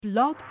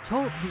Blog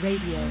Talk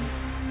Radio.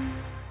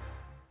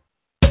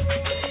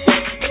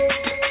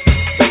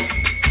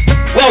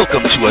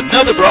 Welcome to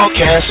another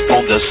broadcast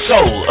on the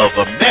Soul of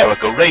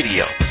America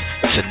Radio.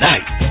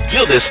 Tonight,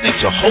 you're listening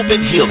to Hope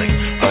and Healing,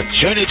 a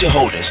journey to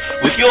wholeness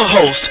with your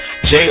host,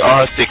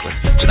 J.R. Thicklin.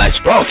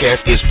 Tonight's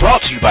broadcast is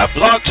brought to you by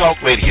Blog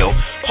Talk Radio,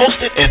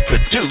 hosted and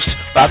produced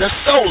by the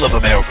Soul of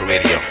America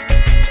Radio.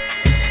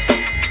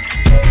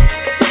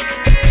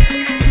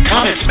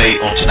 Comments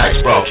made on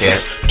tonight's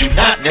broadcast do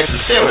not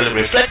necessarily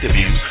reflect the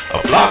views of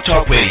Blog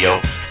Talk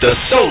Radio, the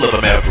Soul of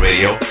America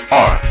Radio,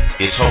 or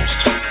its host.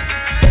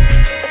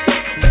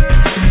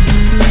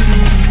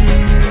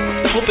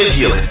 Hope and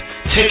Healing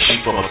takes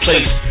you from a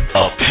place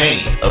of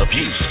pain,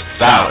 abuse,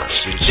 violence,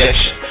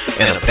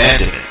 rejection, and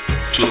abandonment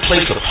to a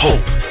place of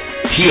hope,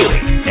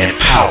 healing, and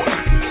power.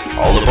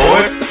 All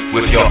aboard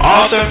with your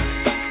author,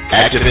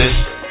 activist,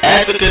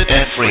 advocate,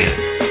 and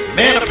friend,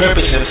 man of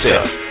purpose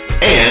himself,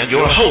 and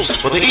your host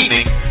for the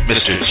evening,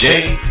 Mr.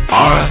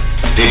 J.R.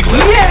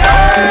 Thicklin.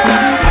 Yeah!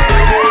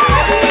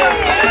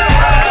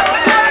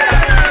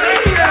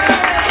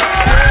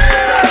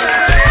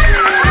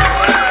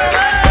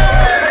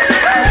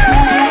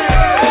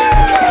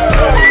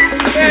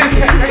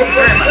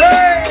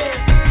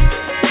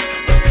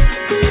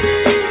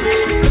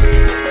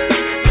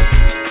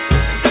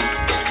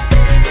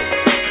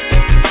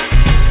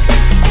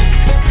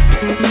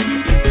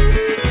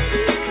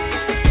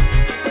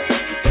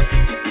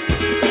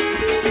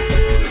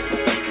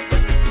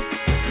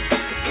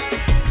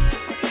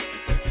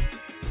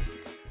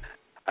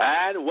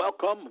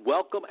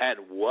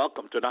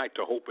 Welcome tonight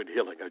to Hope and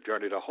Healing, a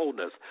journey to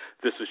wholeness.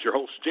 This is your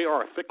host,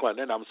 J.R. Thicklin,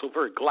 and I'm so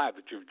very glad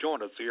that you've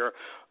joined us here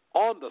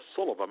on the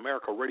Soul of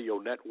America Radio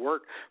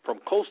Network from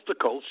coast to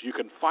coast. You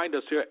can find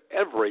us here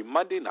every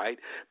Monday night.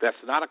 That's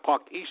 9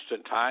 o'clock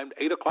Eastern Time,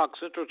 8 o'clock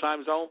Central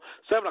Time Zone,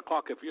 7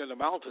 o'clock if you're in the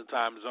Mountain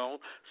Time Zone,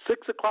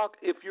 6 o'clock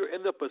if you're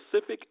in the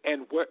Pacific,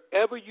 and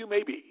wherever you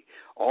may be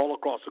all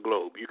across the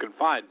globe. You can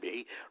find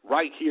me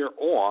right here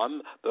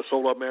on the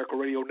Soul of America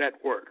Radio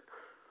Network.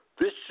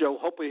 This show,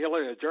 Hope and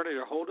Healing, a journey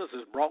to wholeness,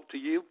 is brought to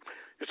you.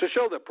 It's a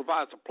show that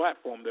provides a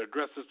platform that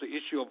addresses the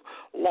issue of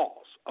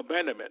loss,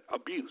 abandonment,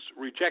 abuse,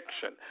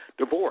 rejection,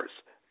 divorce,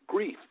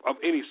 grief of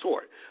any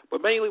sort.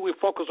 But mainly we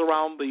focus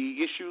around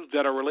the issues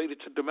that are related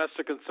to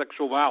domestic and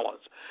sexual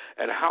violence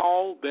and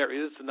how there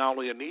is not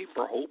only a need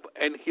for hope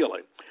and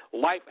healing,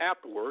 life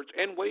afterwards,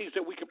 and ways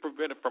that we can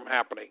prevent it from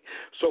happening.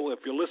 So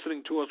if you're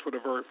listening to us for the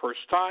very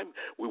first time,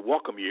 we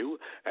welcome you,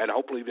 and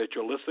hopefully that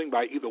you're listening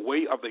by either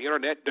way of the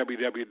internet,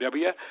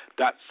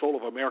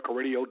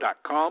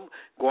 www.soulamericaradio.com,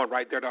 going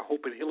right there to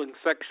Hope and Healing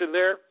section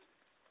there.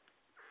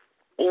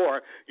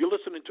 Or you're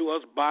listening to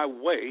us by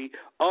way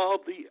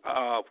of the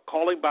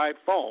calling by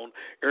phone,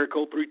 area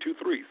code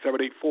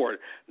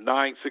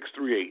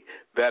 323-784-9638.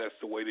 That is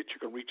the way that you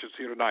can reach us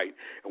here tonight.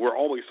 And we're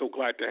always so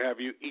glad to have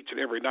you each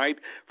and every night.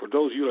 For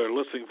those of you that are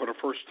listening for the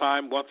first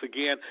time, once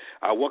again,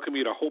 I welcome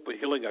you to Hope and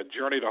Healing, a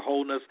journey to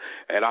wholeness.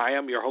 And I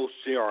am your host,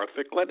 J.R.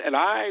 Thicklin. And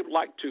I'd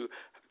like to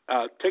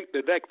take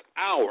the next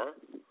hour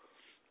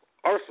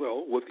or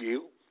so with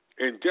you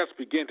and just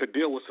begin to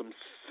deal with some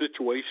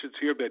situations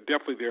here that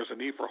definitely there's a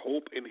need for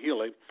hope and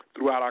healing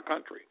throughout our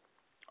country,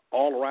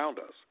 all around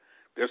us.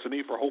 There's a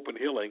need for hope and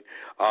healing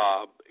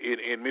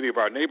in many of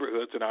our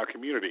neighborhoods and our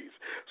communities.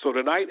 So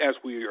tonight, as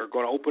we are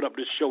going to open up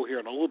this show here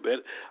in a little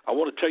bit, I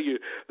want to tell you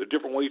the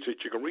different ways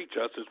that you can reach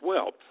us as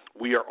well.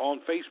 We are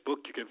on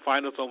Facebook. You can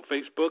find us on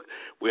Facebook.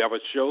 We have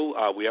a show.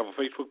 We have a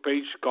Facebook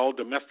page called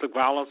Domestic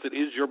Violence. It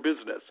is your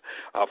business.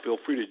 Feel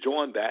free to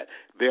join that.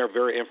 They're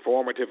very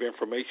informative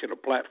information, a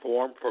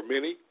platform for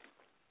many,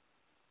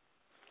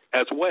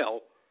 as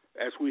well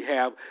as we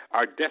have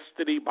our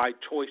Destiny by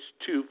Choice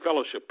 2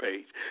 fellowship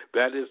page.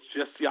 That is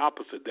just the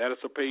opposite. That is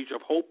a page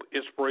of hope,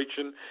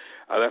 inspiration.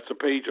 That's a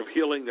page of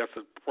healing. That's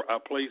a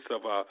place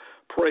of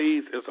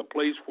praise. It's a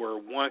place where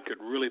one could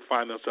really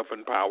find themselves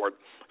empowered.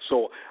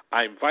 So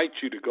I invite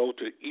you to go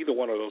to either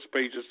one of those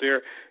pages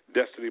there,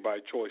 Destiny by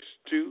Choice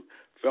 2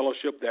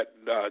 fellowship. That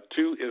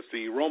 2 is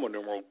the Roman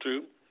numeral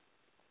 2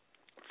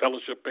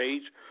 fellowship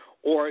page.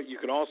 Or you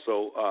can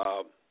also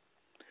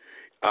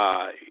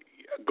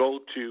go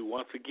to,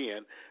 once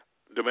again,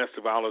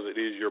 Domestic Violence, It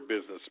Is Your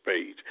Business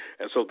page.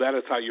 And so that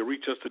is how you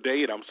reach us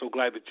today, and I'm so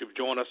glad that you've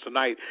joined us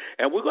tonight.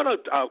 And we're going to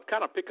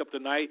kind of pick up the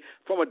night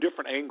from a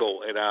different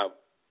angle. And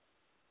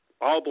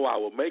although I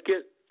will make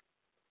it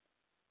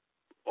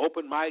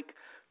open mic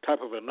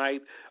type of a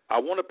night, I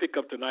want to pick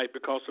up tonight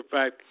because of the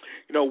fact,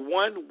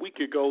 1 week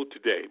ago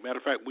today, matter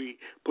of fact, we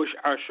pushed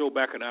our show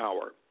back an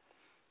hour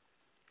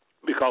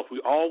because we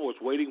all was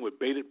waiting with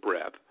bated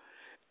breath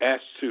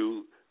as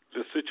to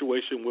the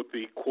situation with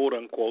the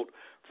quote-unquote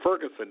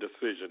Ferguson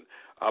decision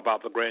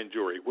about the grand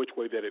jury, which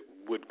way that it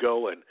would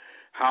go and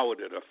how it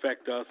would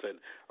affect us. And,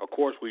 of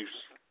course, we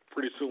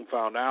pretty soon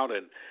found out,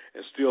 and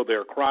still there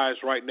are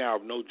cries right now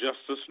of no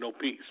justice, no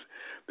peace.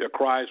 There are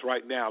cries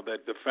right now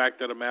that the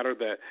fact of the matter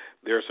that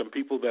there are some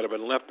people that have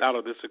been left out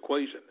of this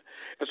equation.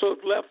 And so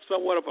it's left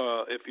somewhat of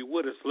a, if you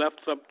would, it's left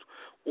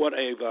somewhat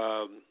of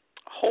a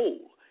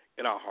hole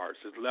in our hearts.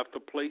 It's left a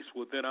place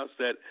within us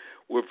that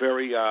we're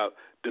very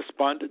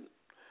despondent.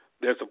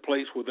 There's a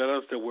place within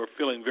us that we're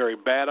feeling very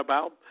bad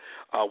about.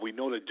 We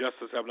know that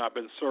justice have not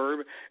been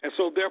served. And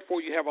so,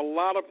 therefore, you have a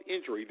lot of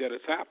injury that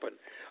has happened.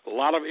 A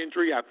lot of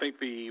injury. I think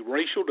the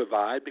racial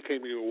divide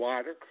became even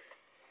wider.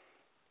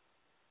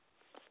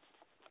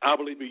 I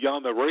believe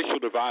beyond the racial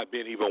divide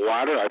being even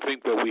wider, I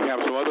think that we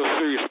have some other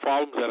serious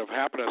problems that have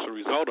happened as a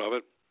result of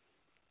it.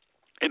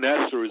 And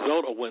that's the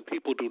result of when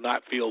people do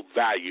not feel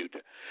valued.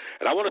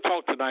 And I want to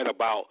talk tonight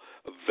about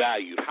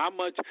value. How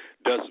much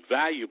does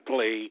value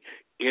play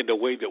in the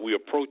way that we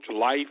approach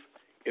life,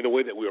 in the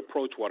way that we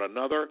approach one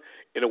another,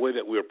 in the way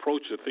that we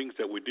approach the things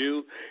that we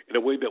do, in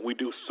the way that we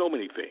do so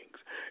many things?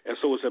 And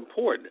so it's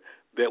important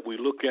that we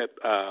look at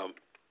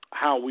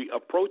how we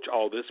approach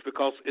all this,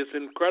 because it's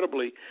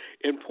incredibly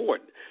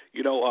important.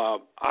 You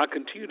know, I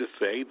continue to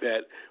say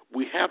that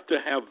we have to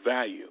have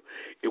value.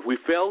 If we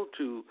fail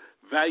to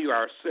value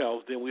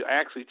ourselves, then we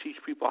actually teach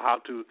people how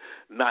to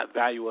not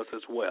value us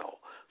as well.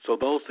 So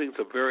those things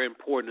are very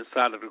important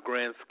inside of the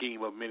grand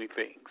scheme of many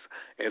things.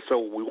 And so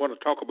we want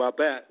to talk about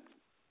that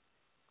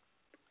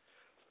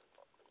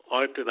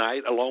on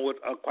tonight, along with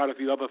quite a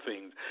few other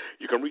things.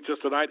 You can reach us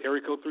tonight,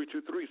 area code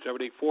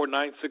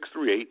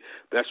 323-784-9638.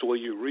 That's the way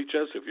you reach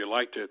us. If you'd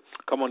like to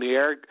come on the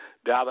air,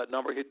 dial that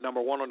number, hit number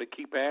 1 on the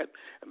keypad,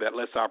 and that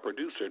lets our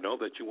producer know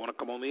that you want to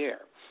come on the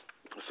air.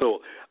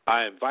 So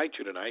I invite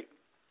you tonight.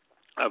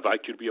 I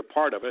invite you to be a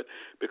part of it,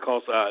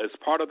 because it's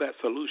part of that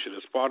solution.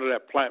 It's part of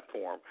that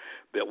platform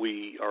that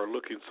we are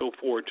looking so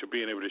forward to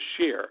being able to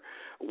share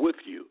with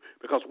you.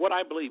 Because what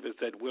I believe is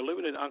that we're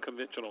living in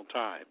unconventional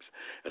times,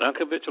 and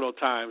unconventional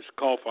times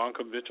call for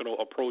unconventional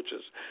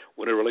approaches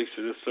when it relates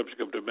to this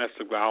subject of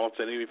domestic violence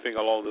and anything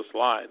along this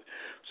line.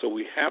 So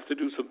we have to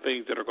do some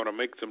things that are going to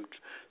make some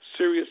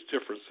serious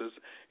differences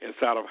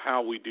inside of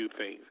how we do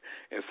things,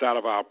 inside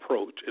of our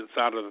approach,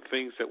 inside of the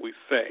things that we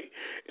say,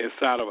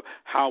 inside of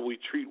how we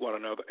treat one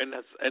another, and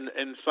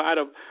inside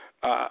of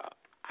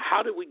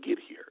how did we get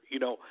here? You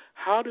know,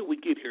 how did we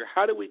get here?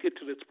 How did we get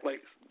to this place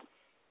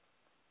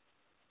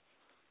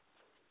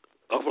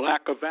of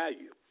lack of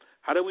value?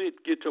 How do we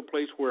get to a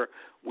place where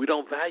we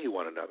don't value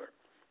one another?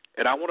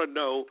 And I want to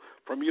know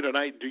from you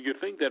tonight, do you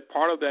think that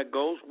part of that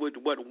goes with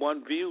what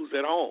one views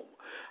at home?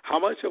 How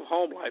much of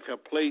home life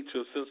have played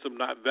to a sense of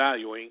not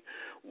valuing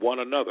one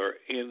another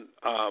in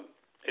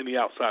the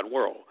outside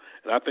world?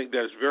 And I think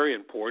that's very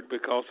important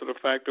because of the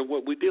fact of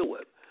what we deal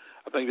with.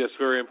 I think that's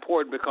very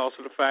important because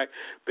of the fact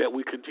that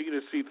we continue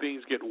to see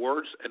things get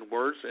worse and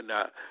worse, and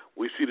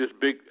we see this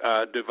big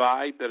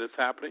divide that is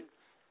happening.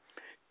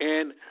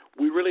 And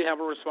we really have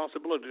a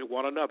responsibility to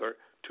one another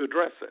to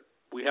address it.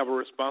 We have a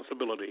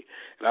responsibility,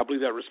 and I believe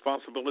that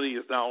responsibility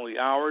is not only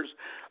ours,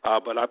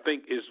 but I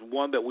think is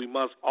one that we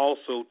must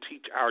also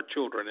teach our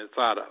children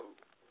inside of.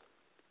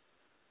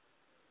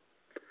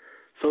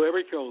 So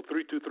every code,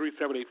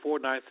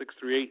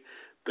 323-784-9638,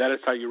 that is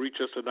how you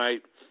reach us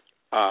tonight.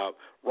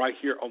 Right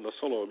here on the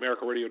Solo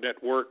America Radio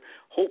Network.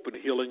 Hope and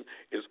Healing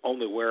is on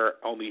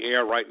the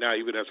air right now,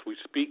 even as we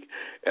speak,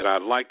 and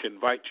I'd like to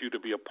invite you to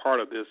be a part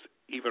of this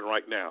even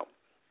right now,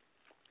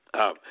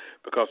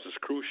 because it's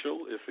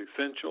crucial, it's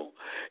essential,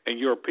 and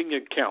your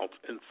opinion counts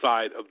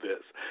inside of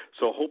this.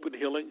 So Hope and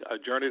Healing, A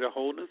Journey to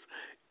Wholeness,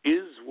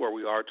 is where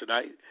we are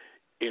tonight.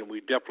 And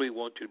we definitely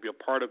want you to be a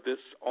part of this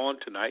on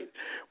tonight.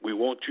 We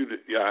want you to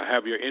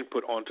have your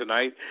input on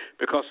tonight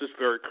because it's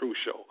very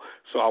crucial.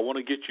 So I want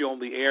to get you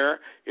on the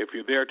air. If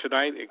you're there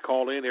tonight, and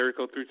call in, area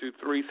code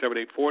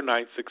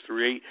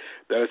 323-784-9638.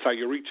 That is how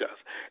you reach us.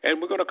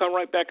 And we're going to come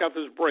right back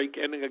after this break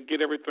and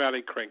get everybody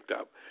cranked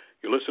up.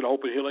 You listen to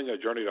Hope and Healing, A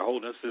Journey to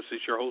Wholeness. This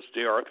is your host,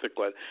 J.R.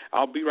 Thicklin.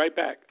 I'll be right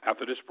back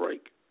after this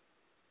break.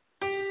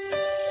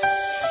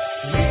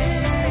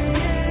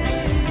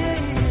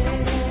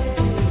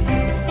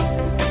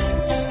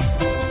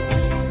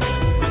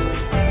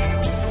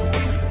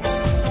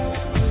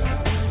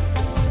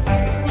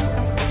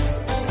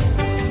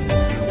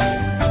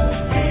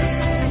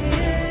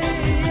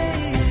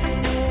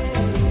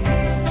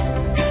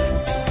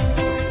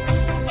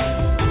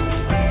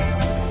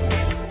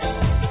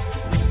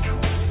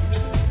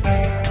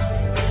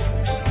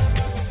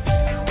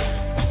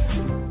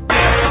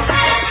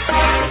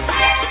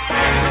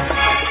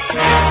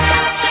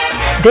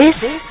 This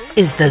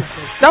is the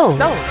soul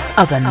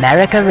of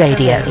America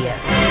Radio.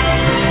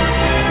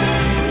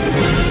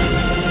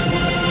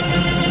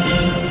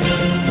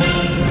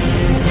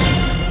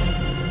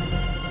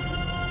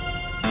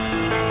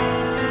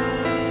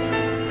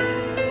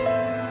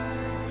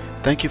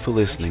 Thank you for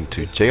listening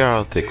to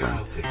J.R.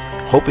 Thicklin,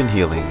 Hope and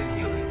Healing,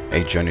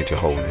 A Journey to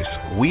Wholeness.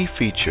 We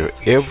feature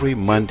every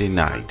Monday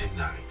night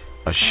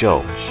a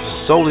show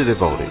solely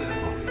devoted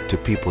to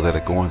people that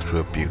are going through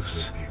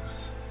abuse,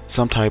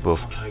 some type of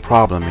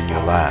problem in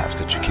your lives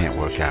that you can't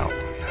work out.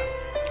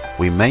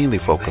 We mainly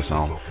focus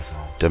on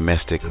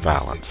domestic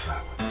violence,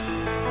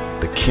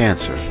 the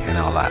cancer in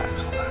our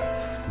lives.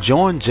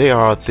 Join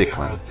J.R.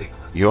 Thicklin,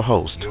 your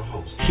host,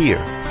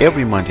 here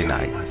every Monday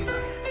night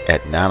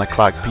at 9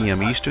 o'clock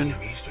p.m. Eastern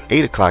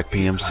 8 o'clock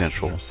p.m.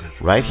 Central,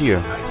 right here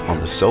on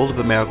the Soul of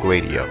America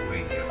Radio.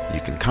 You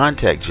can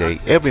contact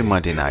Jay every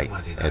Monday night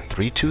at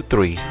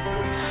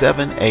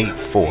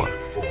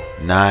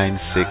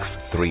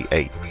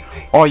 323-784-9638.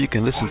 Or you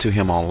can listen to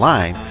him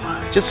online.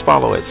 Just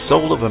follow at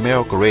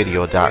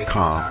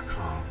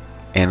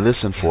soulamericaradio.com and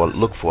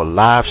look for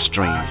live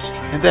streams.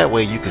 And that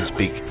way you can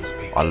speak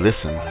or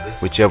listen,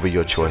 whichever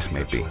your choice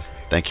may be.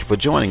 Thank you for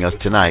joining us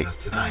tonight.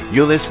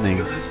 You're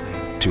listening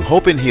to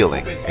Hope and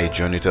Healing, a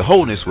journey to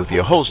wholeness with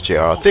your host,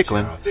 J.R.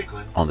 Thicklin,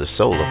 on the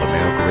Soul of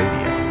America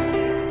Radio.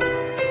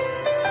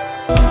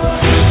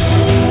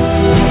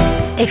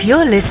 If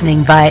you're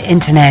listening via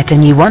internet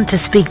and you want to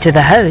speak to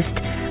the host,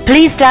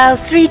 please dial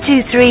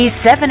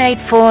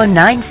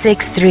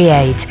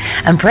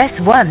 323-784-9638 and press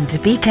 1 to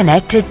be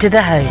connected to the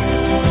host.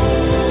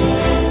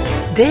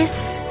 This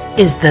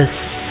is the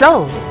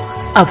Soul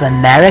of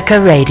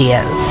America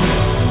Radio.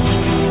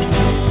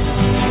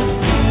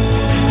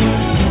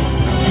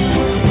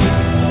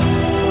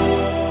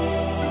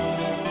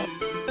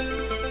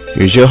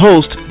 Here's your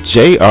host,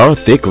 J.R.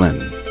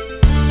 Thicklin.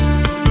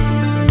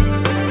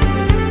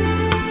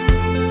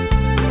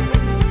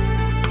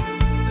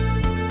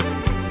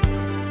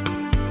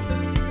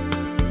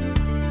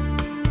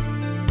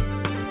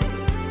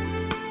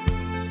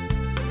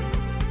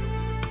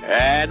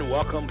 And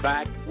welcome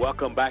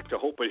back to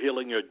Hope and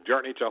Healing, your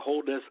journey to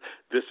wholeness.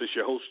 This is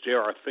your host,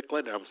 J.R.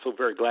 Thicklin, and I'm so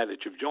very glad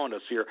that you've joined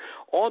us here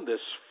on this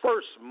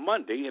first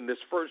Monday, in this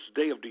first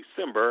day of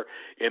December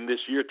in this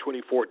year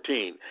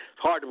 2014.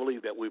 It's hard to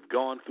believe that we've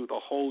gone through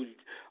the whole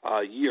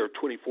year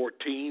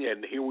 2014,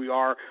 and here we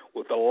are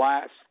with the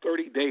last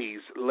 30 days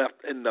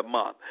left in the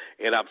month,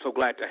 and I'm so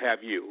glad to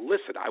have you.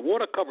 Listen, I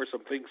want to cover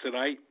some things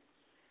tonight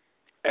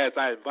as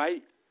I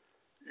invite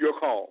your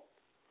call.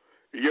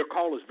 Your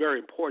call is very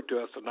important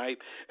to us tonight.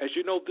 As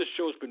you know, this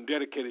show has been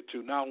dedicated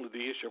to not only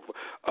the issue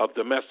of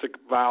domestic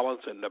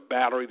violence and the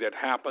battery that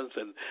happens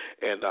and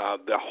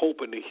the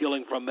hope and the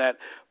healing from that,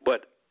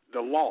 but the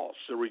loss,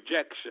 the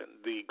rejection,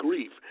 the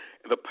grief,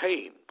 and the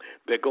pain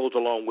that goes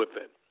along with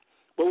it.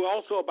 But we're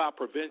also about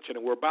prevention,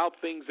 and we're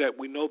about things that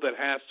we know that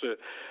has to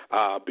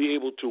be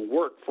able to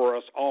work for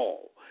us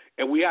all.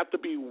 And we have to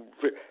be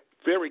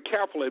very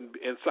careful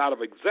inside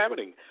of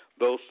examining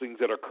those things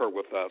that occur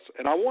with us.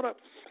 And I want to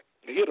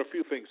hit a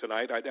few things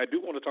tonight. I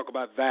do want to talk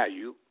about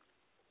value.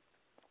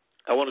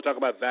 I want to talk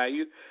about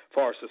value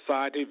for our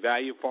society,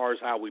 value for as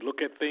how we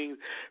look at things,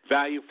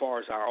 value for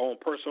as our own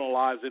personal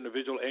lives,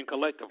 individual and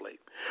collectively.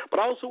 But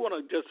I also want to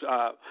just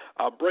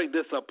bring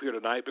this up here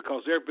tonight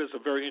because there have been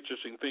some very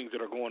interesting things that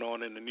are going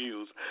on in the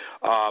news.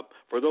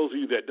 For those of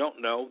you that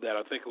don't know, that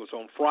I think it was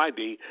on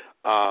Friday,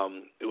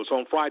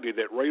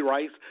 that Ray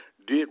Rice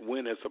did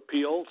win his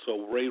appeal.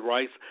 So Ray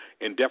Rice's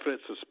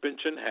indefinite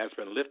suspension has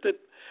been lifted.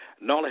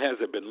 Not only has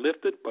it been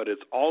lifted, but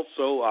it's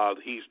also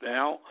he's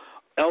now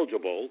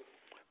eligible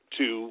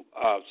to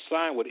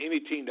sign with any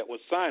team that was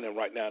signing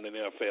right now in the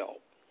NFL.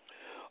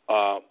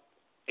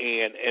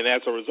 And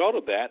as a result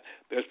of that,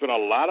 there's been a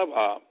lot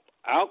of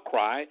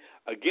outcry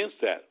against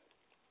that.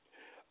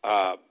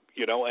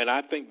 And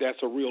I think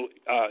that's a real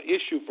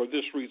issue for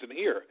this reason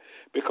here,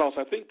 because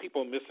I think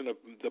people are missing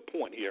the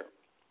point here.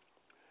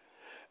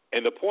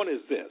 And the point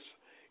is this.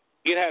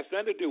 It has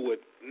nothing to do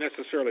with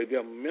necessarily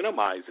them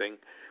minimizing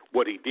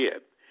what he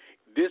did.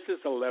 This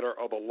is a letter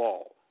of the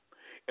law.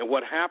 And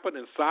what happened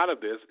inside of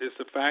this is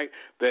the fact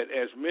that,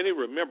 as many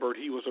remembered,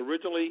 he was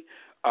originally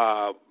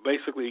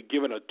basically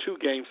given a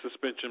 2-game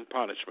suspension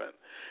punishment.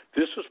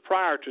 This was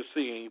prior to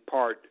seeing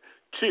part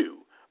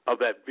 2 of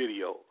that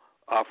video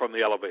from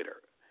the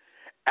elevator.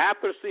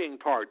 After seeing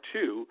part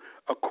 2,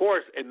 of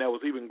course, and there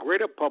was even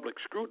greater public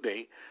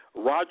scrutiny,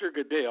 Roger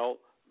Goodell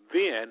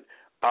then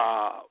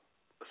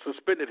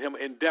suspended him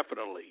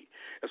indefinitely.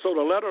 And so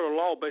the letter of the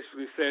law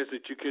basically says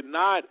that you could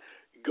not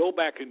go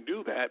back and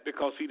do that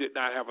because he did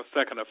not have a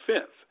second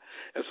offense.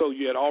 And so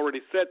you had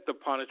already set the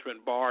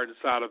punishment bar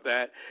inside of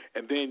that,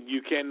 and then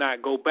you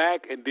cannot go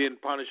back and then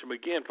punish him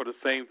again for the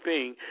same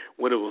thing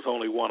when it was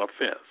only one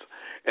offense.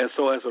 And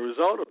so as a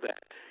result of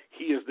that,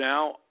 he is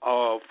now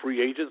a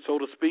free agent, so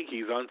to speak.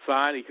 He's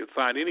unsigned. He can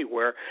sign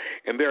anywhere.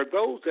 And there are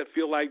those that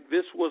feel like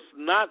this was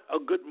not a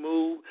good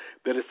move,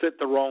 that it sent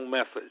the wrong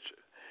message.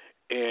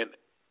 And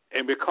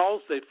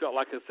because they felt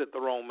like it sent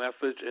the wrong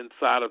message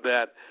inside of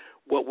that,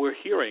 what we're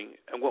hearing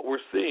and what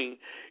we're seeing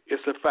is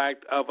the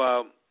fact of,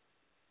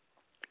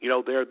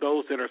 there are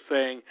those that are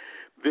saying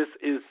this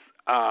is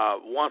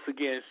once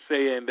again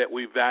saying that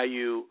we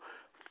value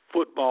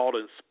football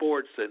and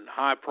sports and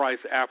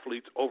high-priced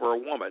athletes over a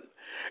woman.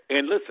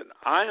 And listen,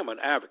 I am an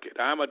advocate.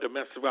 I am a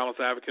domestic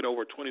violence advocate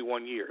over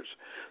 21 years.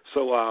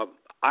 So I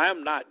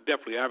am not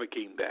definitely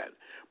advocating that.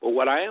 But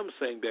what I am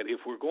saying that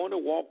if we're going to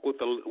walk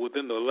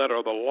within the letter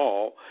of the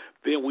law,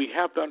 then we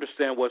have to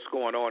understand what's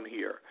going on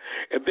here.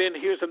 And then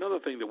here's another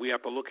thing that we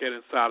have to look at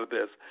inside of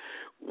this.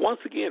 Once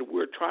again,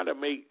 we're trying to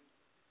make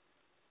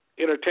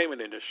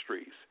entertainment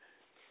industries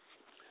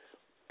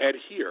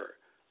adhere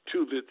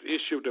to the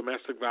issue of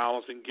domestic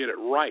violence and get it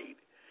right,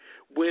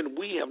 when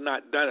we have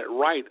not done it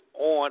right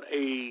on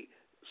a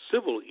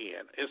civil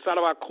end, inside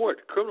of our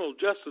court, criminal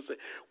justice.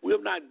 We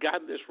have not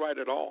gotten this right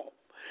at all.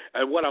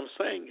 And what I'm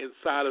saying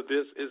inside of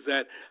this is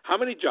that how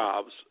many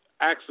jobs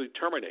actually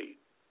terminate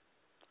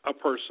a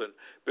person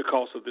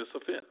because of this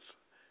offense?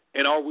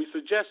 And are we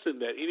suggesting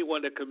that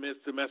anyone that commits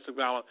domestic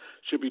violence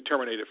should be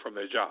terminated from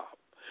their job?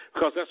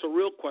 Because that's a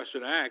real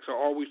question to ask. Or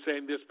are we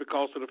saying this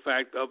because of the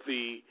fact of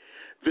the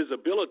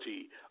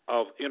visibility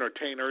of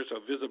entertainers, or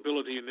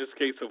visibility in this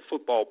case of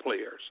football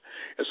players?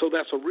 And so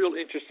that's a real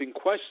interesting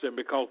question,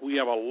 because we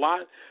have a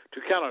lot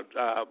to kind of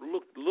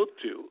look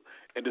to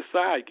and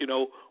decide,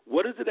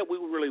 what is it that we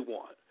really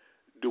want?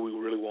 Do we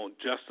really want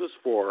justice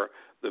for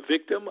the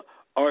victim,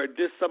 or is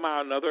this somehow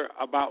or another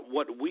about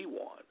what we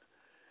want?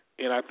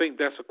 And I think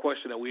that's a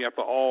question that we have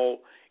to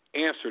all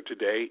answer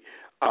today,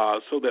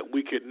 so that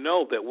we could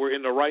know that we're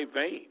in the right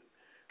vein,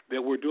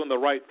 that we're doing the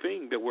right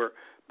thing, that we're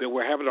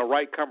having the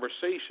right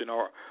conversation,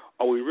 or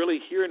are we really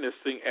hearing this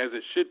thing as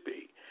it should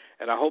be?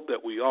 And I hope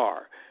that we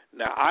are.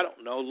 Now, I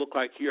don't know. Look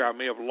like here I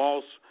may have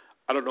lost,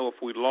 I don't know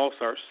if we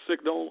lost our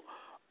signal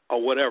or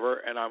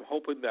whatever, and I'm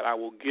hoping that I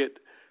will get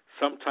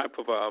some type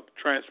of a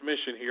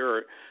transmission here,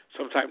 or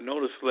some type of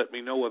notice to let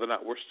me know whether or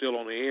not we're still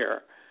on the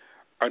air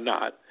or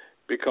not,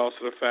 because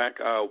of the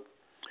fact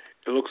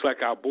it looks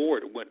like our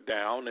board went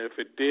down, and if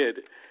it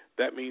did,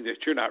 that means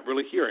that you're not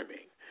really hearing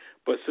me.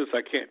 But since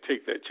I can't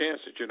take that chance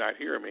that you're not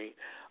hearing me,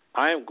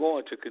 I am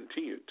going to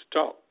continue to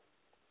talk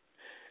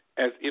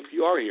as if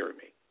you are hearing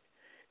me.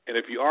 And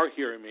if you are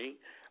hearing me,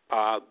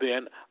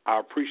 then I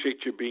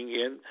appreciate you being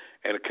in,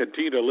 and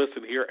continue to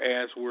listen here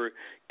as we're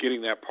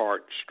getting that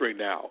part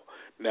straightened out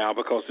now,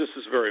 because this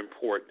is very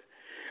important.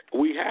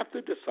 We have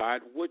to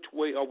decide which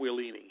way are we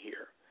leaning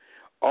here.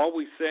 Are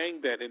we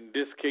saying that in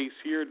this case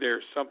here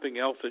there's something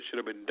else that should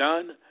have been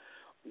done?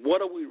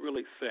 What are we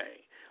really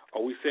saying?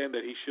 Are we saying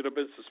that he should have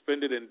been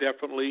suspended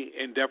indefinitely,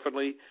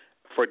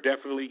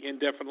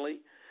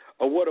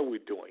 or what are we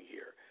doing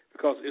here?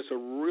 Because it's a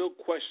real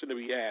question to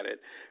be added,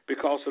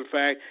 because of the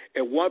fact,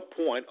 at what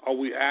point are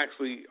we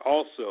actually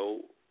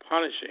also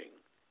punishing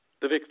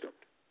the victim?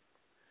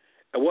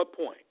 At what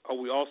point are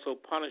we also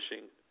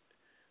punishing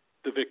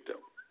the victim?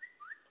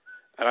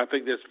 And I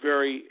think that's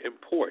very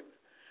important,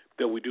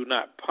 that we do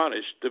not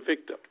punish the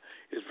victim.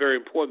 It's very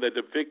important that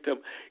the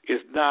victim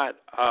is not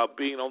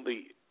being on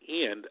the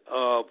end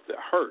of the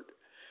hurt,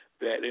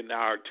 that in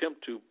our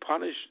attempt to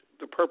punish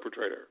the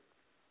perpetrator,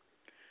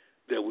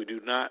 that we do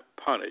not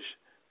punish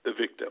the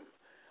victim.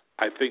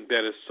 I think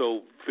that is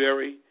so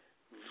very,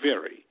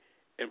 very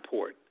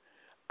important.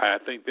 I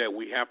think that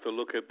we have to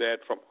look at that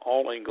from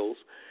all angles,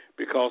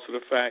 because of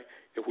the fact,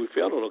 if we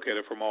fail to look at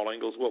it from all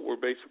angles, what we're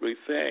basically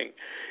saying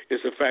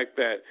is the fact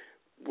that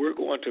we're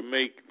going to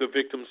make the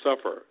victim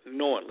suffer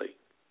knowingly.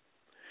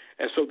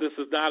 And so this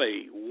is not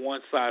a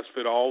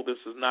one-size-fits-all. This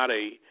is not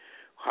a,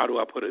 how do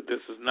I put it,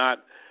 this is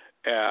not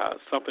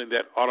something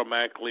that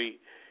automatically,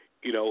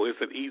 is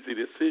an easy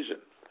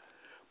decision.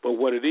 But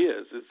what it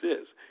is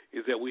this,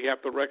 is that we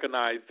have to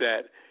recognize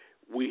that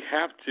we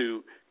have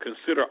to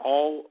consider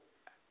all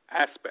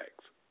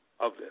aspects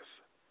of this.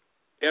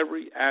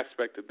 Every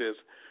aspect of this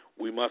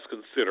we must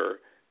consider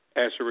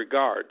as it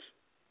regards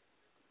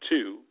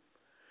to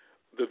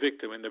the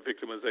victim and the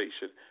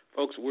victimization.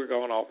 Folks, we're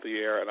going off the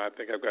air, and I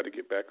think I've got to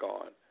get back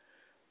on.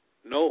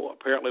 No,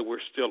 apparently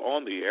we're still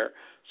on the air,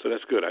 so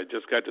that's good. I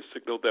just got the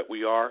signal that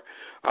we are.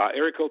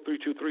 Area code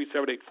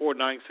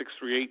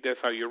 323-784-9638, that's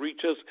how you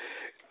reach us.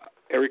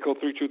 Area code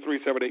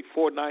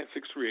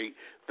 323-784-9638,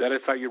 that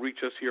is how you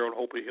reach us here on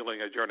Hope and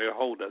Healing, a Journey to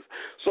Wholeness.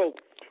 So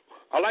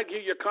I'd like to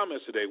hear your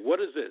comments today.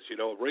 What is this?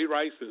 Ray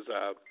Rice is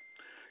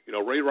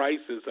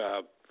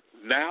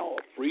now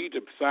free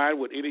to sign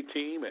with any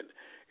team, and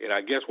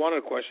I guess one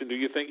of the questions, do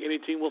you think any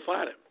team will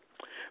sign him?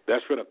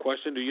 That's been a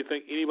question. Do you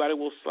think anybody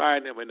will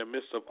sign him in the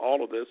midst of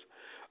all of this?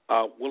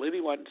 Will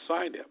anyone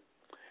sign him?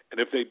 And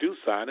if they do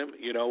sign him,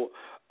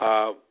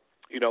 are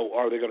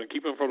they going to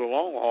keep him for the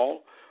long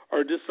haul,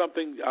 or just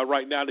something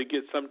right now to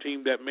get some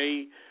team that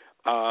may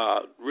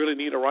really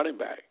need a running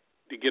back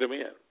to get him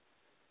in?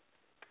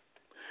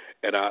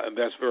 And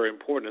that's very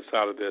important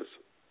inside of this.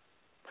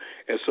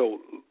 And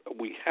so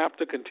we have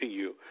to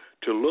continue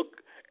to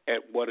look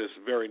at what is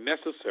very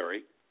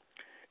necessary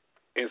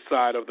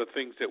inside of the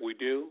things that we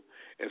do,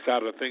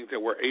 inside of the things that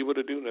we're able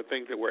to do, and the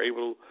things that we're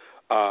able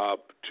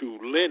to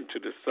lend to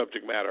this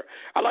subject matter.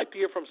 I'd like to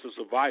hear from some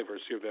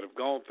survivors here that have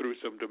gone through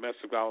some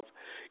domestic violence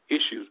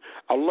issues.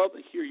 I'd love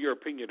to hear your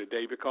opinion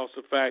today, because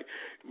the fact,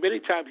 many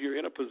times you're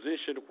in a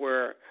position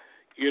where,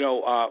 you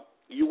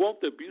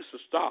want the abuse to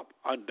stop,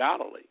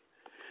 undoubtedly.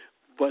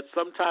 But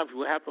sometimes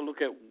we have to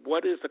look at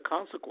what is the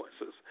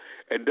consequences,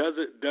 and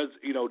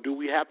do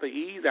we have to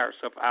ease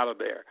ourselves out of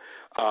there?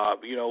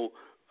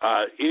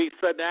 Any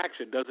sudden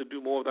action, does it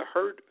do more of the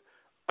hurt,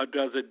 or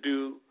does it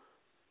do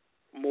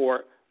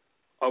more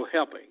of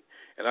helping?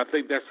 And I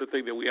think that's the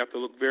thing that we have to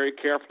look very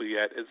carefully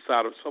at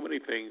inside of so many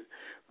things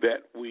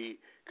that we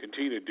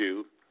continue to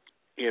do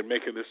in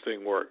making this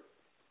thing work.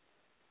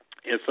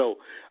 And so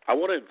I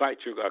want to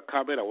invite your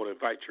comment. I want to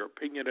invite your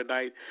opinion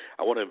tonight.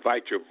 I want to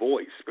invite your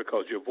voice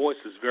because your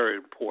voice is very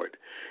important.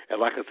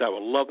 And like I said, I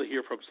would love to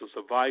hear from some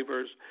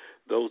survivors,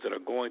 those that are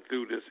going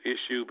through this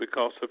issue,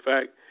 because the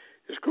fact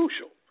is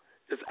crucial.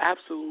 It's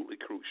absolutely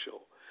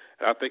crucial.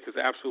 And I think it's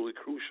absolutely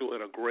crucial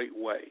in a great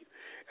way.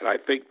 And I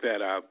think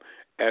that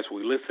as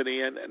we listen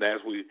in and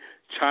as we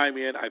chime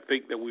in, I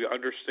think that we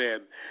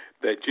understand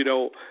that,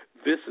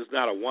 this is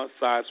not a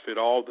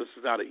one-size-fits-all. This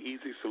is not an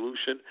easy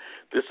solution.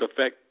 This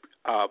affects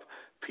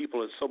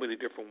people in so many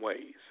different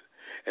ways.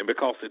 And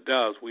because it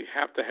does, we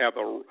have to have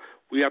a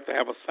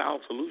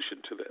sound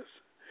solution to this.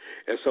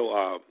 And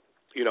so,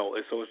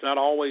 so it's not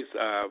always,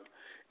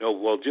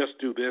 well, just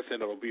do this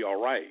and it'll be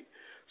all right.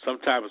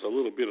 Sometimes it's a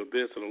little bit of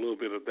this and a little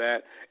bit of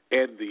that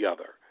and the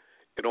other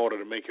in order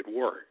to make it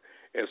work.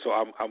 And so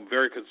I'm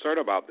very concerned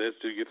about this.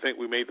 Do you think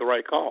we made the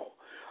right call?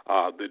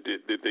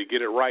 Did they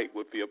get it right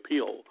with the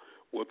appeal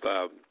with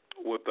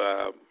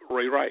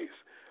Ray Rice?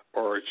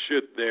 Or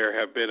should there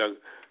have been a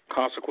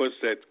consequence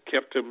that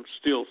kept him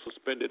still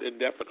suspended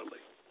indefinitely?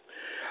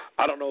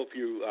 I don't know if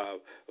you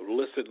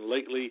listened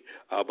lately,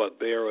 but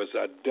there was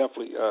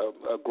definitely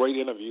a great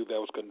interview that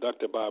was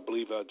conducted by, I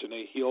believe,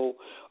 Janae Hill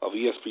of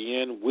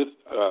ESPN with,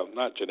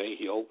 not Janae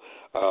Hill,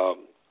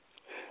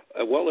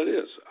 well, it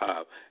is,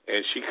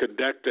 and she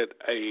conducted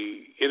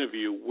a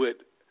interview with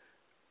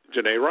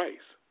Janae Rice,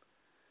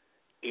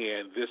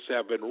 and this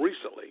happened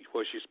recently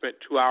where she spent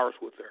 2 hours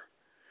with her,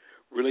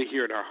 really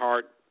hearing her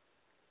heart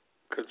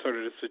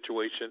concerning the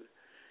situation,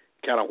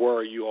 kind of where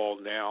are you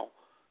all now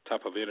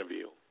type of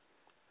interview.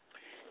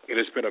 And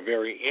it's been a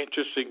very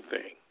interesting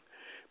thing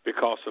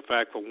because the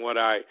fact from what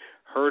I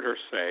heard her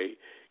say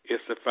is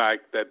the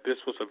fact that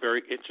this was a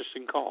very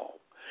interesting call.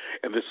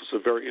 And this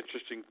was a very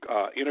interesting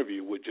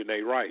interview with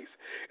Janae Rice.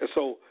 And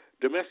so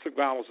domestic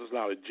violence is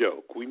not a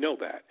joke. We know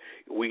that.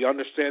 We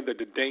understand that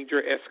the danger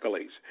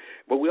escalates.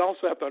 But we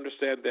also have to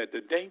understand that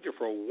the danger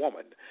for a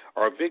woman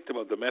or a victim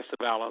of domestic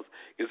violence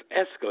is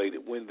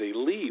escalated when they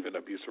leave an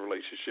abusive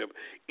relationship,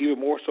 even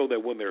more so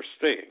than when they're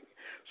staying.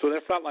 So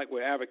that's not like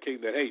we're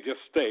advocating that, hey,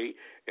 just stay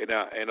and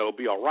it'll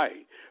be all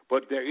right.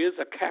 But there is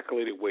a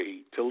calculated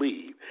way to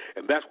leave,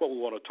 and that's what we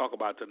want to talk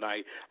about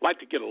tonight. I'd like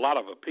to get a lot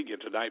of opinion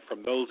tonight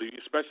from those of you,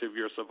 especially if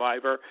you're a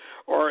survivor,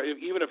 or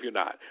even if you're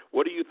not.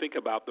 What do you think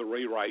about the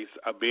Ray Rice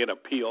being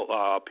appeal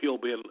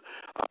being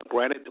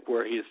granted,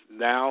 where his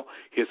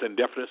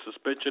indefinite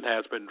suspension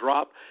has been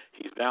dropped?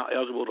 He's now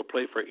eligible to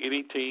play for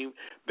any team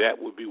that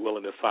would be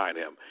willing to sign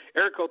him.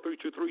 Area code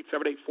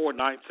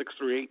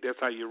 323-784-9638. That's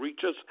how you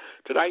reach us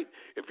tonight.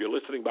 If you're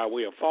listening by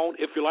way of phone,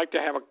 if you'd like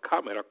to have a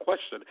comment or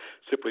question,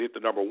 simply hit the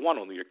number 1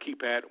 on your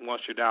keypad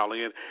once you dial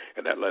in,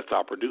 and that lets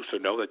our producer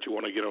know that you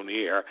want to get on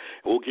the air.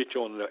 We'll get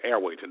you on the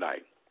airway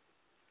tonight.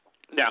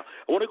 Now,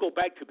 I want to go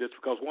back to this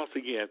because, once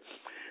again,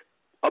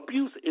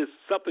 abuse is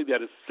something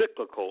that is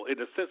cyclical in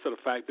the sense of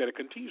the fact that it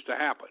continues to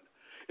happen.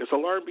 It's a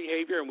learned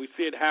behavior, and we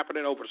see it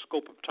happening over the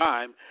scope of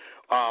time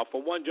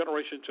from one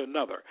generation to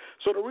another.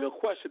 So the real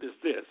question is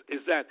this,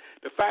 is that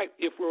the fact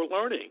if we're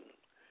learning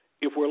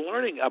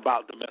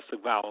about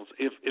domestic violence,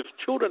 if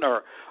children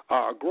are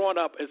growing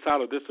up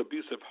inside of this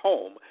abusive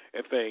home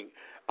and thing,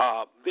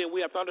 then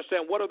we have to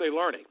understand, what are they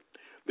learning?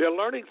 They're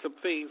learning some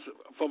things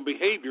from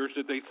behaviors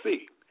that they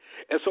see.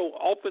 And so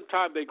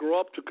oftentimes they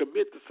grow up to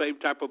commit the same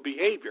type of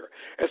behavior.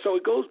 And so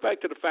it goes back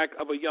to the fact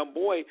of a young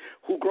boy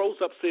who grows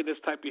up seeing this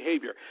type of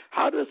behavior.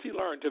 How does he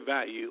learn to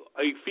value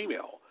a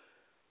female?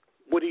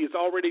 When he's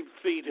already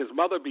seen his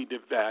mother be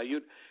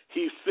devalued,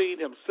 he's seen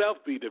himself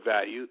be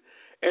devalued,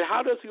 and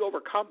how does he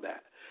overcome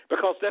that?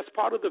 Because that's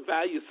part of the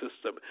value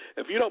system.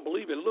 If you don't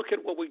believe it, look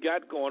at what we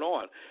got going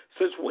on.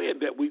 Since when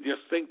that we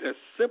just think that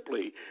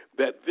simply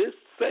that this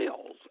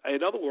sells?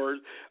 In other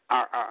words,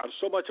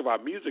 so much of our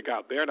music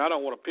out there, and I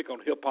don't want to pick on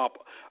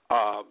hip-hop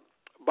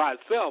by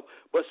itself,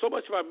 but so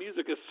much of our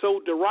music is so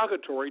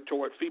derogatory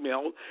toward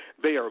females.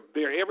 They're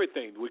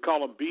everything. We call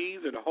them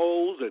bees and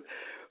hoes, and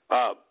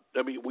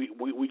we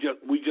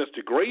just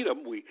degrade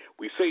them. We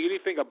say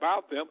anything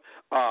about them.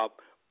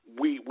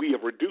 We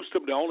have reduced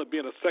them to only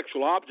being a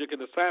sexual object,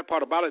 and the sad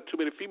part about it, too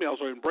many females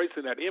are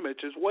embracing that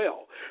image as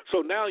well. So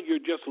now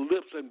you're just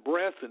lips and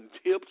breasts and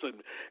hips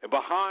and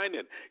behind,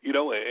 and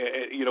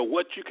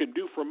what you can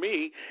do for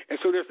me. And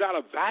so there's not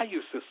a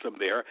value system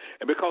there,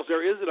 and because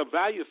there isn't a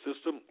value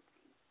system,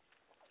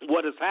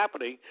 what is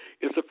happening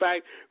is the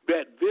fact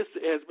that this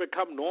has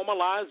become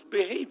normalized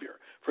behavior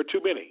for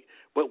too many.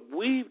 But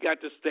we've got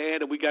to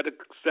stand, and we got to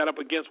stand up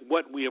against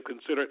what we have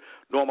considered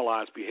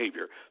normalized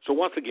behavior. So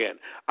once again,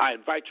 I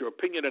invite your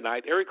opinion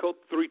tonight. Area code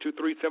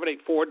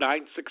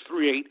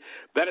 323-784-9638.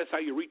 That is how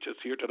you reach us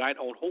here tonight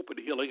on Hope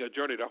and Healing, A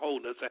Journey to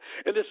Wholeness.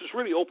 And this is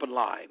really open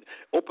line.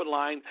 Open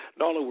line,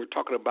 not only we're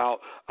talking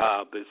about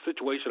the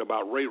situation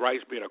about Ray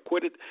Rice being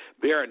acquitted,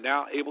 they are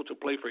now able to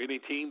play for any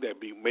team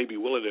that may be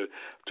willing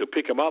to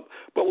pick him up.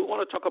 But we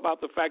want to talk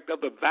about the fact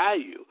of the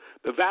value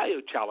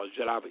challenge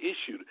that I've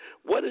issued.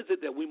 What is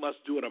it that we must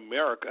do in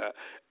America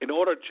in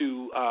order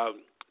to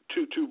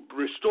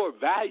restore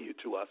value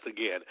to us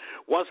again?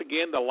 Once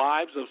again, the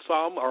lives of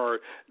some are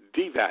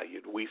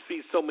devalued. We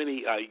see so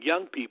many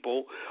young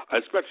people,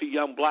 especially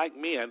young black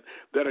men,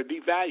 that are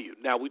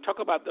devalued. Now, we talk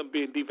about them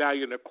being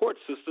devalued in the court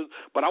system,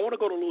 but I want to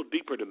go a little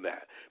deeper than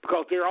that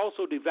because they're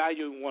also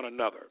devaluing one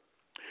another.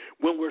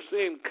 When we're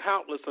seeing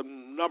countless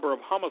number of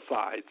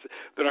homicides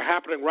that are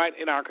happening right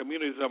in our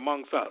communities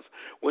amongst us.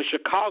 When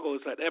Chicago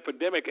is an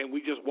epidemic and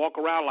we just walk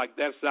around like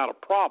that's not a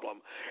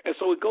problem. And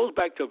so it goes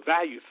back to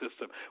value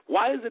system.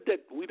 Why is it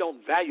that we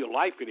don't value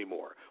life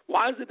anymore?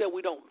 Why is it that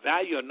we don't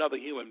value another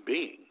human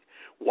being?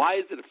 Why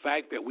is it the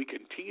fact that we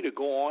continue to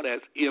go on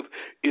as if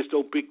it's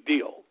no big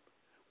deal?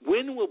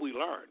 When will we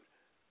learn?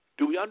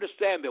 Do we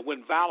understand that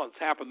when violence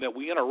happens that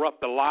we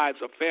interrupt the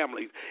lives of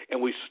families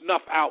and we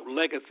snuff out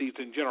legacies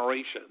and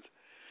generations?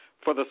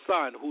 For the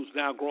son who's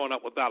now growing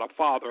up without a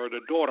father, or the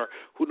daughter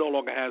who no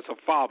longer has a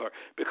father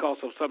because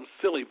of some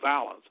silly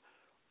violence,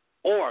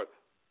 or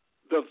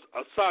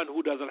a son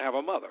who doesn't have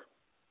a mother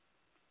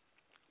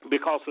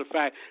because of the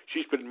fact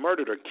she's been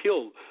murdered or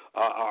killed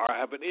or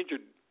have been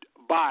injured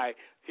by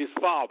his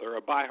father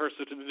or by her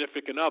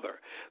significant other.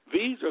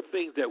 These are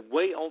things that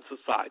weigh on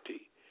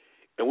society,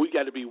 and we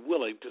got to be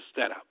willing to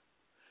stand up.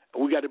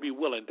 We got to be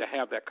willing to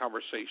have that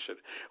conversation.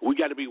 We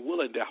got to be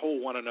willing to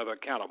hold one another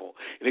accountable.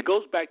 And it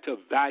goes back to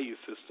a value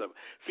system.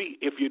 See,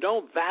 if you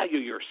don't value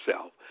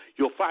yourself,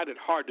 you'll find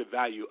it hard to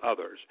value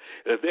others.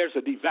 And if there's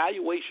a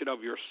devaluation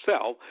of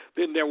yourself,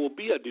 then there will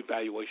be a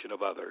devaluation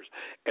of others.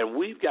 And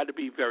we've got to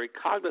be very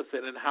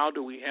cognizant in how do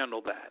we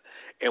handle that.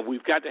 And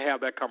we've got to have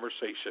that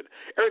conversation.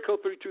 Area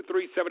code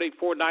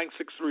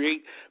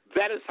 323-784-9638.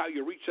 That is how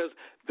you reach us.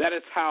 That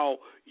is how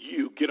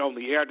you get on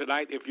the air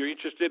tonight. If you're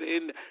interested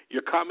in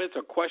your comments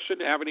or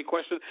have any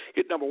questions,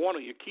 hit number 1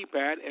 on your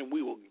keypad, and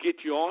we will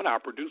get you on. Our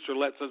producer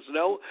lets us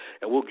know,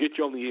 and we'll get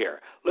you on the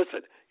air.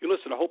 Listen, you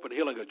listen to Hope and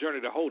Healing, A Journey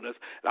to Wholeness,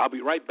 and I'll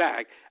be right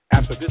back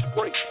after this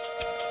break.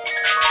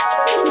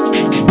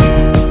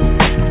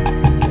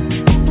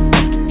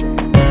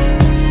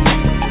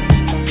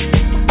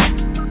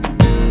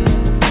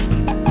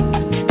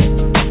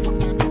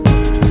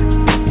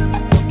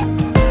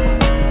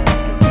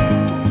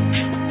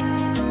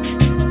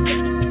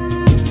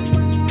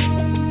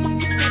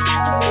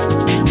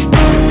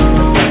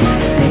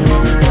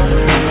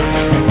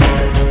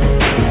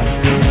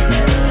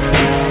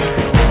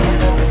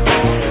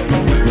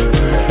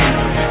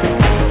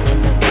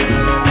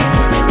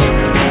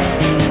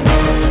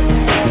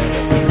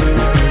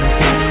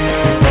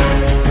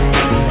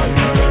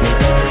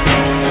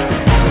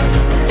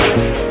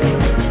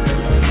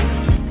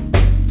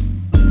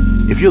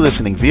 If you're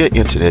listening via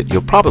internet,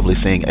 you're probably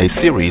seeing a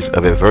series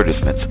of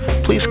advertisements.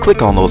 Please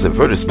click on those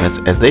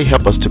advertisements as they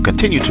help us to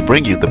continue to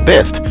bring you the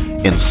best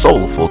in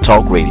soulful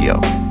talk radio.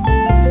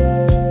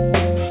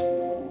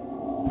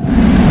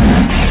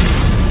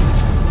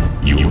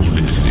 You're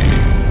listening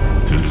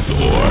to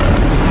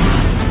Soar.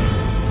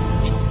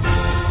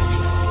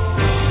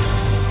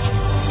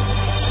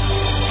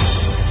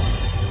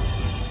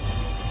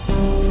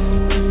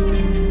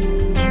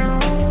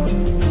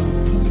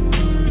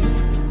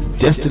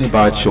 Destiny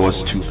by Choice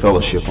 2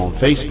 Fellowship on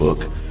Facebook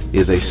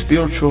is a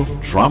spiritual,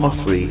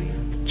 drama-free,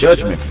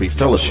 judgment-free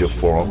fellowship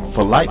forum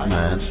for like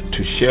minds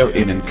to share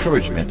in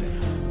encouragement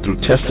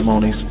through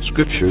testimonies,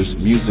 scriptures,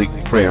 music,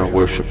 prayer,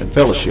 worship, and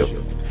fellowship.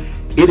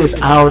 It is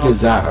our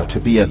desire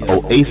to be an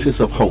oasis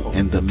of hope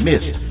in the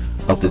midst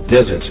of the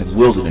deserts and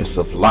wilderness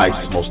of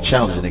life's most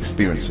challenging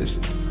experiences.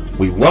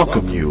 We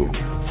welcome you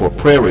for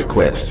prayer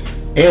requests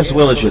as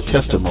well as your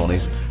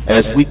testimonies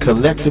as we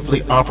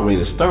collectively operate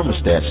as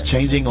thermostats,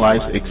 changing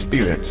life's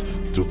experience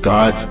through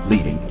God's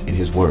leading in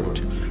His Word.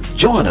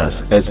 Join us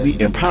as we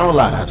empower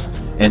lives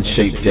and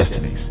shape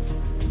destinies.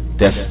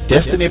 That's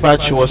Destiny by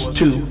Choice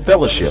 2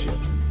 Fellowship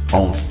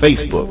on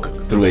Facebook.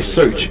 Through a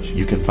search,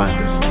 you can find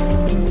us.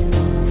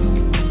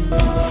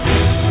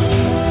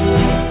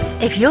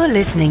 If you're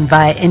listening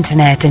via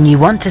internet and you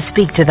want to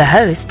speak to the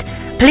host,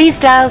 please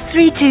dial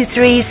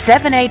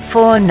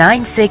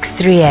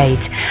 323-784-9638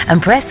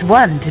 and press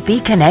 1 to be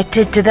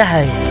connected to the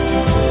host.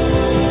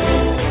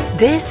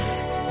 This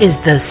is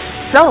the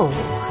Soul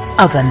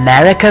of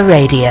America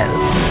Radio.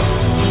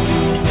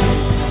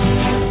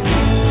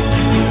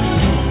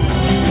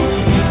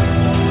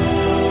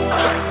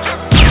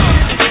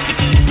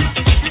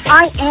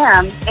 I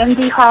am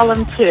Indy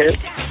Harlem 2,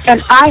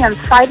 and I am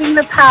fighting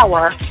the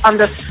power on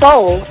the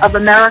Soul of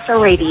America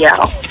Radio.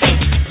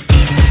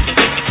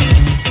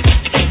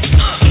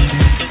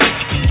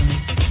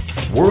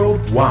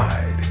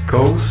 Worldwide,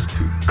 coast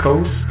to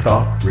coast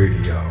talk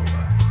radio.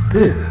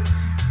 This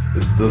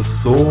is the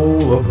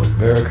Soul of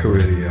America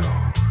Radio.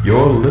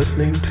 You're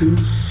listening to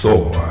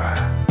Soar.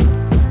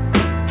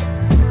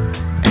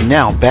 And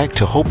now back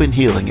to Hope and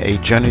Healing, A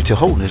Journey to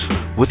Wholeness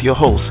with your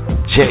host,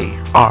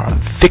 J.R.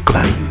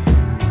 Thicklin.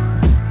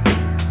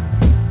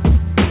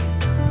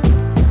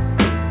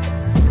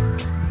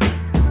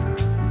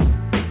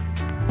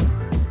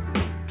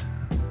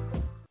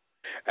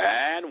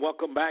 And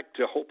welcome back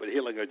to Hope and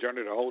Healing, a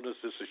Journey to Wholeness.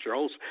 This is your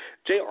host,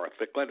 J.R.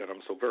 Thicklin, and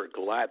I'm so very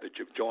glad that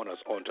you've joined us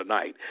on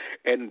tonight.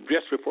 And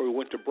just before we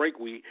went to break,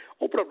 we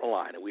opened up the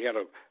line, and we had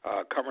a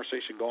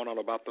conversation going on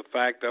about the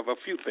fact of a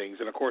few things,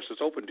 and, of course, it's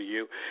open to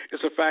you.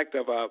 It's the fact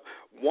of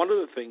one of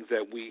the things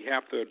that we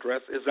have to address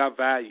is our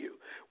value.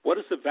 What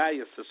is the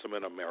value system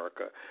in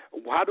America?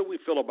 How do we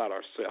feel about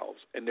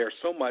ourselves? And there's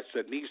so much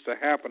that needs to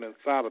happen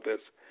inside of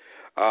this,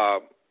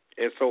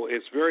 and so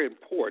it's very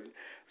important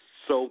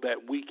so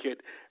that we could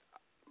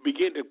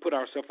begin to put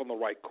ourselves on the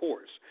right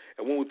course.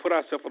 And when we put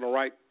ourselves on the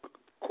right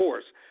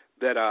course,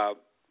 that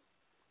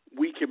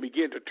we can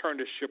begin to turn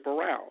this ship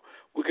around.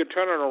 We can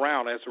turn it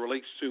around as it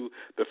relates to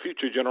the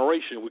future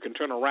generation. We can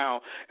turn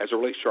around as it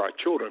relates to our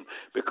children,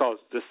 because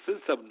the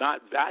sense of not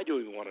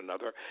valuing one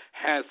another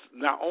has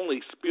not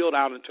only spilled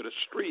out into the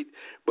street,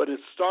 but it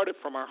started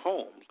from our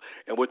homes.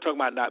 And we're talking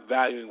about not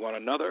valuing one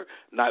another,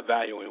 not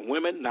valuing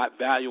women, not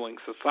valuing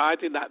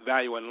society, not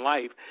valuing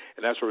life.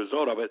 And as a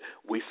result of it,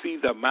 we see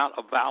the amount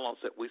of violence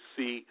that we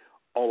see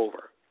all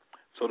over.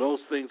 So those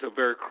things are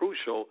very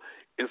crucial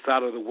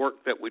inside of the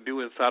work that we do,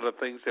 inside of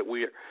things that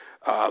we're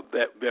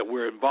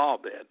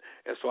involved in.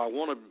 And so I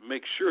want to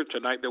make sure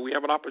tonight that we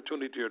have an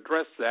opportunity to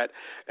address that,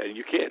 and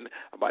you can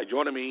by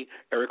joining me,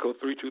 area code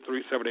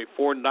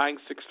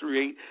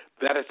 323-784-9638.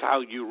 That is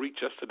how you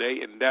reach us today,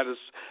 and that is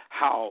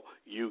how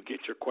you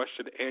get your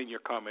question and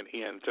your comment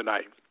in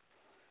tonight.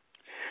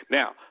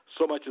 Now,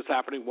 so much is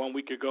happening. 1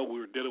 week ago, we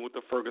were dealing with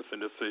the Ferguson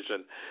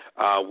decision.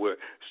 We're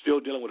still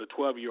dealing with a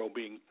 12-year-old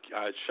being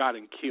shot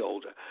and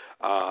killed,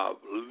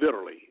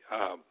 literally,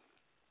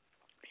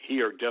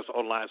 here just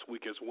on last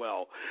week as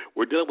well.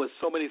 We're dealing with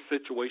so many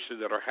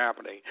situations that are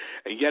happening,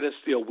 and yet it's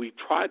still, we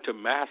try to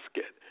mask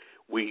it.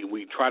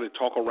 We try to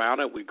talk around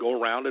it. We go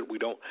around it. We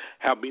don't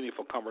have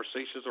meaningful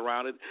conversations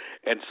around it.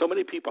 And so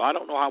many people, I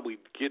don't know how we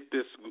get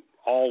this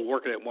all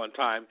working at one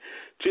time.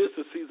 'Tis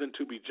the season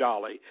to be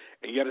jolly,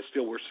 and yet it's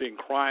still we're seeing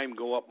crime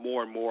go up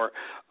more and more,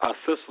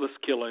 senseless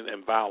killing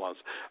and violence.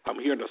 I'm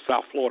here in the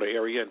South Florida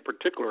area, in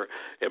particular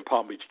in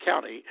Palm Beach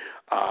County,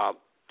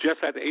 just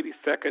had the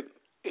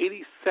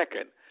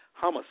 82nd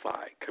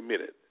homicide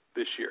committed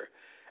this year.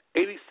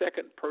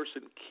 82nd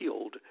person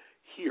killed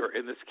here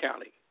in this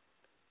county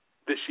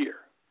this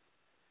year.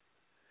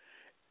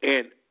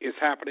 And it's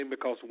happening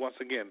because, once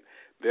again,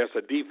 there's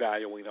a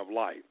devaluing of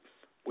life.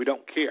 We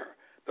don't care.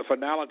 The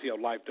finality of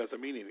life doesn't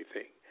mean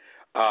anything.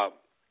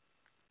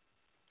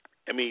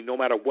 No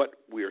matter what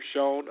we are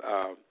shown,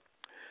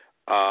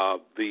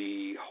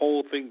 the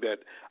whole thing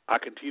that I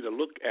continue to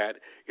look at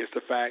is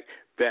the fact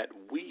that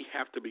we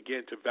have to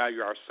begin to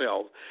value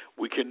ourselves.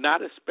 We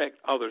cannot expect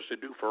others to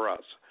do for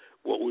us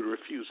what we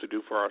refuse to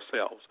do for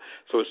ourselves.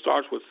 So it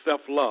starts with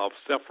self-love,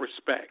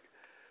 self-respect,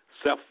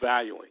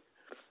 self-valuing,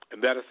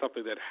 and that is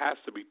something that has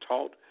to be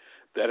taught.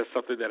 That is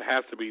something that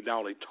has to be not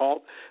only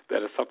taught,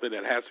 that is something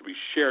that has to be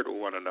shared with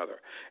one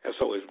another. And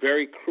so it's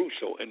very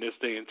crucial in this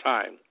day and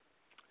time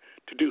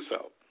to do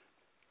so.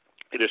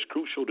 It is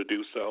crucial to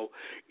do so.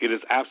 It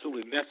is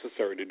absolutely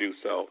necessary to do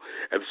so.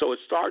 And so it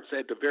starts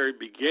at the very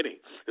beginning.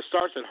 It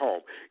starts at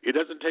home. It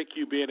doesn't take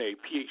you being a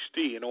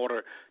PhD in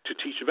order to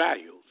teach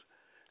values.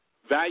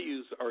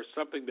 Values are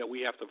something that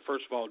we have to,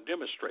 first of all,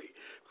 demonstrate,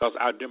 because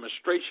our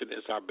demonstration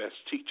is our best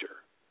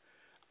teacher.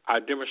 Our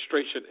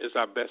demonstration is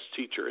our best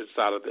teacher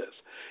inside of this.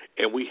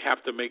 And we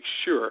have to make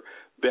sure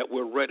that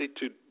we're ready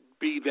to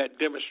be that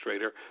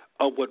demonstrator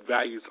of what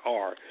values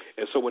are.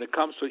 And so when it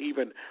comes to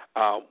even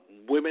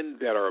women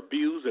that are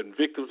abused and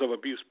victims of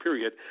abuse,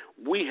 period,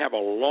 we have a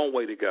long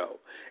way to go.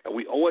 And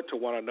we owe it to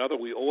one another.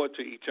 We owe it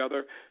to each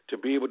other to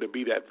be able to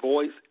be that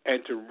voice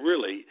and to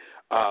really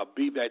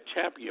be that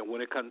champion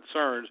when it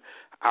concerns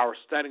our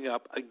standing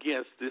up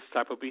against this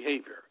type of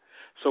behavior.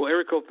 So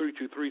area code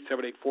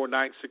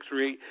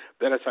 323-784-9638,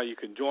 that is how you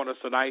can join us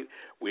tonight.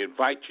 We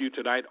invite you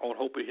tonight on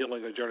Hope and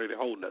Healing, a Journey to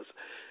Wholeness.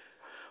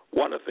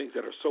 One of the things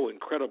that are so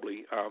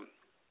incredibly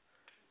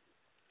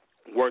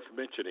worth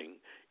mentioning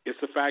is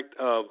the fact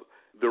of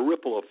the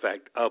ripple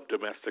effect of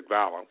domestic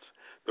violence.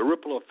 The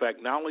ripple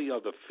effect not only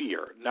of the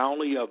fear, not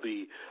only of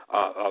the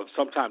of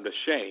sometimes the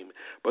shame,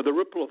 but the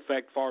ripple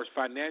effect as far as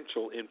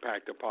financial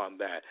impact upon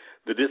that,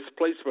 the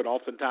displacement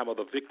oftentimes of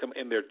the victim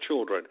and their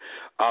children,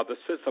 the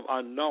sense of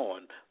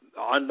unknown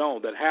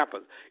that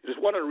happens. It is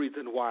one of the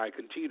reasons why I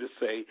continue to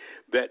say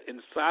that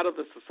inside of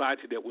the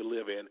society that we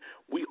live in,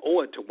 we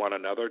owe it to one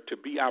another to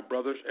be our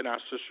brothers and our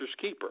sisters'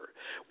 keeper.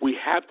 We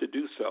have to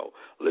do so.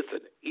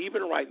 Listen,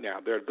 even right now,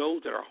 there are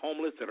those that are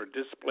homeless, that are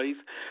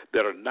displaced,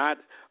 that are not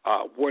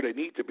where they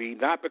need to be,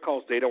 not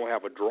because they don't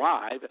have a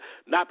drive,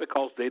 not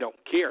because they don't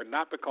care,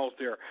 not because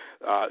they're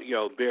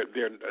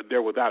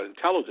without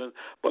intelligence,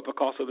 but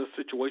because of the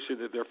situation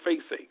that they're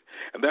facing.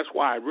 And that's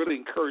why I really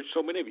encourage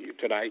so many of you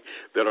tonight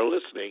that are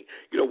listening.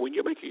 When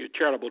you're making a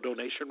charitable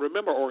donation,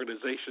 remember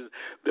organizations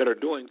that are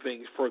doing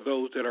things for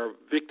those that are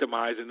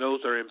victimized and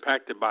those that are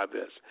impacted by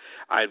this.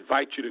 I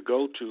invite you to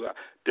go to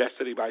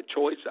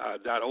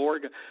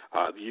destinybychoice.org.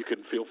 You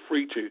can feel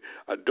free to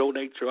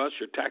donate to us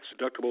your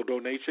tax-deductible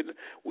donation.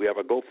 We have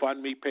a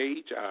GoFundMe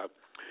page,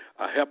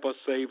 Help Us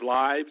Save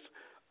Lives,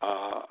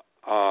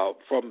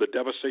 from the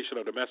devastation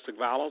of domestic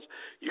violence.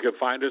 You can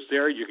find us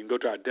there. You can go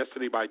to our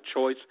Destiny by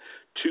Choice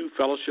 2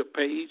 fellowship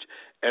page,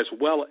 as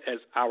well as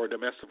our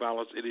Domestic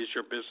Violence It Is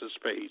Your Business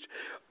page.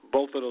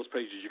 Both of those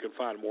pages you can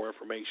find more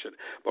information.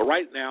 But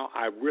right now,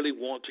 I really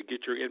want to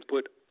get your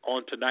input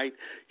on tonight.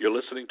 You're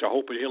listening to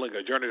Hope and Healing,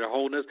 A Journey to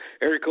Wholeness.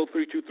 Area code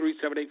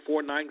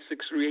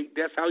 323-784-9638.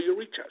 That's how you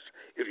reach us.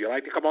 If you'd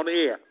like to come on the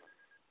air,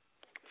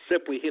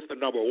 simply hit the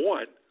number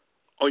 1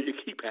 on your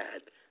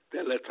keypad.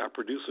 That lets our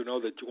producer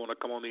know that you want to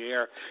come on the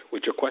air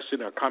with your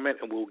question or comment,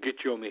 and we'll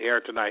get you on the air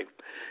tonight,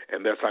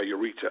 and that's how you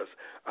reach us.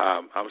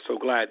 I'm so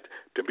glad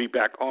to be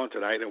back on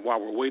tonight, and while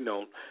we're waiting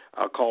on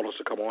callers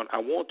to come on, I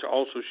want to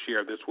also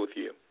share this with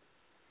you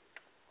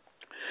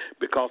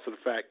because of the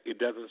fact it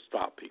doesn't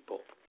stop,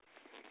 people.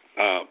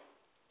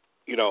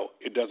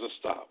 It doesn't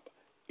stop.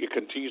 It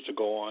continues to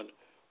go on.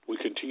 We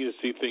continue to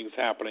see things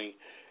happening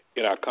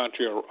in our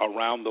country or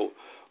around the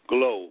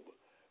globe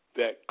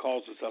that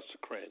causes us to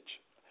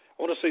cringe.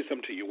 I want to say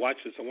something to you. Watch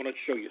this. I want to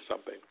show you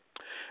something.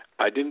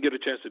 I didn't get a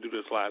chance to do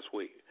this last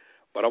week,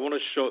 but I want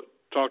to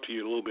talk to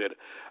you a little bit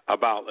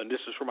about, and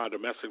this is from our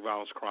Domestic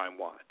Violence Crime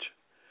Watch.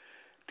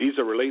 These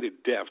are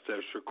related deaths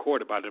that are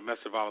recorded by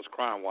Domestic Violence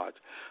Crime Watch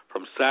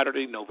from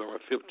Saturday, November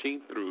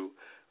 15th through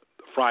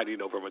Friday,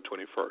 November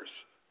 21st.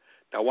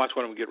 Now watch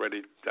what I'm going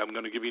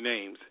to give you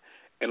names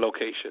and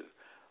location.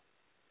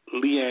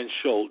 Leanne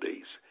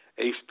Scholdes,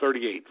 age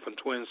 38, from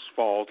Twin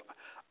Falls,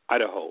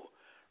 Idaho.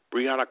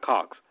 Brianna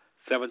Cox,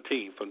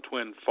 17, from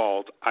Twin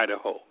Falls,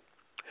 Idaho.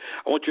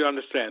 I want you to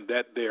understand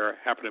that there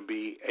happen to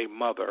be a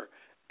mother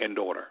and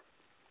daughter.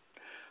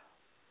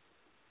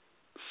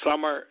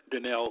 Summer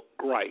Danelle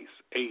Grice,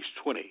 age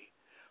 20,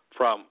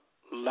 from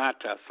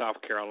Lata, South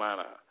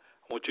Carolina.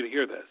 I want you to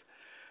hear this.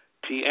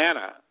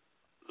 Tiana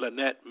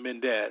Lynette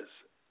Mendez,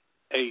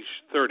 age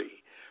 30,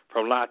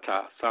 from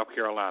Lata, South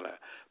Carolina.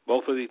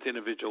 Both of these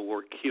individuals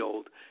were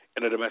killed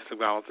in a domestic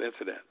violence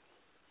incident.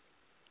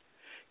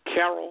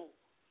 Carol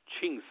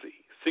Chingsey,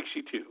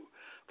 62,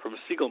 from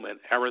Siegelman,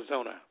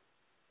 Arizona.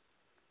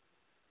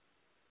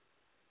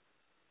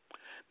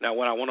 Now,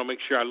 when I want to make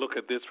sure I look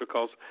at this,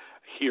 because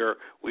here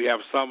we have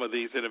some of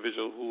these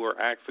individuals who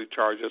are actually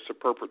charged as a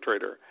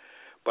perpetrator.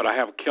 But I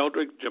have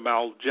Keldrick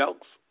Jamal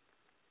Jelks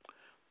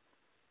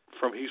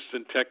from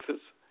Houston, Texas.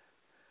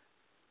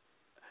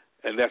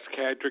 And that's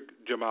Keldrick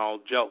Jamal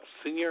Jelks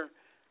Sr.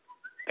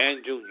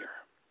 and Jr.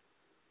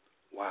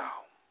 Wow.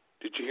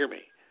 Did you hear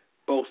me?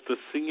 Both the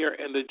senior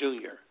and the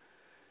junior.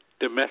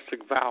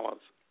 Domestic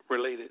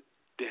violence-related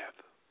death.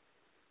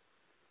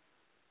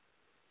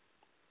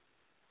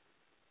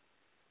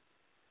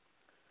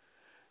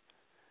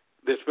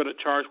 There's been a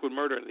charge with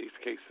murder in these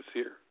cases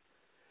here.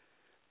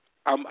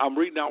 I'm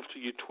reading off to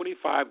you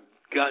 25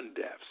 gun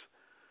deaths,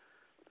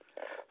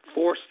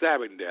 4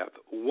 stabbing deaths,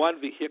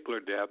 1 vehicular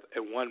death,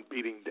 and 1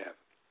 beating death.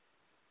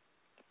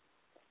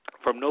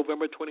 From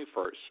November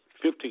 21st,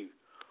 15th,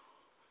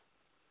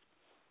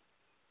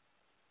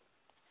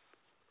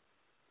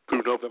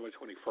 through November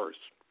 21st.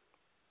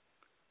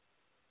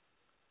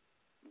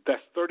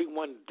 That's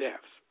 31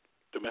 deaths,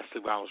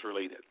 domestic violence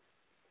related.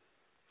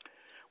 I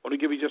want to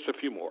give you just a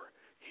few more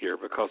here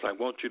because I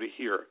want you to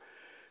hear,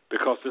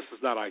 because this is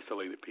not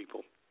isolated,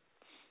 people.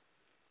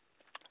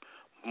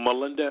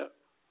 Melinda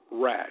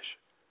Rash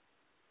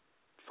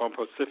from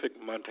Pacific,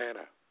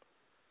 Montana,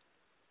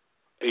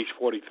 age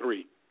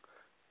 43.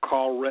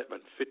 Carl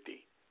Redmond,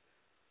 50,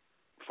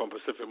 from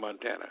Pacific,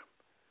 Montana.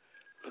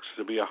 Looks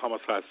to be a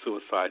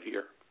homicide-suicide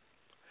here.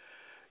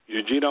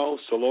 Eugenio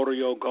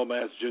Solorio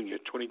Gomez, Jr.,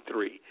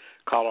 23,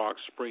 Colorado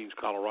Springs,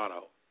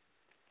 Colorado.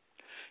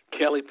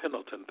 Kelly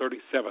Pendleton,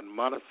 37,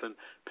 Monson,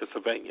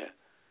 Pennsylvania.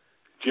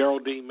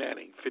 Geraldine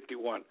Manning,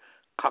 51,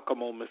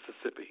 Kokomo,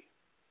 Mississippi.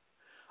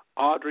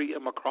 Audrey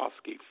M.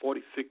 McCroskey,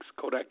 46,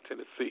 Kodak,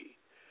 Tennessee.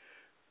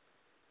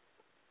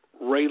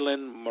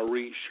 Raylan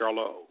Marie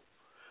Charlot,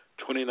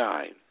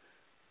 29.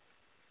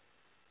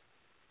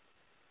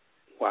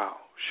 Wow,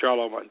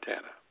 Charlotte,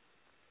 Montana.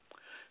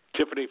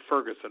 Tiffany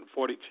Ferguson,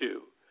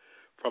 42,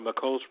 from the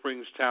Cold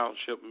Springs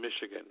Township,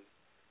 Michigan.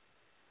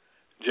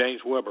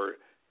 James Weber,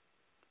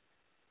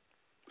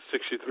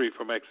 63,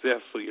 from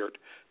Excelsior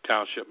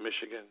Township,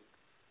 Michigan.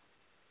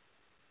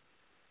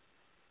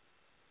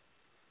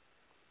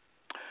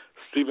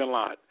 Stephen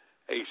Lott,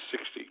 age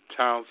 60,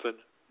 Townsend,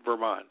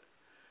 Vermont.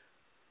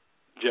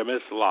 Jamis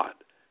Lott,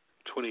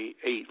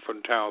 28,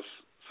 from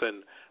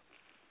Townsend,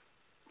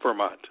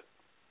 Vermont.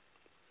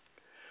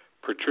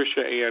 Patricia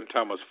Ann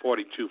Thomas,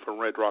 42, from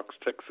Red Rocks,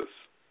 Texas.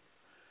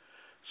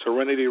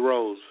 Serenity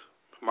Rose,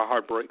 my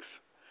heart breaks,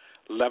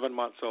 11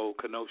 months old,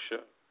 Kenosha,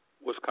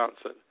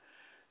 Wisconsin.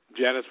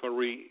 Janice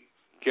Marie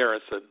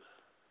Garrison.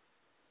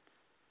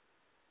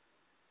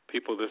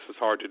 People, this is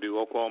hard to do.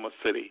 Oklahoma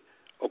City,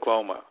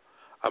 Oklahoma.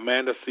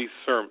 Amanda C.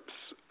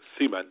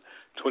 Seaman,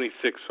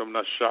 26, from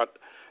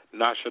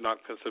Nashonock,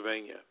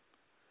 Pennsylvania.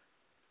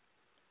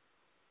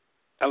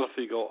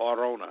 Elfigo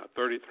Arona,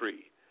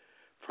 33,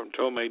 from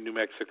Tomé, New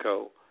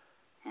Mexico.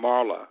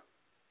 Marla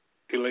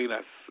Elena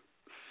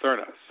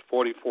Cernas,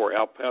 44,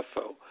 El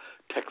Paso,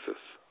 Texas.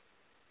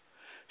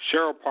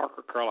 Cheryl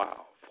Parker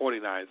Carlisle,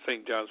 49,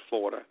 St. John's,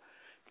 Florida.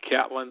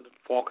 Catlin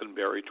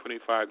Falconberry,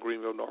 25,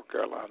 Greenville, North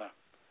Carolina.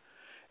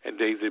 And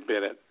Daisy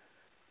Bennett,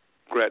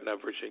 Gretna,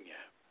 Virginia.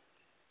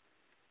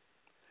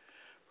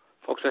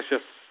 Folks, that's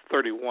just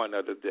 31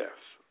 other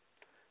deaths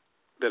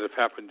that have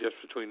happened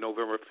just between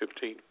November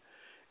 15th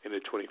and the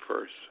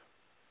 21st.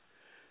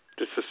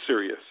 This is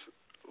serious.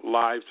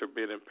 Lives are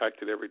being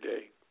impacted every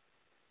day.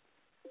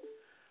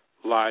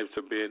 Lives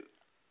are being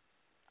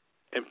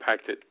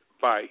impacted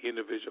by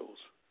individuals.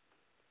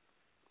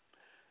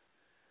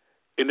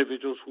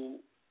 Individuals who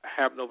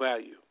have no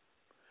value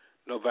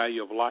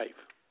of life,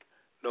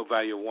 no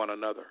value of one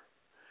another,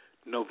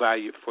 no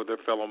value for their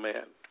fellow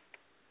man.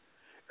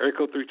 Area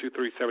code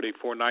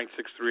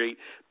 323-784-9638.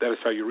 That is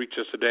how you reach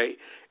us today.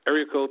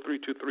 Area code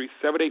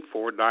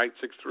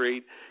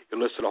 323-784-9638.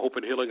 You're listening to Hope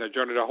and Healing, a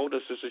Journey to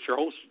Wholeness. This is your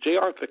host,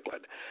 J.R.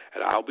 Thicklin,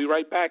 and I'll be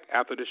right back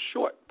after this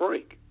short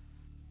break.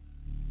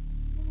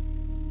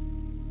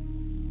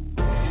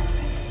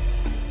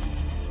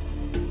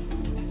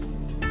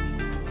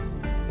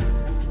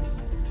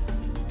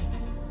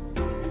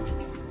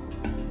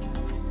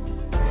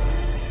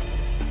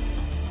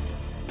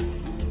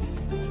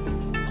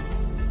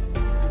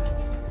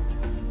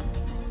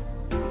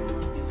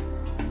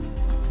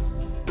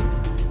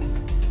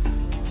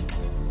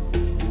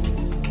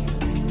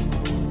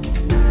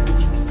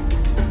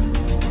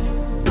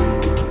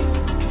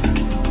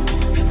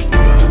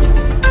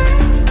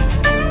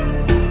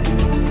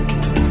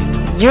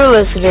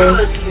 You're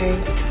listening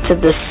to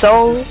the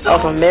Soul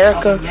of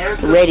America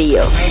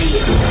Radio.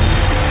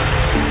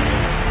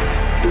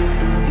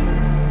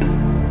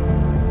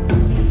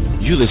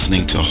 You're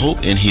listening to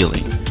Hope and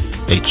Healing,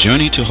 a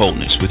Journey to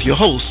Wholeness with your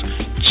host,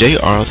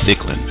 J.R.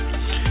 Thicklin.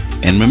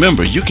 And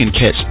remember, you can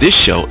catch this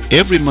show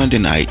every Monday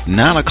night,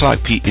 9 o'clock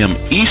p.m.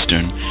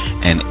 Eastern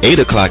and 8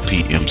 o'clock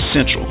p.m.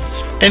 Central.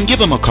 And give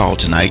them a call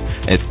tonight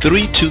at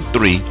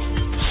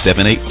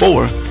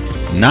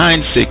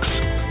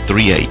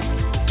 323-784-9638.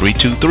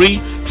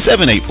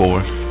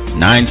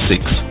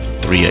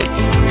 323-784-9638.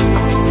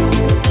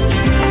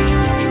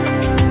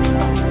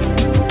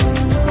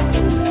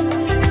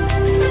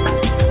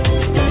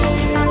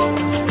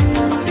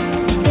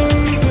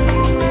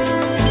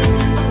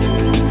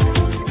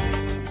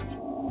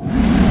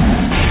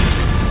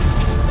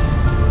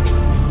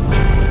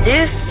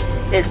 This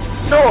is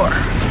SOAR.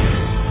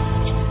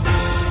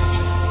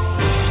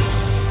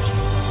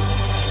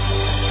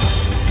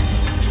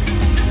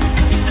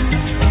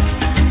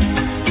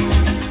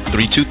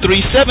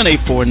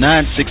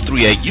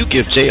 323-784-9638. You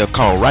give Jay a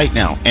call right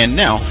now. And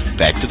now,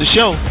 back to the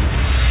show.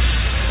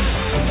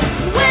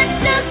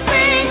 When the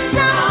spring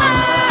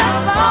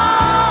summer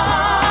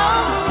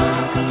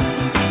falls,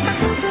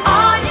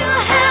 all you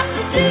have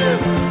to do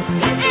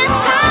is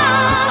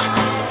call,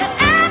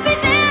 and every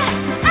day,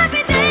 yes, you got a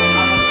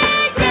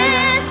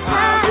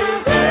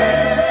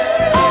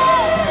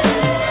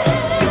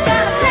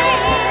plan,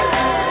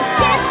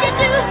 yes you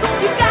do,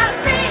 you got a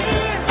plan,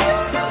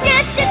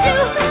 yes you do,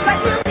 but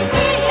you'll be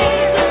here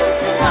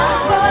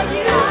for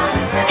you.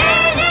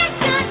 Ain't it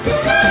good to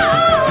know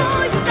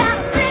you got a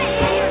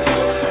plan?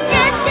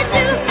 Yes you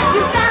do,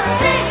 you got a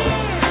plan.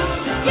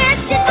 Yes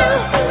you do,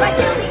 but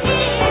you'll be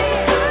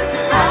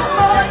here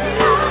for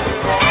you.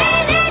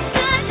 Ain't it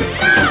good to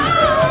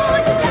know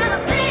you got a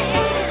plan?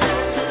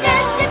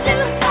 Yes you do,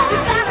 you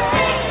got a plan.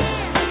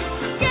 Yes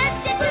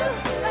you do, but you'll be here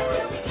for you.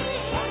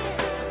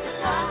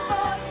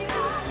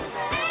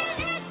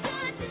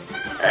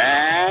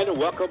 And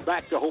welcome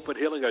back to Hope and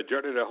Healing, a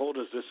Journey to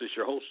Wholeness. This is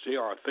your host,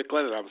 J.R.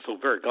 Thicklin, and I'm so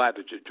very glad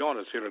that you joined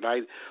us here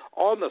tonight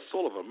on the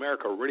Soul of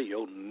America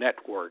Radio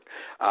Network.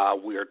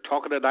 We are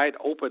talking tonight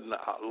open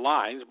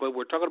lines, but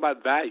we're talking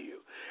about value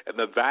and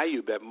the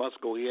value that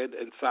must go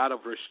inside of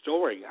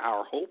restoring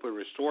our hope and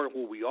restoring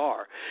who we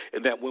are,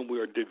 and that when we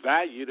are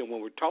devalued and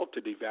when we're taught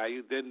to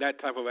devalue, then that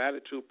type of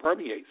attitude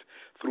permeates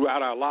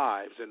throughout our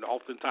lives, and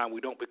oftentimes we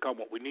don't become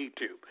what we need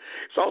to.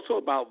 It's also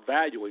about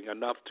valuing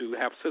enough to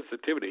have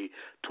sensitivity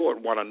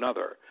toward one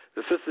another,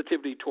 the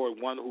sensitivity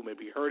toward one who may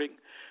be hurting,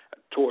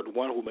 toward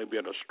one who may be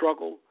in a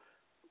struggle,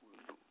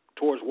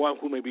 towards one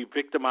who may be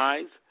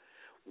victimized.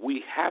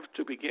 We have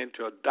to begin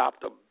to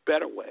adopt a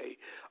better way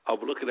of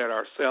looking at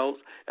ourselves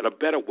and a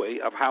better way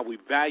of how we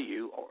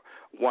value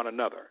one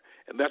another.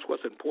 And that's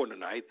what's important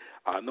tonight.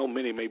 I know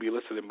many may be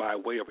listening by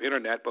way of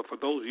internet, but for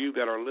those of you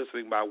that are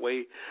listening by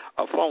way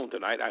of phone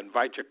tonight, I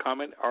invite your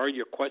comment or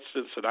your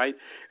questions tonight.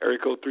 Area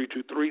code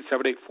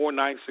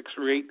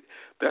 323-784-9638.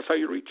 That's how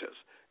you reach us.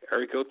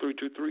 Area code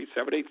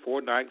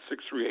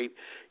 323-784-9638.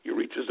 You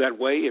reach us that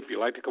way. If you'd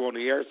like to come on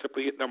the air,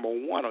 simply hit number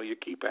 1 on your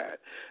keypad.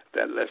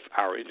 That lets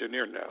our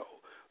engineer know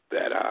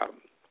that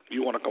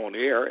you want to come on the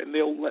air, and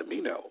they'll let me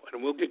know,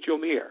 and we'll get you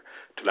on the air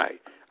tonight.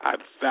 I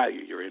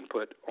value your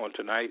input on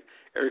tonight.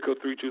 Area code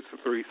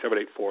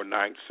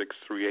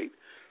 323-784-9638.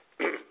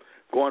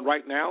 Going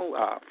right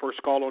now,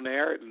 first call on the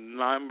air,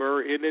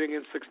 number ending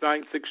in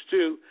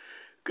 6962.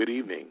 Good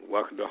evening.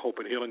 Welcome to Hope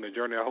and Healing, a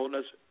Journey of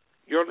Wholeness.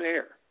 You're on the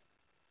air.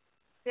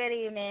 Good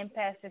evening,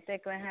 Pastor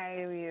Thicklin. How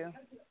are you?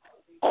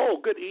 Oh,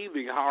 good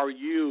evening. How are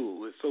you?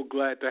 We're so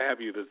glad to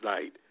have you this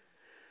night.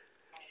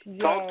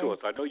 Yes. Talk to us.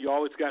 I know you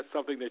always got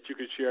something that you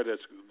can share that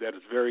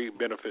is very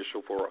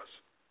beneficial for us.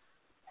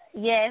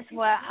 Yes,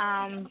 well,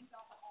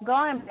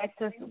 going back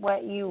to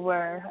what you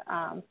were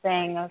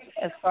saying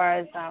as far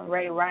as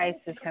Ray Rice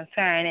is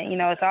concerned, and,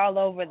 it's all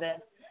over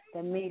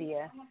the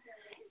media.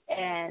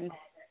 And,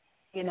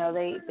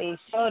 they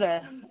showed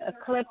a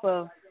clip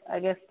of, I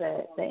guess,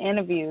 the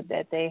interview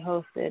that they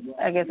hosted,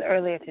 I guess,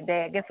 earlier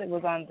today. I guess it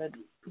was on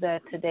the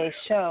Today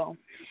Show.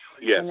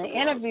 Yes. And they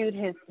interviewed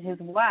his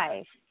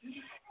wife.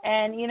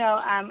 And,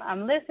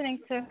 I'm listening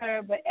to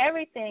her, but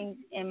everything,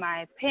 in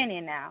my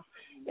opinion now,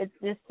 it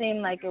just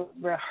seemed like it was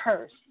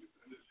rehearsed,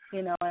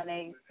 and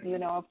they,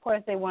 of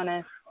course they want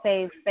to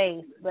save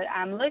face, but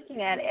I'm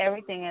looking at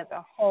everything as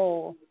a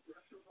whole,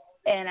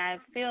 and I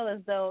feel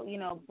as though,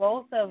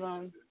 both of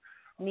them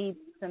need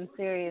some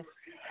serious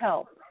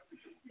help.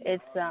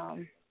 It's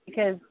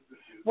because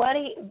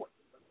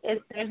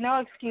there's no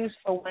excuse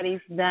for what he's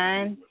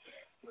done,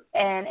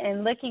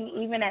 and looking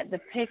even at the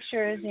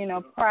pictures,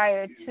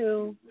 prior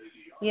to,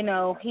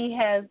 he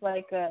has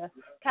like a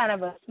kind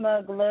of a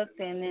smug look,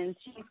 and then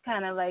she's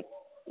kind of like,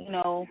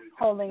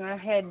 holding her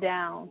head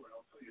down,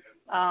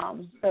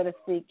 so to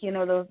speak.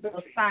 Those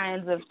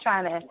signs of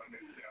trying to,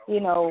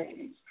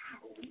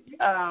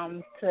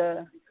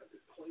 to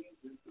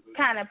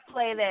kind of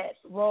play that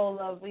role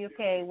of,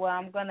 okay, well,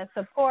 I'm going to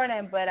support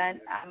him, but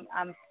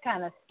I'm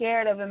kind of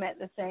scared of him at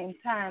the same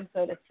time,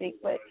 so to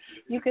speak. But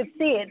you could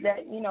see it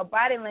that,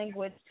 body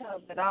language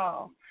tells it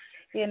all,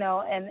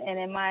 and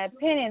in my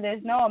opinion,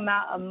 there's no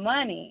amount of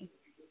money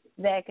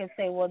that can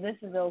say, well, this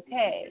is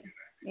okay,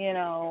 and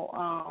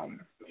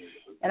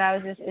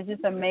it's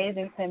just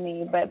amazing to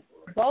me. But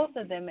both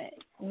of them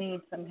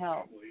need some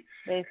help,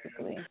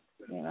 basically.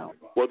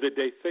 Well, did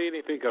they say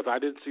anything? Because I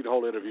didn't see the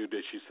whole interview.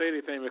 Did she say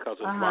anything? Because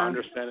it's my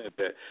understanding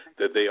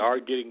that they are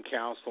getting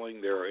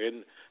counseling. They're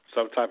in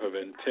some type of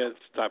intense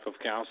type of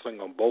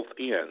counseling on both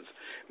ends.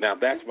 Now,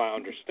 that's my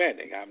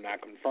understanding. I'm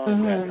not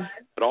confirmed that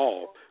at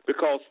all.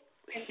 Because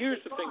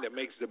here's the thing that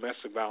makes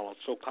domestic violence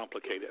so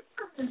complicated.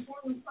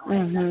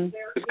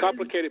 It's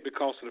complicated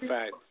because of the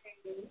fact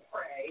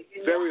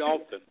very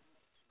often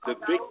the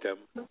victim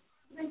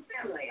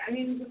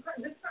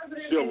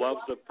still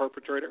loves the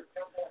perpetrator.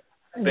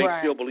 They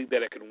still believe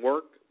that it can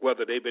work,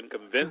 whether they've been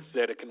convinced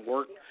that it can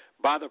work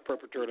by the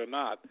perpetrator or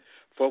not.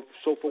 So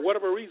for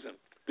whatever reason,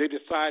 they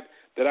decide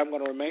that I'm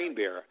going to remain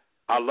there.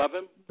 I love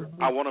him.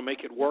 I want to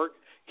make it work.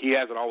 He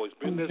hasn't always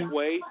been this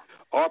way.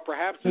 Or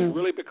perhaps it's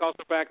really because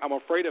of the fact I'm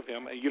afraid of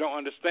him, and you don't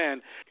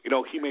understand,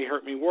 he may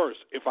hurt me worse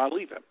if I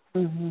leave him.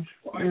 And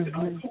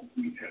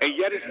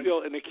yet it's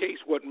still, in the case,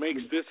 what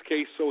makes this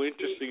case so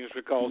interesting is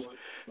because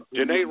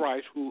Janae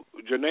Rice, who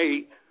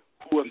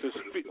was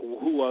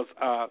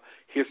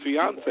his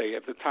fiance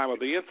at the time of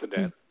the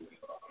incident,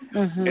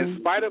 in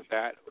spite of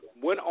that,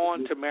 went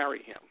on to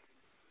marry him.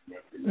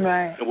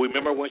 Right. And we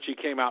remember when she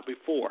came out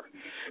before.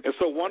 And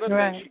so one of the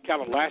things she kind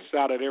of lashed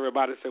out at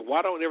everybody and said,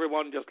 why don't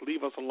everyone just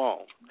leave us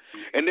alone?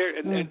 And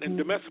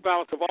domestic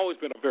violence have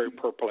always been a very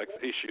perplexed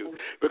issue,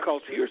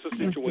 because here's the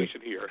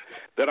situation here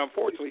that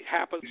unfortunately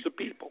happens to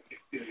people.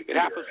 It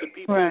happens to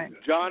people.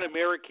 John and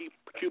Mary keep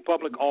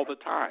public all the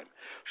time.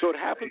 So it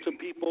happens to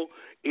people,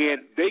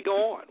 and they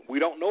go on. We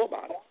don't know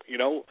about it.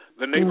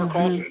 The neighbor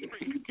calls the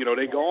street.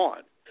 They go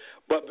on.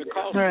 But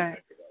because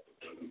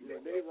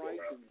Renee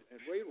Rice and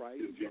Ray Rice,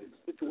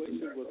 the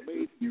situation was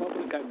made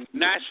public, a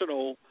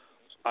national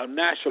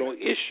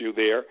issue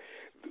there.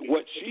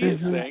 What she is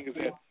saying is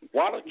that,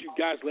 why don't you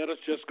guys let us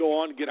just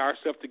go on and get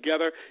ourselves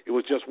together? It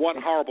was just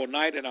one horrible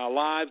night in our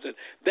lives, and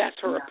that's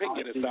her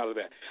opinion inside of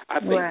that. I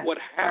think what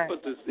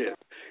happens is this,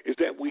 is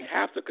that we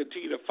have to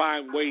continue to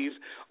find ways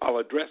of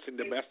addressing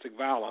domestic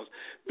violence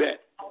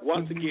that,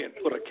 once again,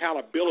 put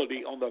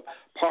accountability on the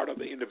part of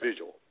the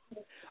individual.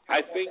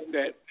 I think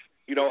that,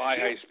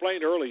 I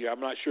explained earlier,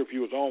 I'm not sure if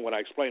you was on when I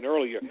explained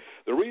earlier,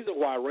 the reason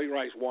why Ray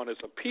Rice won his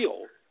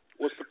appeal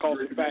was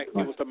because of the fact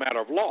it was a matter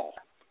of law.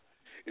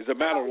 It's a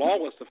matter of law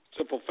was the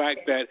simple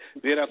fact that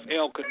the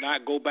NFL could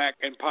not go back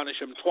and punish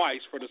him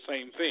twice for the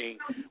same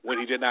thing when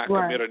he did not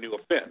commit a new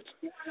offense.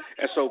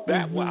 And so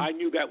that I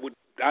knew that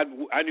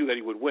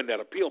he would win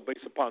that appeal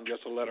based upon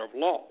just a letter of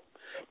law.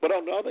 But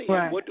on the other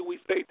hand, what do we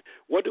say?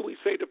 What do we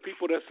say to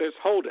people that says,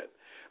 hold it?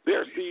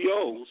 There are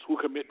CEOs who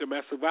commit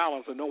domestic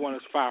violence and no one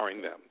is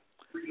firing them.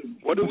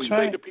 What do we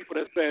say to people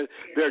that say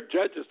there are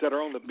judges that are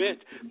on the bench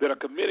that are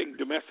committing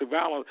domestic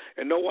violence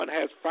and no one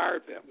has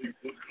fired them?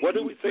 What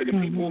do we say to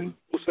people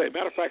who say,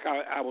 matter of fact,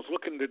 I was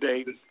looking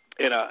today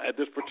at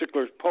this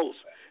particular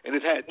post, and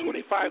it had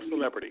 25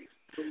 celebrities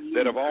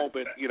that have all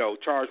been,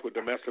 charged with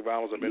domestic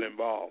violence and been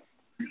involved.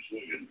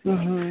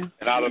 And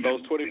out of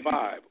those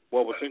 25,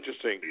 what was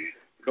interesting,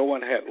 no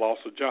one had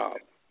lost a job.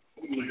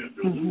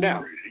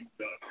 Now,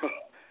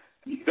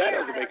 that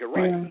doesn't make it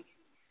right.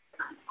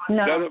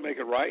 No. It doesn't make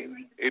it right.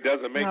 It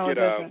doesn't make it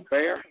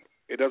fair.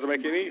 It doesn't make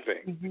it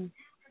anything.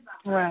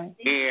 Right.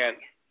 And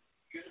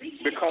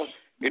because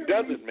it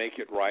doesn't make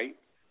it right,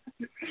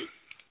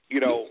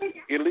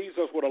 it leaves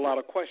us with a lot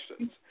of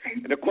questions.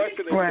 And the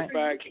question is the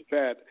fact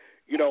that,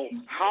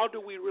 how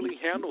do we really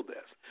handle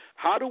this?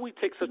 How do we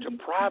take such a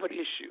private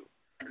issue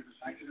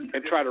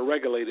and try to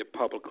regulate it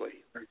publicly?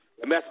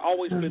 And that's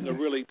always been the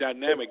really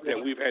dynamic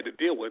that we've had to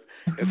deal with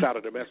inside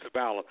of domestic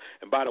violence.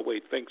 And by the way,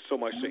 thanks so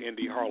much to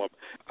Indy Harlem,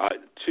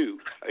 too.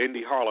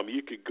 Indy Harlem,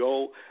 you could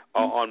go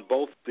on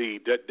both the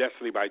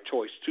Destiny by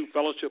Choice 2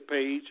 fellowship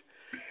page,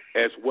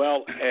 as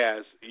well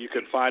as you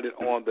can find it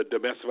on the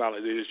Domestic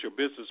Violence It Is Your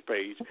Business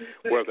page,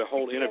 where the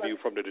whole interview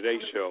from the Today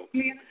Show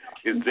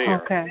is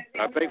there. Okay.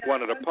 I think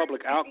one of the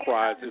public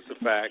outcries is the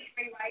fact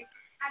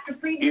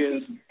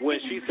is when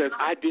she says,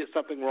 I did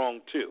something wrong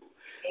too.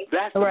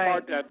 That's the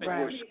part that I think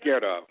we're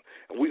scared of.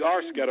 And we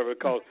are scared of it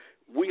because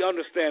we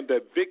understand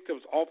that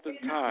victims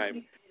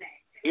oftentimes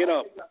end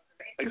up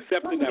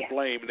accepting that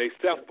blame, and they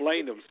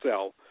self-blame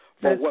themselves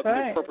for what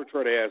the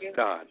perpetrator has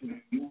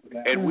done.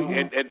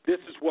 And and this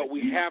is what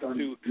we have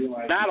to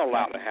not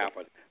allow to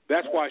happen.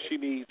 That's why she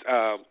needs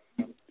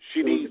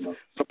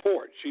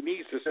support. She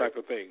needs this type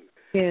of thing.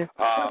 Yes.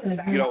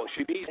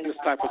 She needs this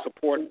type of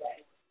support.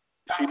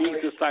 She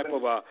needs this type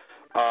of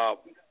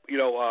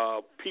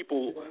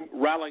people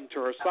rallying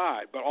to her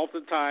side. But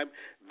oftentimes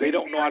they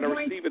don't know how to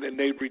receive it and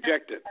they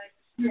reject it.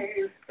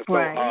 So,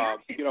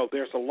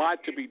 there's a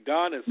lot to be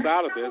done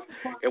inside of this,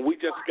 and we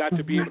just got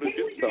to be able to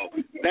do so.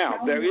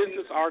 Now, there is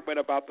this argument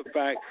about the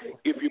fact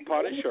if you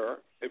punish him,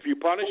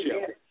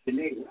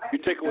 you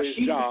take away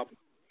his job,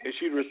 and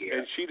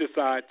she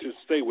decides to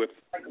stay with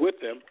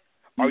him,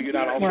 are you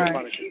not also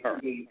punishing her?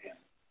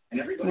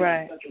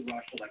 Right.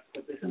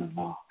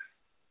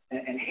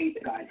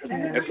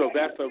 And so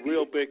that's a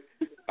real big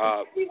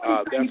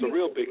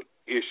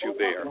issue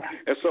there.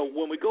 And so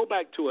when we go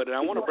back to it, and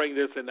I want to bring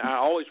this in, I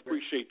always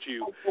appreciate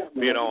you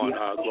being on,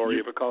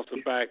 Gloria, because of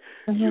the fact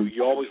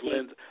you always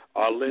lend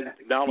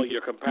not only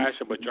your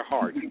compassion but your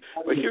heart.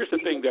 But here's the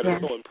thing that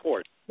is so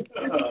important,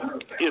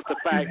 is the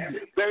fact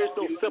there is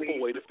no simple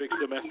way to fix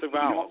domestic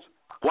violence.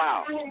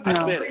 Wow, I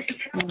said it.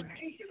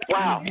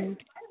 Wow.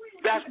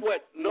 That's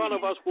what none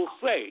of us will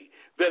say,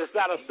 that it's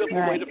not a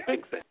simple way to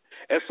fix it.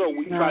 And so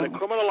we try to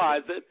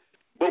criminalize it,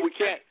 but we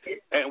can't.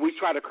 And we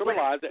try to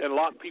criminalize it and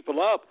lock people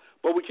up,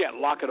 but we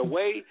can't lock it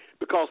away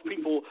because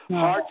people's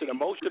hearts and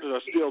emotions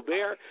are still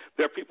there.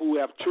 There are people who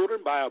have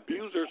children by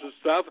abusers and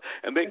stuff,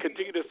 and they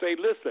continue to say,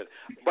 listen,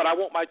 but I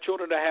want my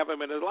children to have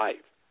him in his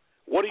life.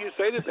 What do you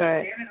say to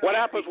that? What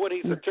happens when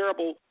he's a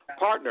terrible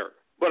partner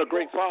but a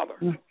great father?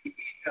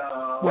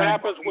 What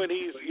happens when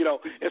he's,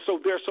 and so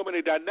there's so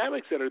many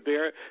dynamics that are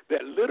there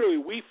that literally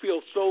we feel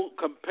so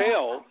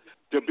compelled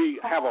to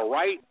have a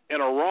right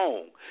and a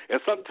wrong.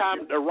 And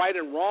sometimes the right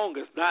and wrong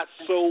is not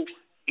so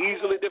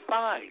easily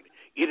defined.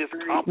 It is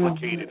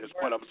complicated, is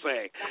what I'm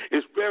saying.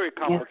 It's very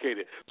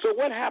complicated. So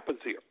what happens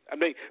here? I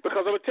mean,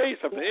 because I'm going to tell you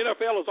something. The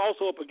NFL is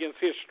also up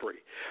against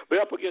history. They're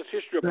up against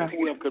history of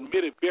people who have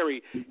committed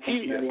very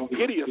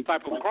hideous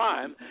type of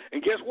crime.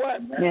 And guess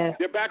what?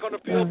 They're back on the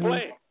field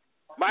playing.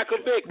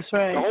 Michael Vick,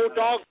 the whole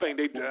dog thing.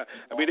 They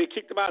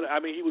kicked him out. I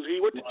mean, he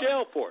went to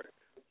jail for it,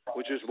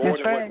 which is more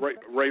than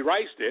what Ray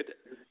Rice did.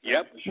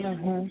 Yep.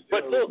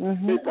 But look,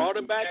 they brought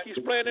him back. He's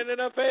playing in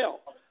the NFL.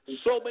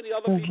 So many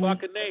other people I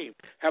can name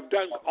have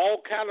done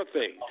all kind of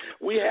things.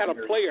 We had a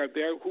player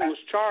there who was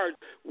charged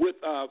with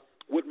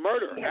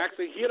murder.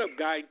 Actually hit a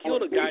guy and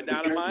killed a guy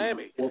down in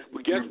Miami.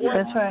 But guess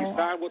what? He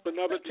signed with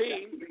another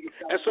team.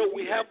 And so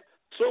we have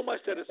so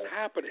much that is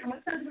happening,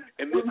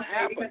 and this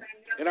happened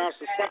in our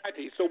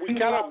society. So we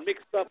kind of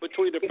mixed up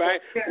between the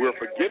fact we're a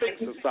forgiving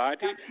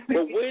society,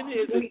 but when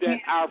is it that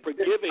our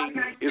forgiving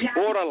is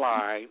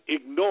borderline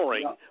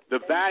ignoring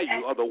the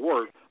value of the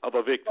work of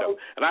a victim?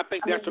 And I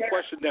think that's a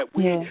question that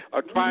we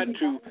are trying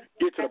to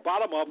get to the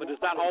bottom of, and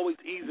it's not always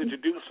easy to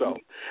do so.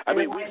 I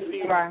mean, we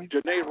see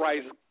Janae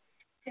Rice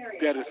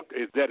that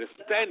is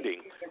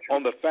standing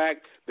on the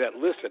fact that,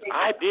 listen,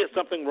 I did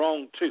something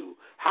wrong too.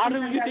 How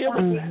do you deal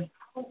with that?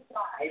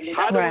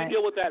 How do we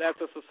deal with that as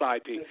a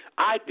society?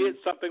 I did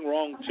something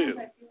wrong too.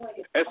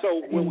 And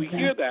so when we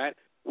hear that,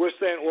 we're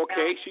saying,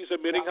 okay, she's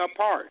admitting her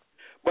part.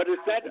 But is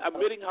that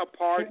admitting her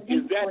part,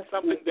 is that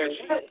something that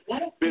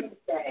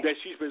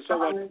she's been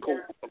somewhat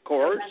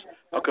coerced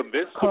or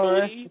convinced to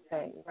believe?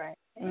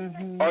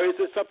 Or is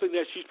it something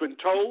that she's been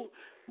told,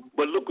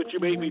 but look what you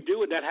made me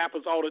do, and that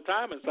happens all the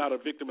time inside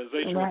of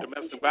victimization with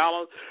domestic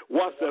violence.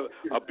 Once the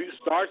abuse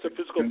starts, the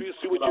physical abuse,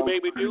 see what you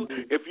made me do.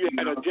 If you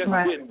had just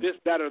did this,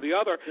 that, or the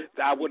other,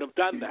 I wouldn't have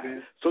done that.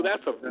 So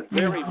that's a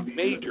very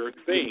major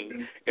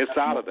thing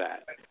inside of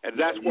that, and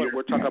that's what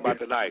we're talking about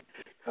tonight.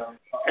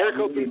 Area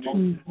code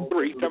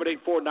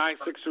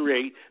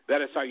 323-784-9638.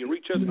 That is how you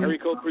reach us.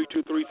 Area code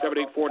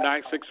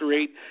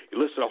 323-784-9638. You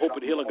listen to Hope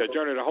and Healing, A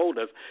Journey to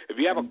Wholeness. If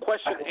you have a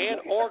question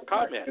and or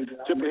comment,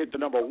 simply hit the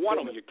number 1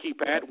 on your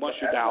keypad once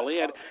you dial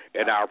in,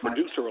 and our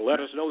producer will let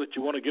us know that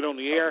you want to get on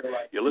the air.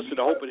 You listen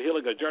to Hope and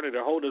Healing, A Journey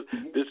to Wholeness.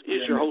 This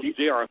is your host,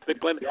 J.R.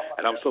 Thicklin,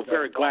 and I'm so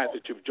very glad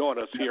that you've joined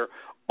us here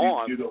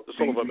on the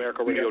Soul of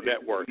America Radio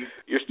Network.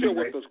 You're still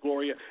with us,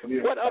 Gloria.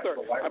 What other,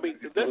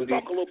 let's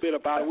talk a little bit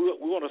about it.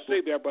 We want to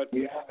stay there there. But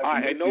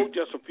I know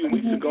just a few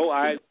weeks ago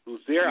I was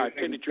there. I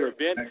attended your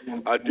event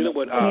dealing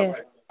with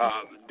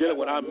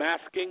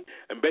unmasking,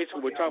 and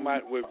basically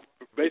we're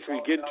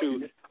basically getting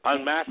to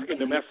unmasking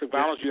domestic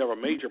violence. You have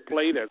a major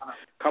play that's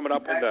coming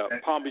up in the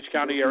Palm Beach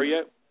County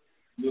area.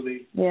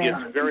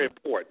 It's very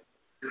important.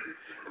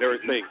 And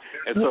everything,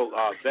 and so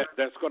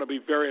that's going to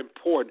be very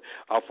important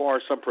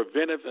for some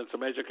preventive and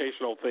some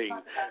educational things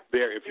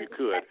there, if you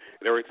could,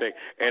 and everything.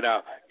 And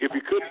if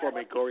you could for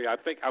me, Gloria, I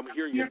think I'm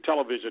hearing your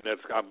television.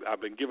 I've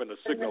been given the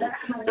signal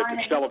that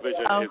your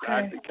television is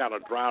actually kind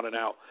of drowning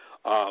out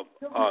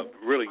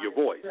really your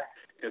voice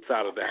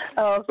inside of that.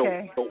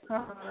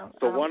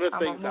 So one of the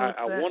things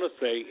I want to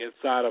say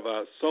inside of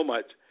so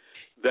much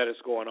that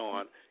is going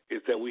on is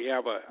that we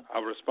have a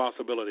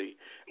responsibility,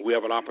 we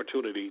have an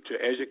opportunity to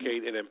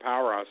educate and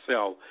empower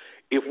ourselves.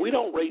 If we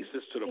don't raise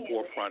this to the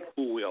forefront,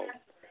 who will?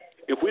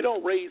 If we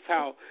don't raise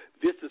how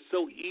this is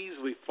so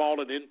easily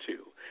fallen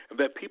into, and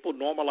that people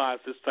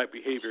normalize this type of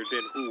behavior,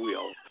 then who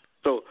will?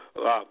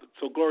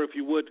 So Gloria, if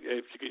you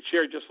could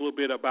share just a little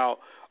bit about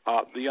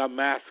the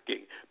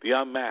unmasking, the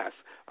unmask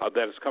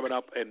that is coming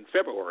up in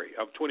February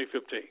of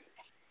 2015.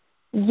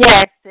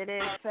 Yes, it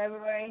is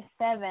February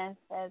 7th,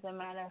 as a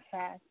matter of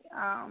fact.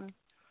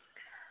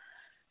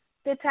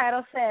 The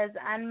title says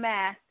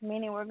unmasked,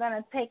 meaning we're going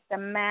to take the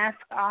mask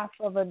off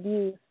of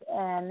abuse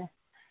and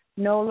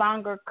no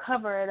longer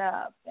cover it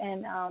up.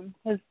 And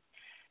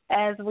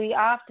as we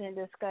often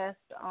discussed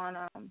on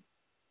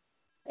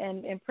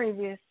in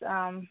previous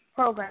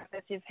programs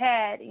that you've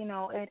had,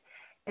 it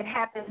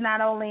happens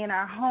not only in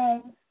our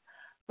homes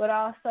but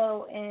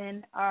also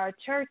in our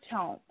church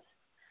homes.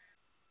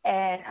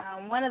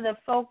 And one of the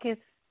focuses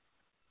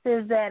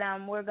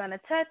that we're going to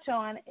touch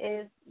on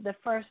is the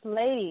first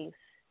ladies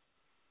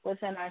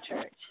within our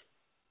church.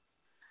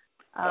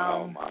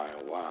 Oh my!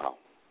 Wow.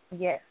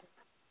 Yes.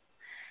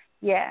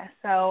 Yeah.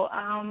 So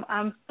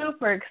I'm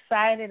super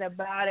excited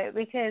about it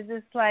because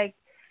it's like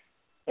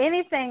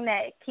anything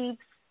that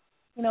keeps,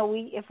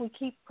 if we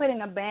keep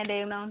putting a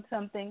Band-Aid on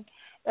something,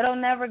 it'll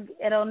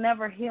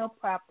never heal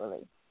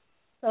properly.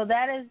 So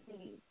that is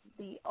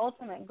the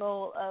ultimate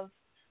goal of,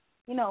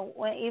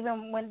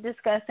 when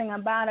discussing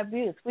about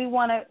abuse, we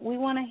want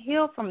to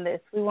heal from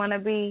this. We want to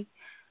be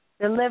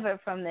delivered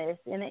from this.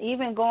 And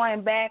even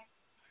going back,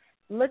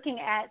 looking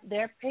at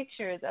their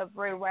pictures of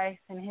Ray Rice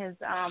and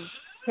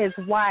his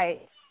wife,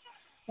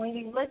 when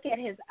you look at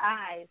his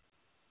eyes,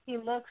 he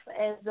looks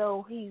as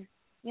though he's,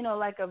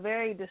 like a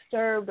very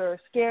disturbed or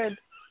scared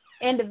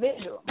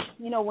individual,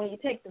 when you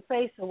take the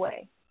face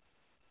away.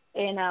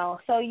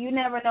 So you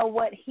never know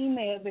what he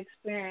may have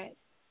experienced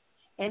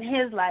in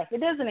his life. It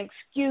doesn't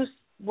excuse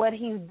what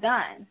he's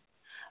done,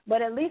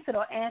 but at least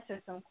it'll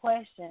answer some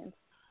questions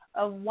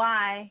of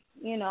why,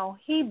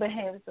 he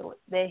behaves the way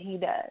that he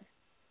does.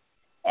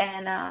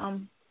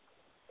 And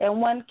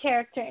one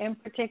character in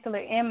particular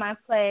in my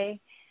play,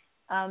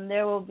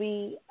 there will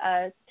be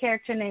a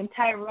character named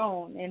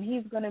Tyrone, and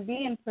he's going to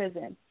be in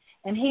prison,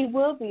 and he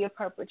will be a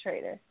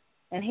perpetrator,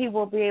 and he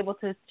will be able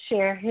to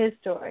share his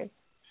story.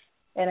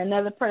 And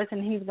another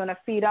person he's going to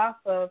feed off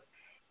of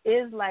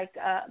is like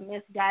a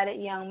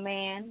misguided young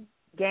man,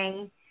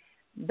 gang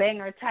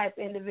banger type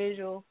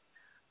individual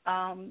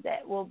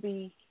that will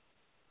be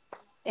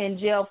in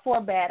jail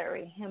for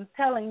battery. Him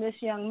telling this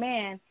young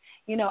man,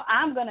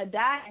 I'm going to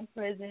die in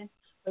prison,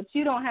 but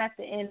you don't have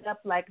to end up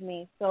like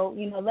me. So,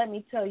 let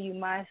me tell you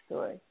my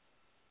story.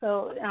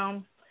 So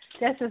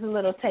that's just a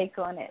little take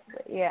on it.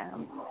 But, yeah.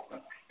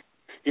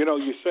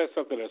 You said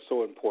something that's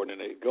so important,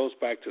 and it goes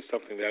back to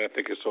something that I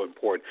think is so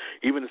important,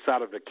 even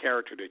inside of the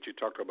character that you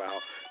talked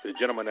about, the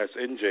gentleman that's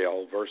in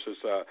jail versus,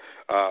 the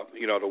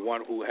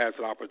one who has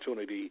an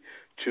opportunity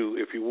to,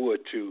 if you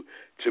would, to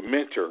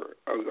mentor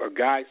or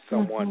guide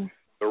someone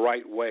the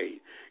right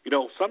way.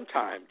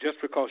 Sometimes just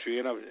because you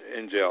end up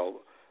in jail,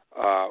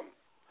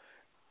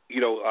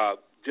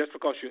 just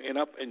because you end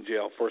up in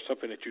jail for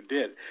something that you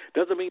did,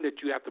 doesn't mean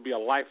that you have to be a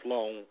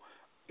lifelong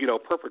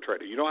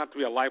perpetrator. You don't have to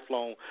be a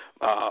lifelong,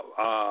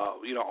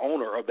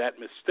 owner of that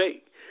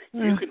mistake.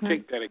 You can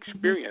take that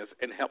experience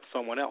and help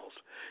someone else.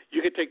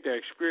 You can take that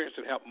experience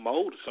and help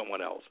mold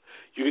someone else.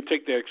 You can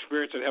take that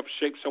experience and help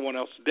shape someone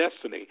else's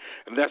destiny,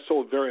 and that's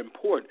so very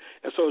important.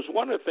 And so it's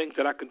one of the things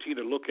that I continue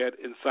to look at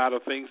inside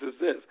of things is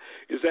this,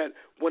 is that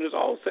when it's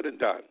all said and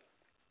done,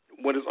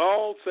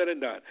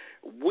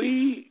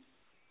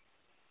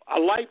 a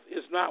life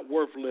is not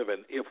worth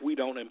living if we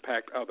don't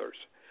impact others.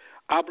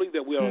 I believe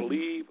that we ought to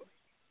leave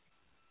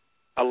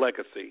a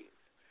legacy.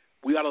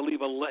 We ought to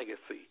leave a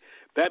legacy.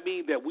 That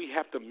means that we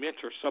have to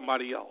mentor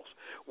somebody else.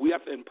 We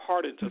have to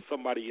impart into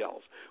somebody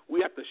else. We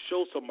have to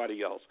show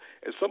somebody else.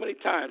 And so many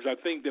times I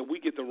think that we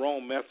get the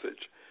wrong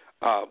message.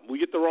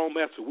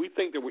 We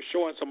think that we're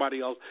showing somebody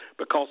else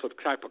because of the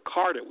type of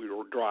car that we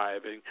were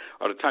driving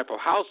or the type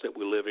of house that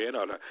we live in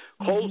or the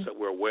clothes that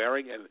we're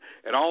wearing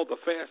and all the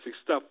fancy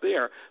stuff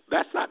there.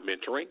 That's not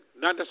mentoring,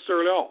 not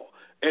necessarily at all.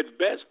 At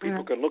best,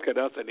 people can look at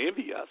us and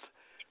envy us.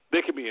 They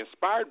can be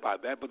inspired by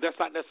that, but that's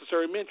not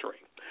necessarily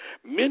mentoring.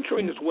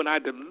 Mentoring is when I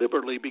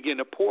deliberately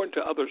begin to pour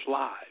into others'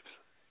 lives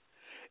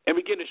and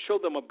begin to show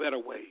them a better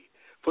way.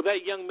 For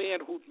that young man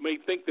who may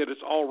think that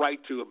it's all right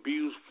to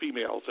abuse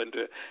females and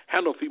to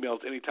handle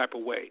females any type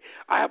of way,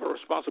 I have a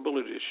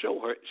responsibility to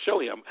show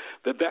him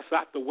that that's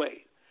not the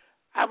way.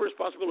 I have a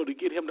responsibility to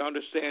get him to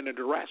understand and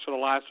to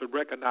rationalize and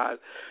recognize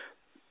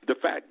the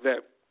fact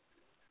that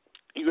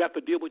you have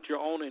to deal with your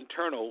own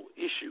internal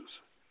issues.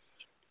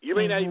 You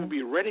may not even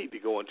be ready to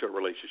go into a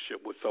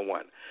relationship with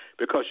someone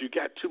because you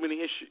got too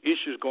many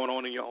issues going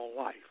on in your own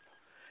life.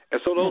 And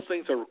so those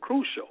things are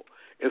crucial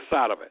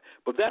inside of it.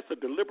 But that's a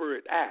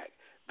deliberate act.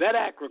 That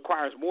act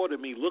requires more than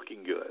me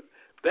looking good.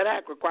 That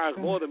act requires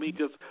more than me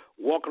just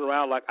walking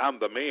around like I'm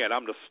the man,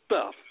 I'm the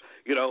stuff.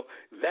 You know,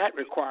 that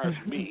requires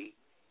me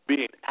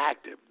being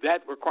active.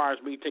 That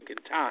requires me taking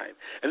time.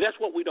 And that's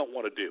what we don't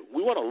want to do.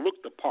 We want to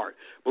look the part,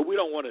 but we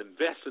don't want to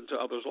invest into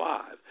others'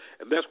 lives.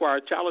 And that's why our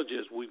challenge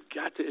is we've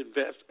got to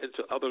invest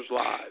into others'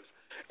 lives.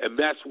 And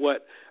that's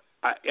what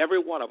every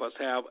one of us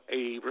have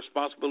a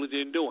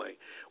responsibility in doing.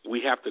 We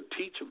have to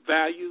teach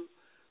value,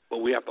 but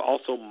we have to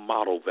also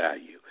model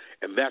value.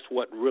 And that's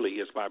what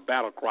really is my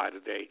battle cry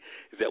today,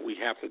 is that we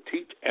have to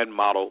teach and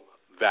model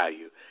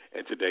value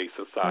in today's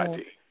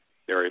society.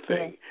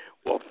 Everything.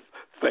 Well,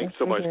 thanks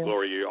so much,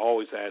 Gloria. You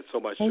always add so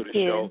much to the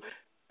show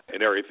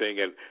and everything.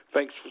 And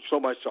thanks so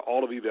much to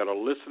all of you that are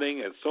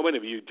listening. And so many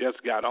of you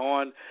just got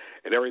on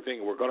and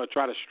everything. We're going to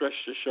try to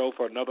stretch the show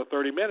for another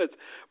 30 minutes.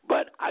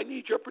 But I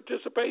need your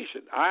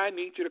participation. I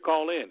need you to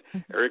call in.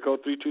 Area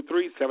code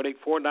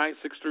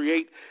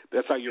 323-784-9638.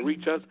 That's how you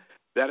reach us.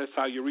 That is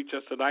how you reach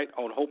us tonight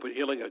on Hope and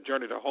Healing, A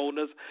Journey to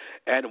Wholeness,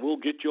 and we'll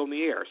get you on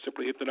the air.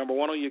 Simply hit the number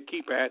 1 on your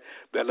keypad.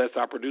 That lets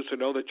our producer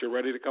know that you're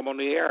ready to come on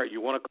the air. You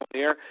want to come on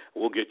the air,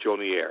 we'll get you on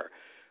the air.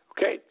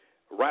 Okay,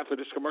 right after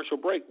this commercial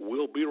break,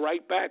 we'll be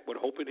right back with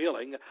Hope and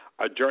Healing,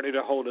 A Journey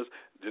to Wholeness.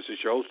 This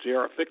is your host,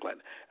 J.R.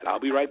 Thicklin, and I'll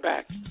be right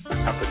back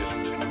after this.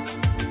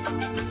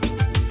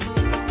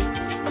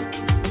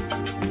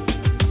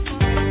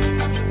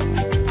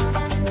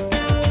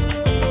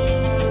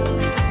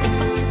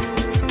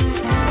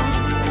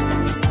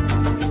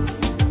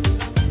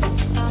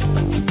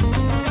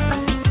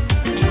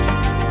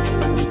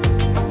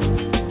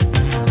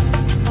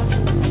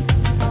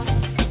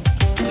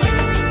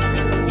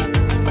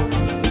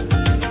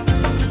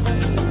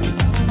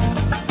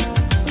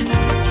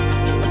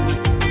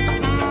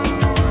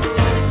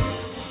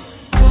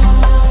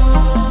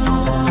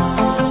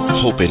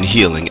 and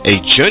Healing,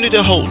 A Journey to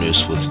Wholeness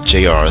with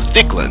J.R.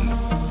 Thicklin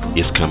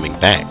is coming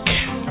back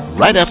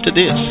right after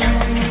this.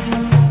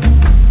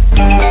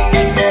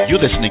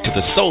 You're listening to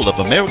the Soul of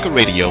America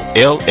Radio,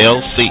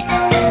 LLC.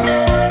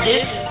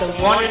 This is the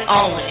one and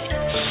only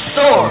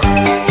SOAR.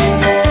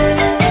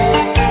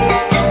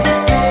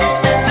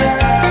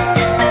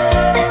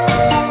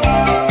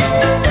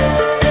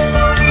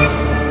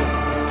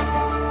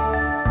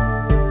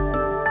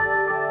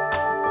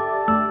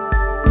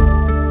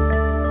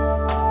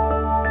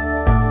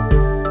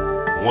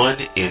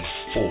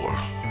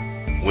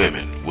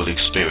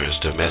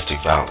 Domestic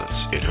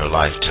violence in her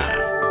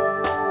lifetime.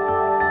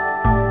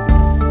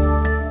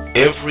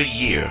 Every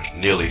year,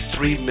 nearly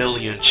 3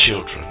 million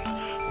children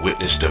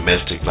witness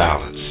domestic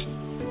violence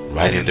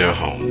right in their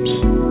homes.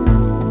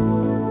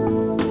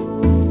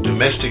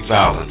 Domestic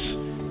violence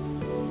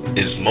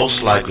is most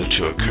likely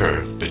to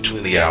occur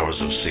between the hours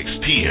of 6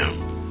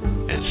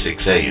 p.m. and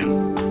 6 a.m.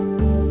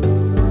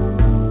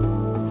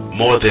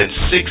 More than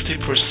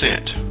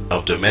 60%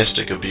 of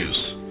domestic abuse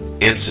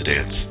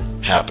incidents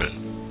happen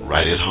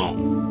right at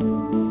home.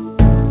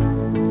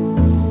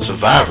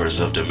 Survivors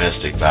of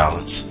domestic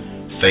violence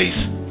face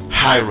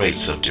high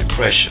rates of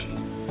depression,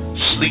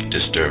 sleep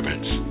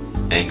disturbance,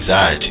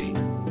 anxiety,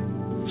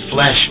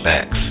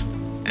 flashbacks,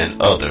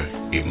 and other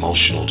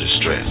emotional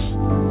distress.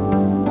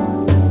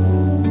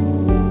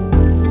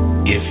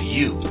 If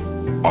you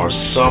or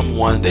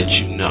someone that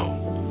you know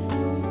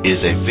is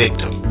a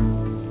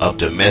victim of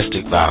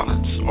domestic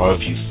violence, or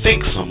if you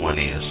think someone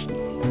is,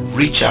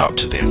 reach out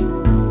to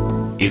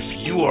them. If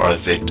you are a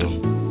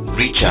victim,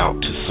 reach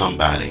out to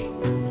somebody.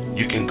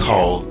 You can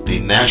call the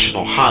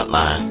national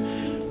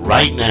hotline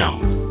right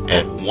now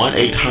at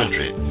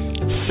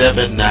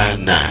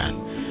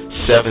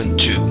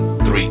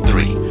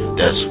 1-800-799-7233.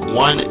 That's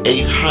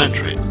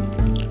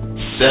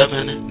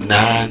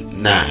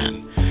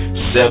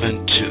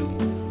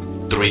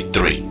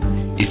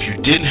 1-800-799-7233. If you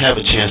didn't have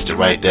a chance to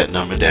write that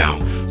number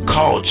down,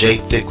 call Jay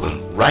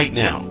Thicklin right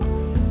now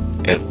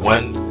at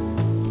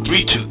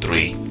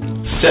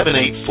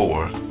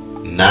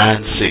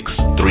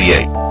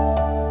 1-323-784-9638.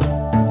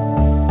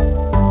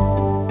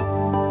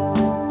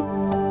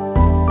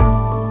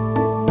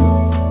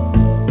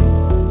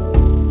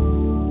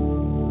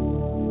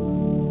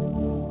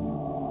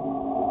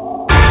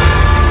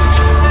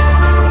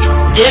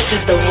 This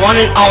is the one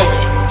and only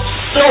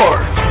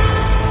SOAR.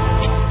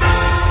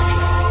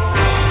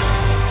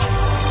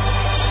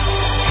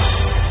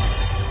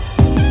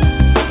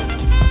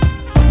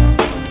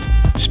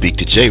 Speak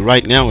to Jay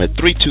right now at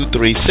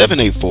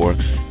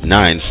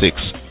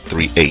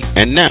 323-784-9638.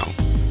 And now,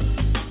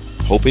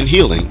 Hope and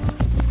Healing,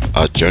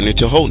 A Journey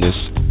to Wholeness,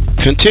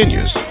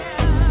 continues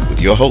with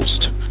your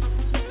host,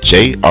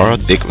 J.R.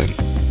 Thicklin.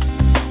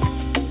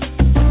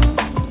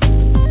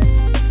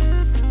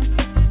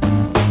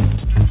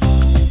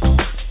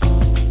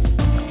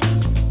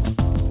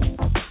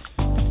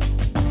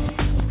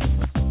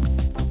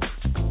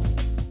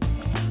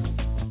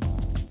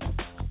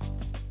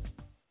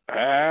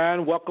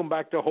 And welcome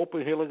back to Hope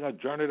and Healing, a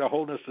Journey to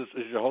Wholeness. This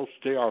is your host,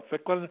 J.R.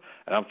 Thicklin,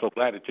 and I'm so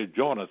glad that you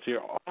join us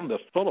here on the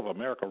Soul of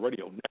America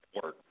Radio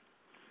Network.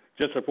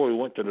 Just before we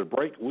went to the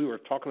break, we were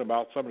talking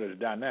about some of the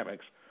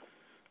dynamics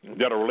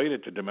that are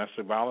related to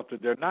domestic violence.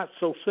 They're not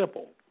so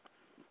simple.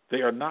 They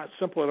are not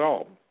simple at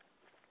all.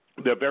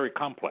 They're very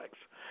complex.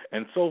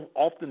 And so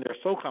often they're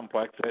so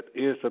complex that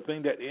is the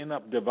thing that ends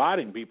up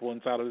dividing people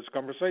inside of this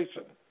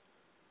conversation.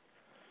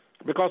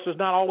 Because it's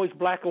not always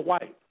black or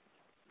white.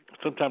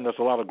 Sometimes there's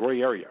a lot of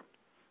gray area.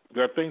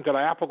 There are things that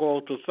are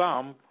applicable to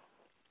some,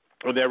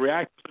 or their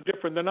reactions are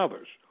different than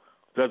others.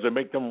 Does it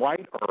make them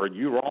right, or are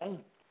you wrong?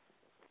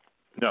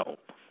 No.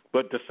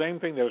 But the same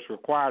thing that is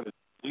required is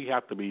we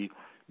have to be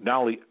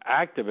not only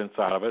active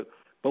inside of it,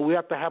 but we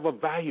have to have a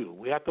value.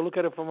 We have to look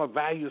at it from a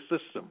value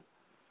system.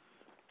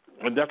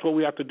 And that's what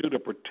we have to do to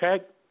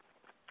protect,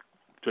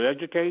 to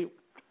educate,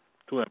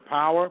 to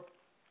empower,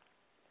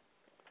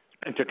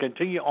 and to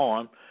continue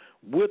on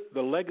with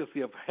the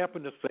legacy of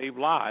helping to save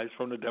lives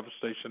from the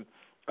devastation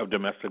of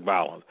domestic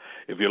violence.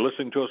 If you're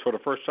listening to us for the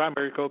first time,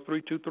 area code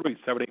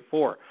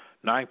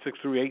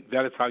 323-784-9638.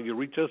 That is how you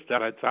reach us.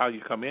 That is how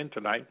you come in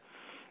tonight.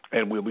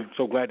 And we'll be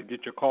so glad to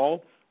get your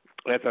call.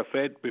 As I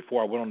said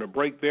before I went on the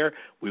break there,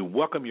 we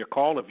welcome your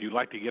call. If you'd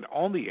like to get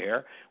on the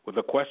air with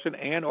a question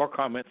and or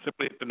comment,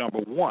 simply hit the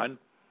number 1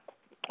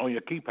 on your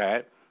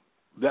keypad.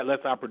 That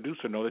lets our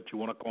producer know that you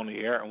want to go on the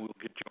air, and we'll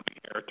get you on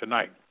the air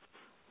tonight.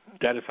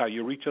 That is how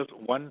you reach us,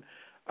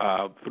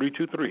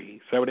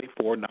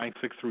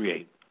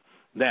 323-784-9638.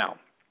 Now,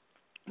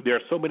 there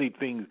are so many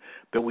things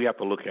that we have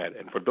to look at.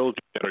 And for those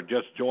that are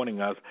just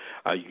joining us,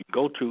 you can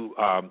go to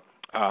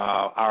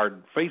our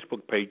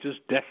Facebook pages,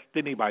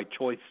 Destiny by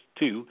Choice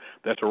 2.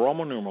 That's a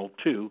Roman numeral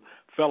 2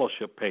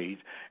 fellowship page.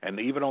 And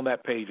even on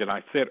that page, and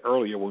I said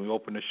earlier when we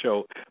opened the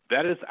show,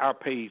 that is our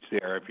page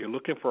there. If you're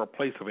looking for a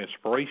place of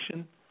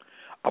inspiration,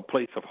 a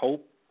place of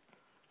hope,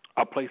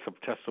 a place of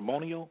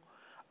testimonial,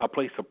 a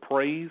place of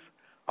praise,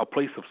 a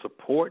place of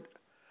support,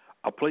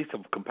 a place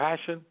of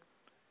compassion,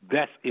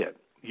 that's it.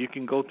 You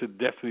can go to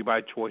Destiny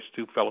by Choice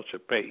 2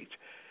 fellowship page.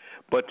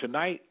 But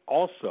tonight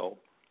also,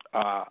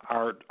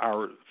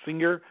 our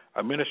senior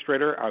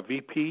administrator, our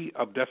VP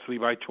of Destiny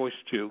by Choice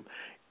 2,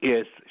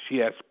 she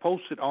has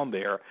posted on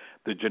there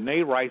the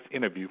Janae Rice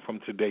interview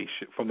from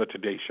the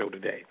Today Show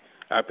today.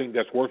 I think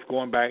that's worth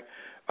going back,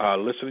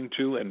 listening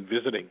to, and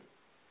visiting.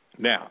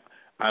 Now,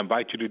 I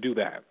invite you to do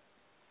that.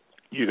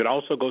 You can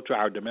also go to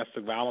our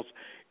domestic violence.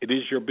 It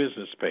is your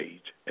business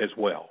page as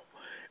well.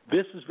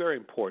 This is very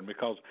important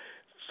because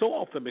so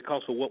often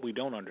because of what we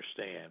don't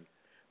understand,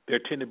 there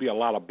tend to be a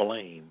lot of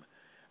blame,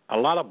 a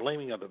lot of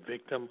blaming of the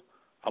victim,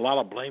 a lot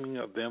of blaming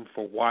of them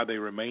for why they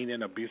remain in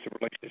an abusive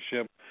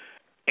relationship,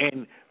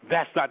 and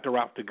that's not the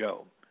route to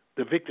go.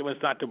 The victim is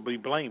not to be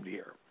blamed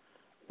here.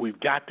 We've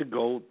got to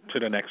go to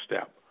the next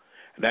step,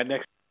 and that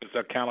next step is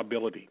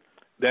accountability.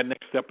 That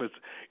next step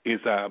is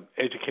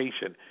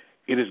education.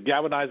 It is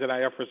galvanizing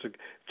our efforts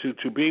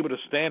to be able to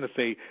stand and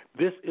say,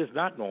 this is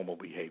not normal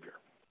behavior.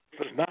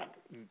 This is not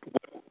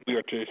what we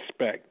are to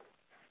expect.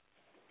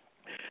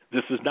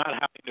 This is not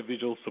how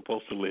individuals are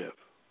supposed to live.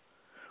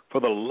 For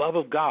the love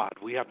of God,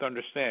 we have to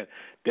understand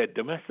that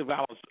domestic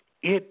violence,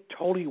 it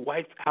totally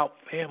wipes out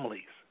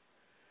families.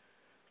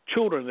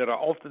 Children that are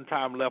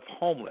oftentimes left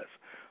homeless,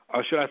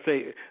 or should I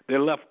say they're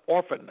left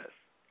orphans,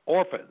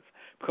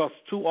 because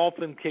too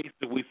often cases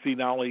we see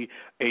not only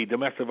a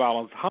domestic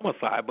violence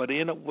homicide, but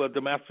end up with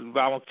domestic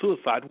violence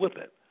suicide with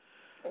it.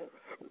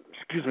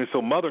 Excuse me,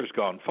 so mother's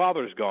gone,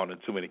 father's gone in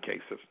too many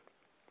cases.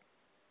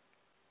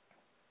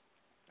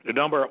 The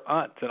number of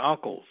aunts and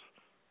uncles,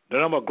 the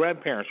number of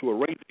grandparents who are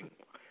raising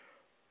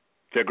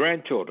their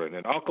grandchildren,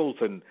 and uncles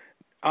and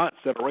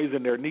aunts that are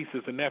raising their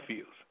nieces and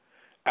nephews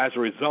as a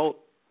result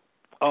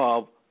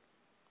of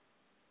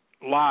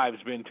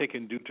lives being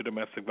taken due to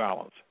domestic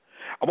violence.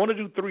 I want to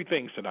do 3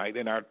 things tonight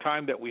in our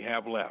time that we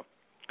have left.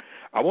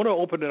 I want to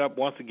open it up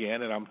once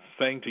again, and I'm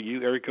saying to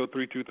you, area code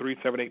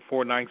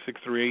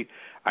 323-784-9638,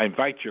 I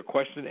invite your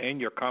question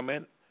and your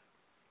comment.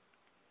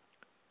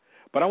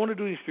 But I want to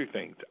do these 3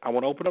 things. I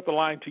want to open up the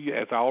line to you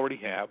as I already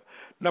have.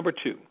 Number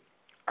 2,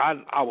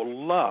 I would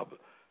love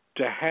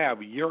to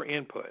have your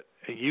input.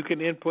 And you can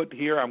input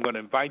here. I'm going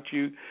to invite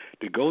you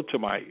to go to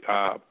my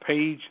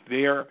page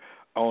there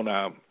on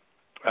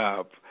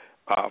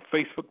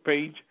Facebook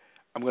page.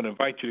 I'm going to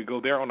invite you to go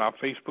there on our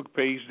Facebook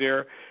page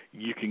there.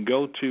 You can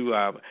go to,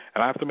 and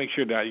I have to make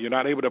sure that you're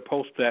not able to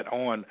post that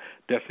on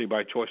Destiny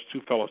by Choice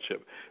 2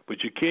 Fellowship,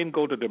 but you can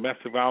go to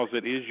domestic violence.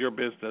 It is your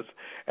business.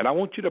 And I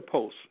want you to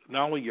post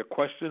not only your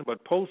question,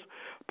 but post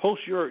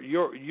your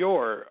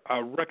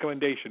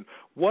recommendation.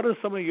 What are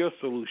some of your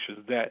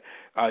solutions that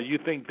you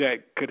think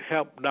that could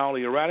help not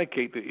only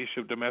eradicate the issue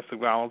of domestic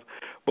violence,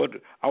 but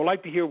I would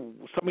like to hear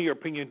some of your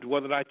opinion to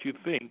whether or not you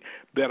think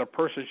that a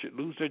person should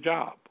lose their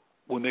job,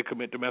 when they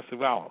commit domestic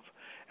violence.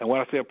 And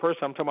when I say a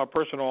person, I'm talking about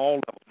person on all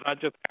levels, not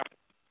just.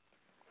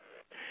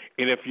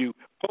 And if you,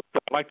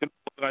 I'd like to know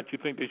whether or not you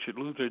think they should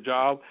lose their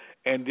job,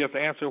 and just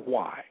answer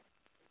why.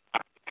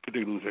 Should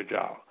they lose their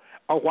job?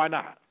 Or why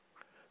not?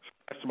 So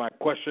that's my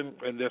question,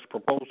 and that's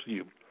proposed to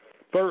you.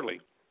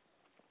 Thirdly,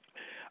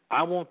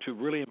 I want to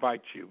really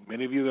invite you,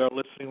 many of you that are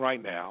listening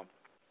right now,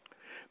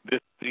 this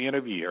is the end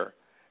of the year,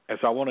 and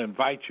so I want to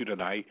invite you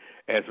tonight,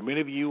 as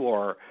many of you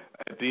are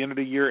at the end of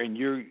the year and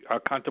you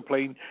are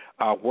contemplating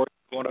where you're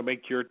going to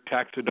make your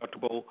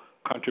tax-deductible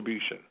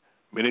contribution.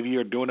 Many of you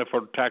are doing it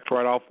for tax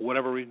write-off, for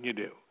whatever reason you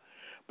do.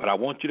 But I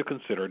want you to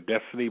consider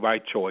Destiny by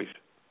Choice.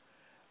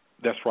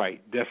 That's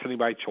right, Destiny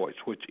by Choice,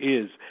 which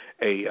is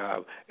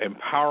a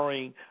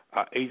empowering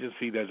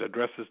agency that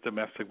addresses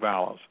domestic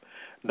violence.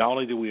 Not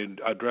only do we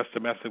address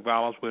domestic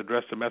violence, we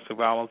address domestic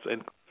violence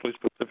in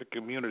specific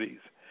communities.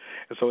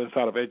 And so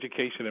inside of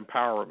education,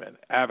 empowerment,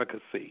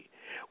 advocacy,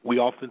 we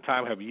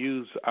oftentimes have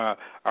used our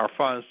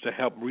funds to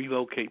help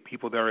relocate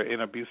people that are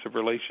in abusive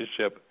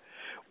relationship.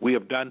 We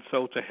have done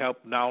so to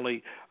help not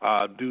only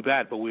do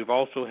that, but we've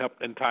also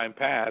helped in time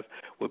past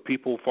with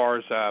people as far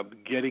as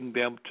getting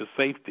them to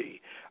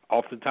safety,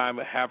 oftentimes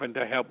having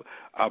to help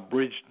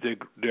bridge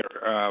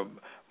their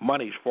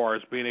money as far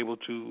as being able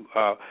to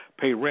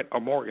pay rent or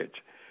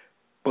mortgage.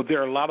 But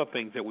there are a lot of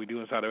things that we do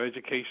inside of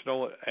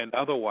educational and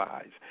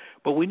otherwise.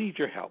 But we need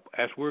your help.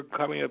 As we're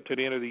coming up to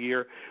the end of the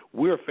year,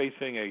 we're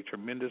facing a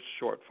tremendous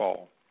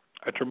shortfall.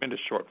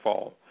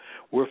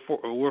 We're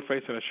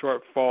facing a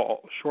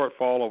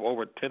shortfall of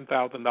over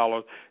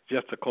 $10,000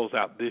 just to close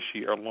out this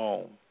year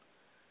alone.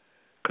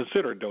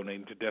 Consider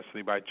donating to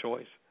Destiny by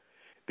Choice.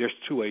 There's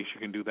two ways you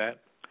can do that.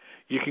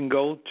 You can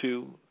go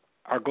to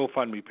our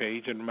GoFundMe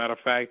page, and as a matter of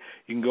fact,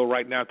 you can go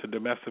right now to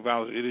Domestic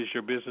Violence It Is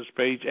Your Business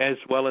page, as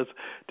well as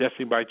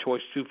Destiny by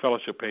Choice 2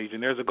 Fellowship page,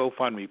 and there's a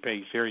GoFundMe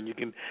page there, and you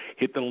can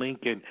hit the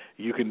link, and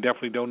you can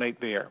definitely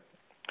donate there.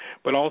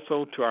 But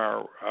also to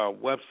our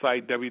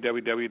website,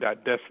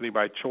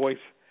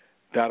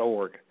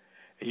 www.destinybychoice.org,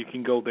 and you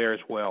can go there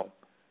as well.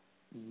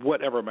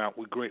 Whatever amount,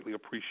 we greatly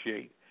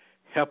appreciate.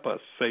 Help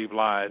us save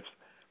lives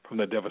from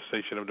the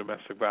devastation of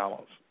domestic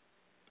violence.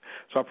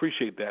 So I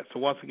appreciate that. So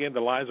once again, the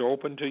lines are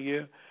open to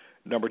you.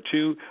 Number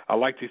two, I'd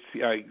like to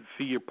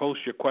see you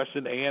post your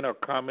question and or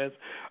comments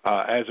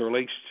as it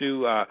relates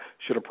to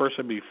should a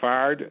person be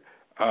fired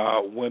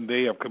when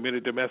they have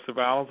committed domestic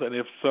violence, and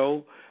if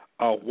so,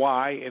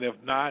 why, and if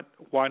not,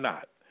 why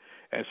not?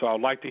 And so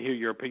I'd like to hear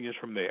your opinions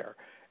from there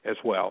as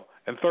well.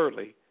 And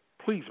thirdly,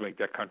 please make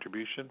that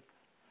contribution.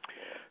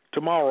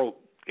 Tomorrow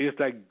is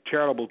that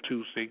charitable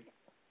Tuesday,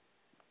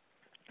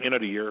 end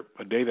of the year,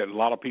 a day that a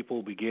lot of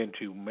people begin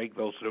to make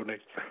those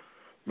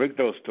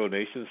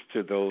donations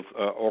to those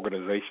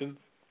organizations.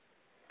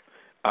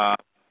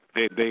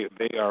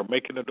 They are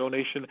making a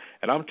donation,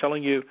 and I'm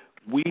telling you,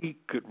 we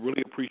could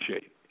really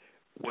appreciate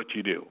what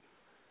you do.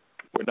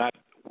 We're not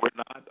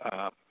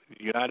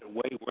United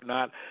Way. We're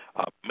not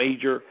a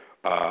major,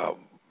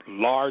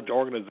 large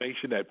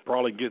organization that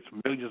probably gets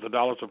millions of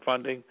dollars of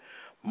funding.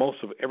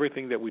 Most of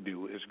everything that we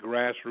do is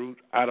grassroots,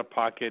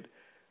 out-of-pocket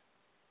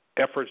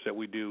efforts that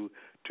we do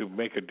to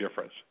make a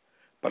difference.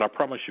 But I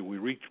promise you, we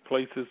reach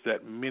places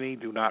that many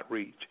do not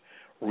reach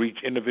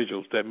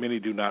individuals that many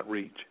do not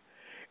reach.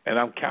 And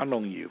I'm counting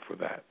on you for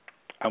that.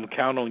 I'm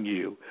counting on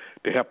you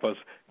to help us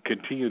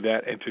continue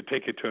that and to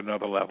take it to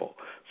another level.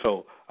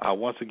 So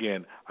once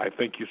again, I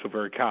thank you so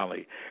very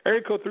kindly.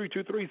 Area code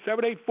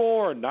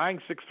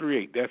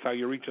 323-784-9638. That's how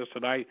you reach us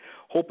tonight.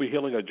 Hope and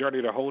Healing, a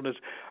journey to wholeness.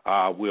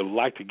 We'd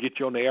like to get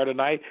you on the air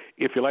tonight.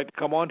 If you'd like to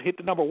come on, hit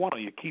the number 1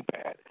 on your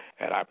keypad.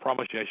 And I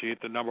promise you, as you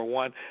hit the number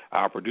 1,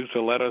 our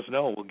producer will let us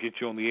know. We'll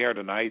get you on the air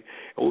tonight,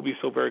 and we'll be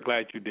so very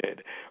glad you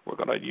did. We're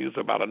going to use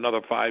about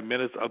another 5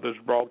 minutes of this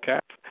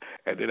broadcast,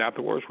 and then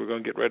afterwards we're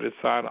going to get ready to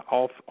sign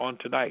off on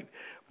tonight.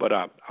 But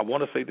I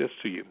want to say this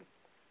to you.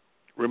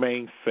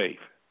 Remain safe.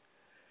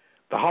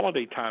 The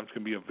holiday times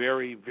can be a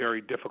very,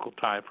 very difficult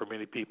time for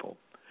many people.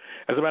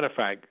 As a matter of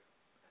fact,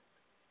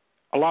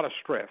 a lot of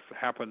stress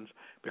happens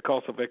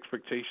because of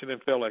expectation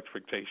and failed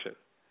expectation.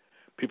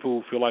 People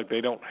who feel like they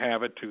don't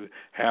have it to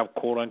have,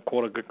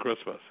 quote-unquote, a good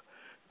Christmas.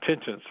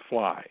 Tensions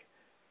fly.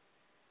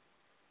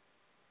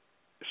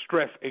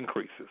 Stress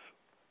increases.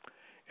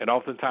 And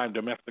oftentimes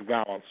domestic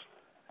violence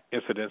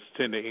incidents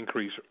tend to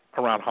increase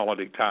around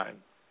holiday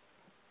time.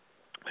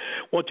 I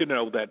want you to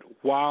know that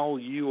while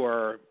you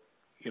are,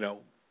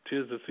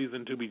 'tis the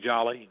season to be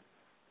jolly,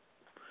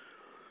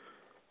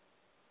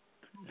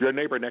 your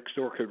neighbor next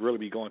door could really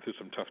be going through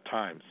some tough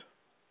times.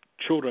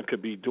 Children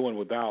could be doing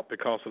without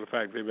because of the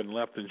fact they've been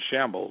left in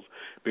shambles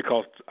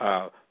because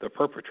the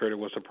perpetrator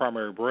was the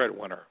primary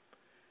breadwinner.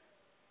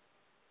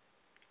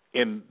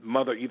 And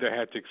mother either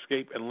had to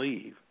escape and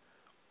leave,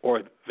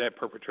 or that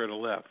perpetrator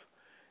left.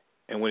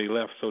 And when he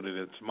left, so did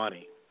its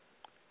money.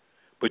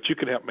 But you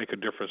can help make a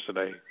difference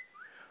today.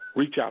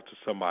 Reach out to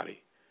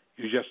somebody.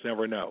 You just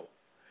never know.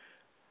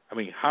 I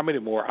mean, how many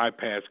more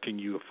iPads can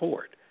you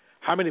afford?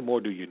 How many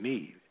more do you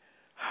need?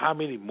 How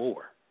many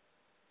more?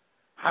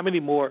 How many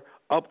more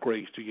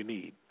upgrades do you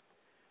need?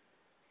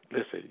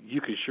 listen,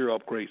 you can sure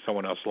upgrade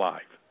someone else's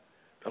life,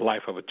 the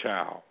life of a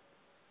child,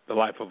 the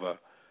life of a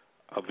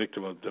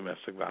victim of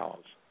domestic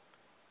violence.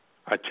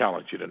 I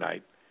challenge you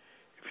tonight.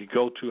 If you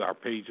go to our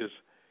pages,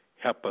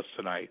 help us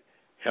tonight,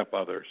 help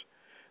others.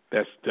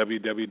 That's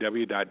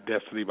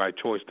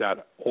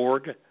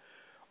www.destinybychoice.org,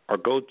 or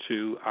go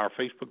to our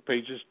Facebook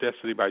pages,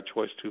 Destiny by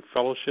Choice 2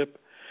 Fellowship,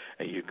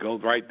 and you go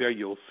right there.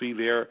 You'll see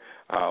there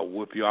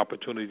with your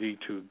opportunity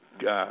to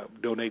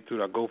donate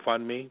through our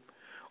GoFundMe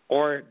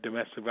or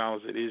domestic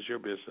violence. It is your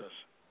business.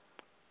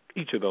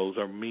 Each of those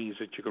are means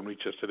that you can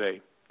reach us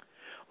today.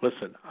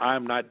 Listen,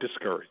 I'm not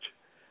discouraged.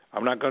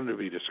 I'm not going to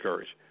be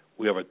discouraged.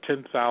 We have a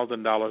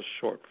 $10,000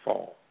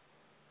 shortfall,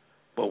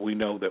 but we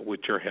know that with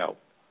your help,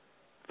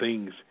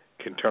 things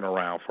can turn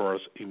around for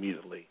us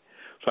immediately.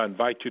 So I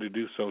invite you to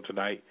do so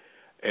tonight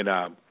and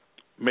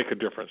make a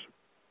difference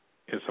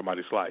in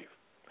somebody's life.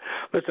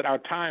 Listen, our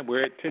time,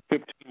 we're at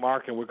 10:15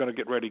 mark, and we're going to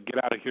get ready to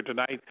get out of here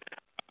tonight.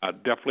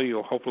 Definitely,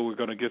 or hopefully we're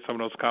going to get some of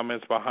those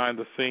comments behind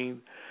the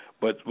scene,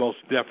 but most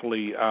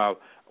definitely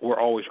we're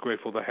always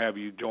grateful to have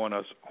you join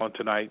us on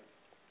tonight,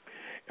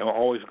 and we're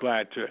always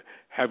glad to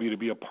have you to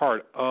be a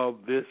part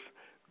of this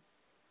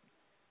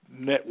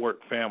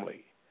network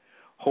family.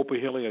 Hope of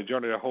Healing, A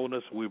Journey to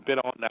Wholeness. We've been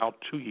on now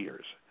 2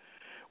 years.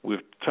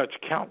 We've touched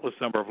countless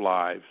number of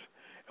lives,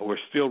 and we're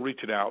still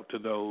reaching out to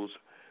those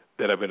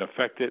that have been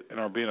affected and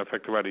are being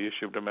affected by the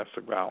issue of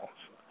domestic violence.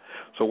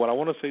 So what I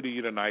want to say to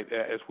you tonight,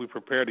 as we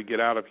prepare to get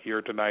out of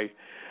here tonight,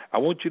 I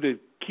want you to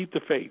keep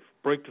the faith,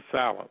 break the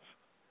silence,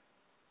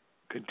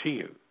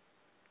 continue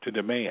to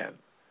demand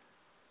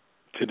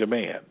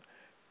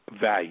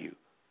value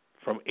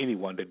from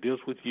anyone that deals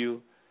with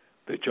you,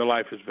 that your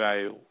life is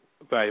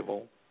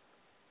valuable,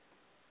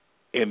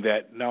 and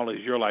that not only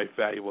is your life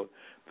valuable,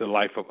 the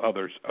life of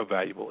others are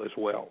valuable as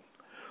well.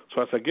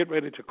 So as I get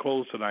ready to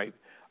close tonight,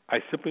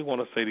 I simply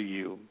want to say to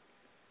you,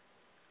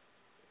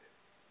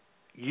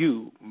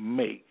 you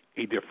make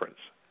a difference.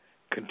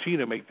 Continue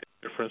to make that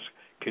difference.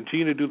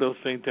 Continue to do those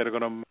things that are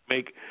going to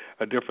make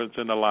a difference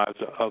in the lives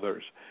of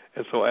others.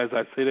 And so as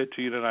I say that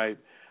to you tonight,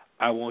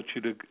 I want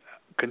you to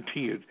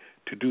continue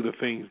to do the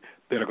things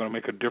that are going to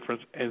make a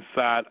difference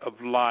inside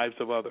of lives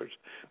of others.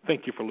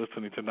 Thank you for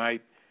listening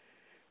tonight.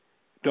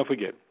 Don't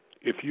forget,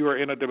 if you are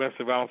in a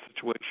domestic violence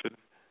situation,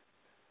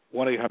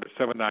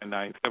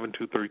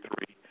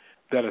 1-800-799-7233.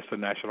 That is the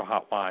national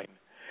hotline.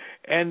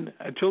 And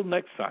until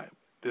next time,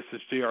 this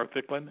is J.R.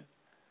 Thicklin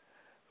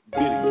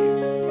bidding you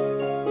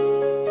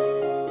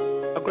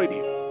a great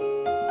evening.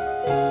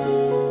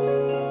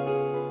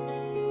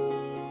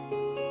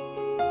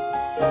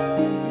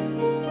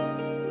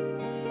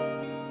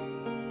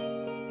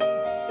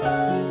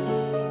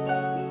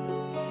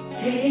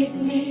 Take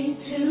me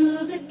to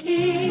the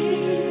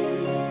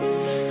King.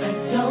 I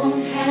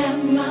don't have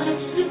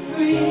much to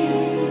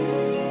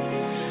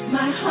bring.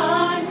 My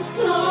heart is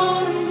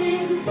torn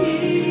in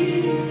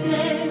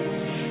pieces.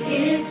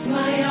 It's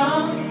my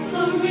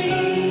offering.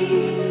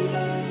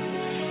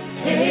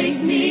 Take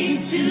me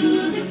to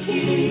the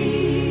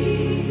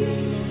King.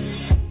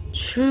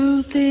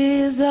 Truth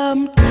is,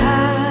 I'm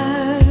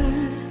tired.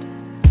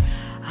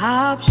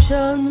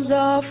 Options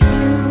are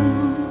few.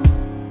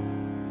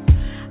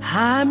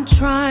 I'm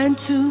trying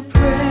to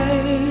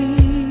pray,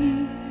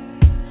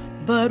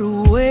 but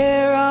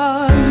where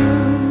are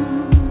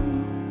you?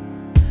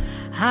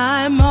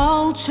 I'm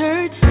all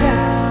churched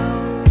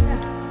out,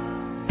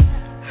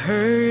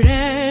 hurt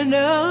and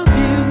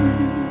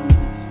abused.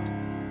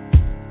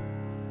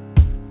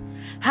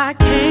 I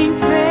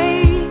can't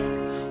say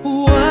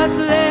what's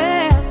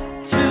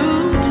left to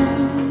do.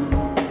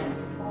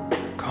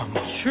 Come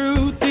on.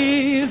 Truth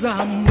is,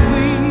 I'm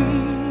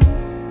weak,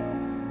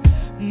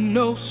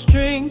 no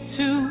strength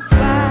to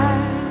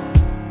fight,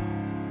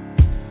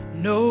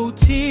 no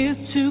tears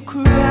to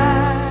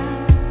cry.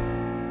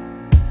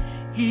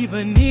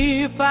 Even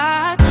if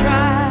I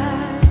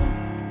try,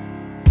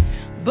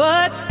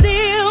 but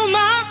still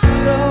my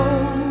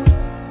soul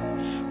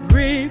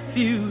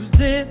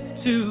refuses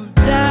to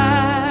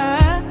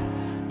die.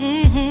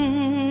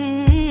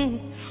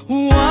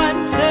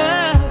 One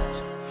touch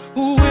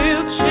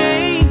will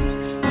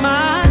change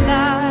my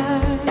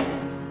life.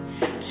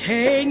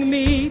 Take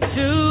me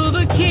to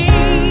the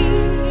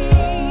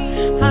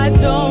King. I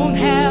don't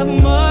have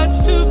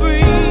much to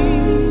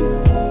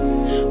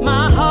bring.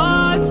 My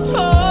heart's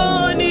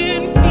torn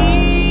in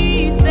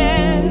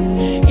pieces.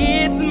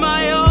 It's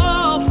my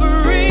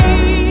offering.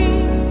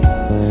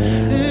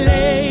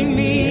 Lay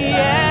me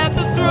at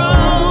the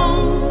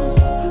throne.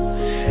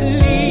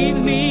 Leave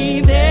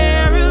me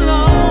there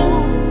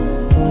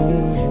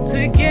alone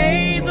to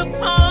gaze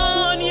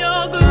upon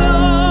your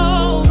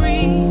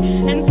glory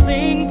and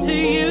sing to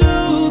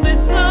you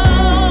this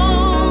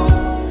song.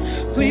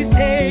 Please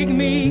take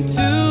me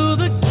to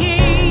the King.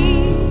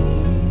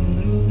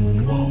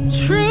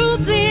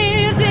 Truth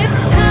is, it's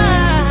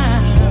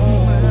time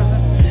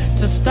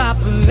to stop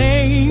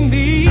playing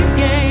these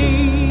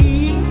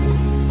games.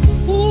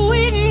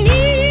 We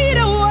need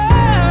a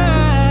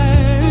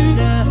word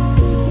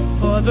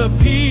for the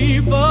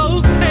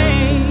people's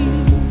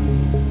pain.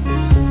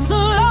 So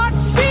Lord,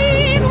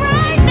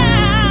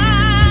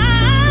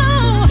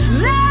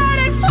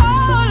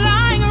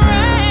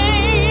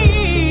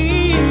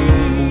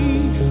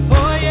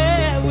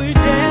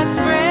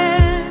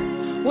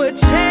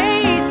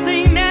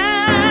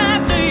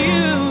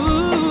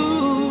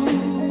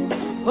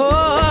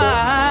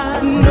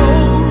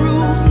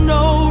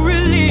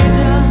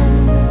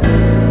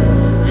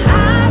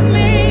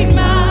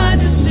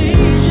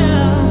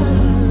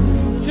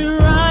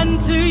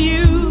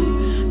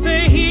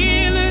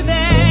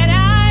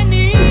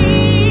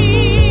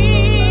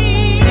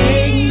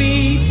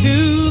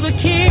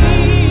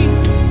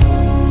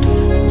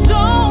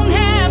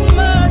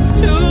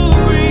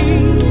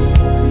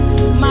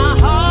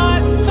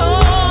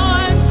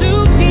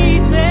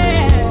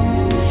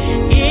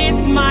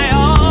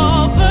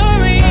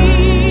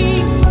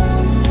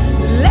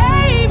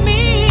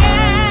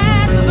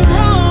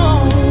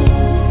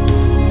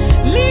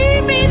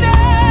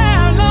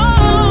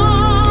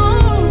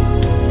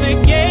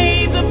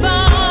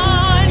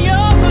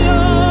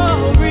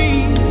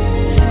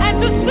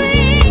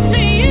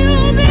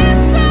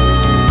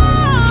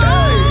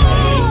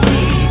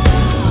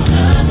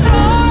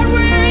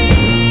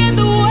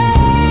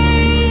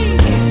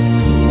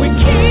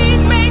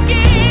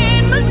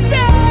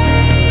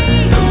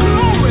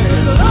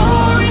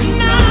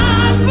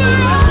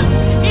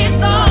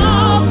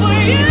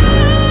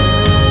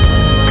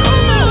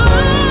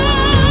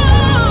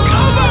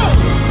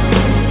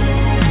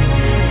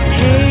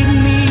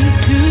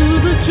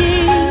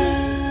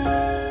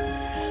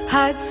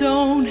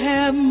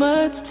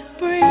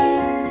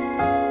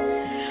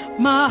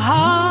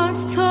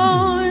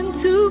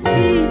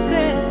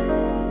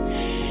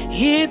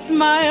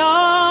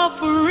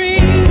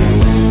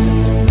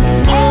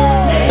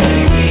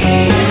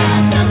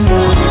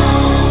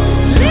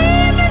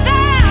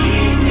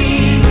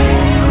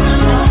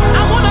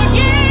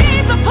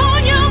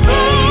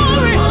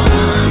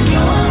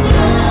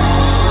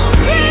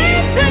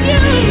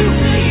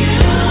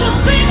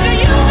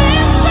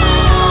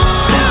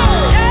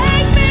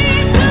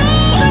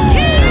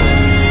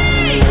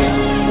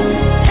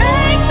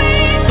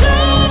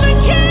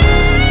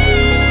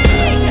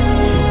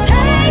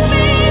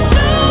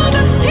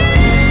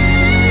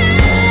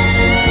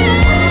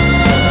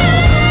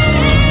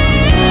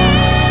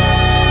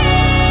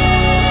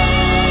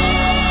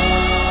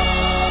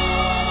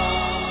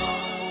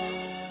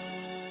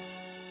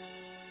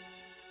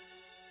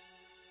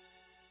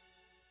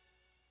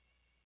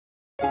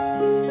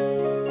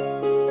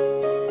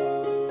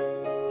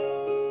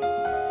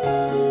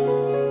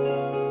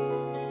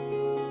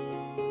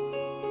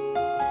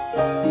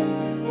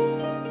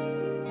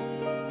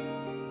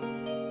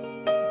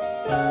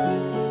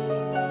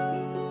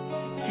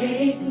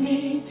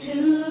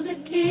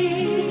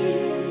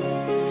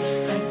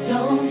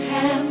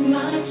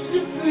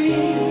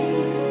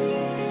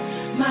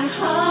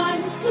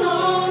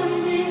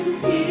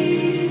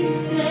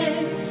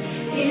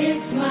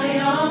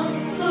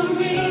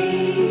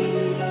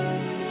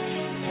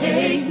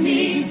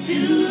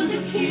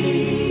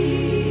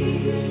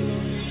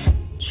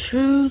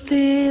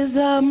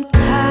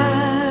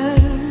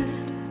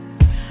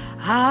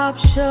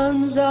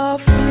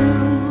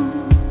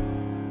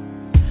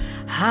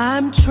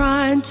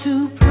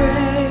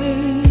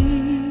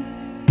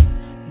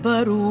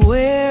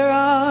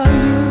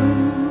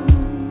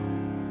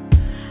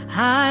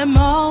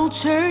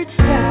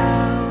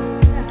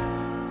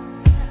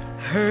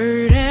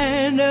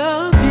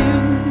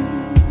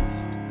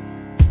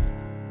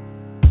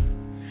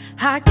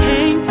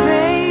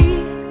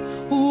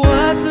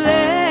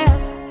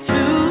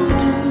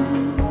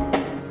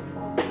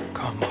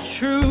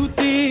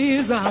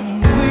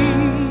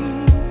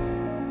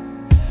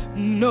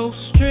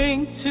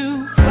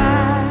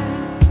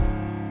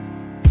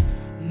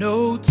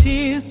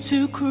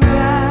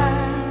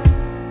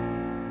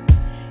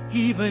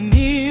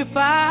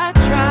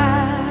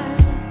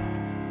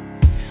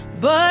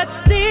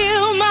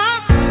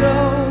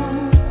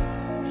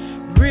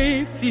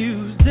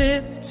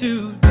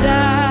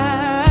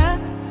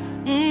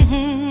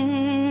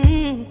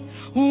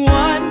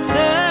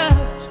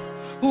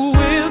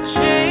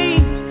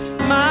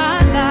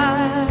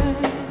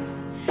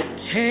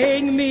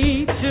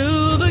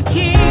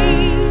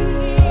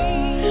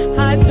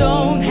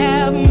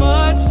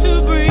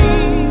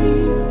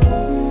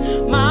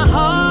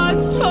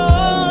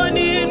 Torn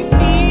in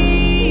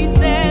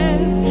pieces,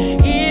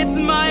 it's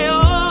my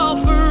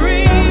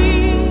offering.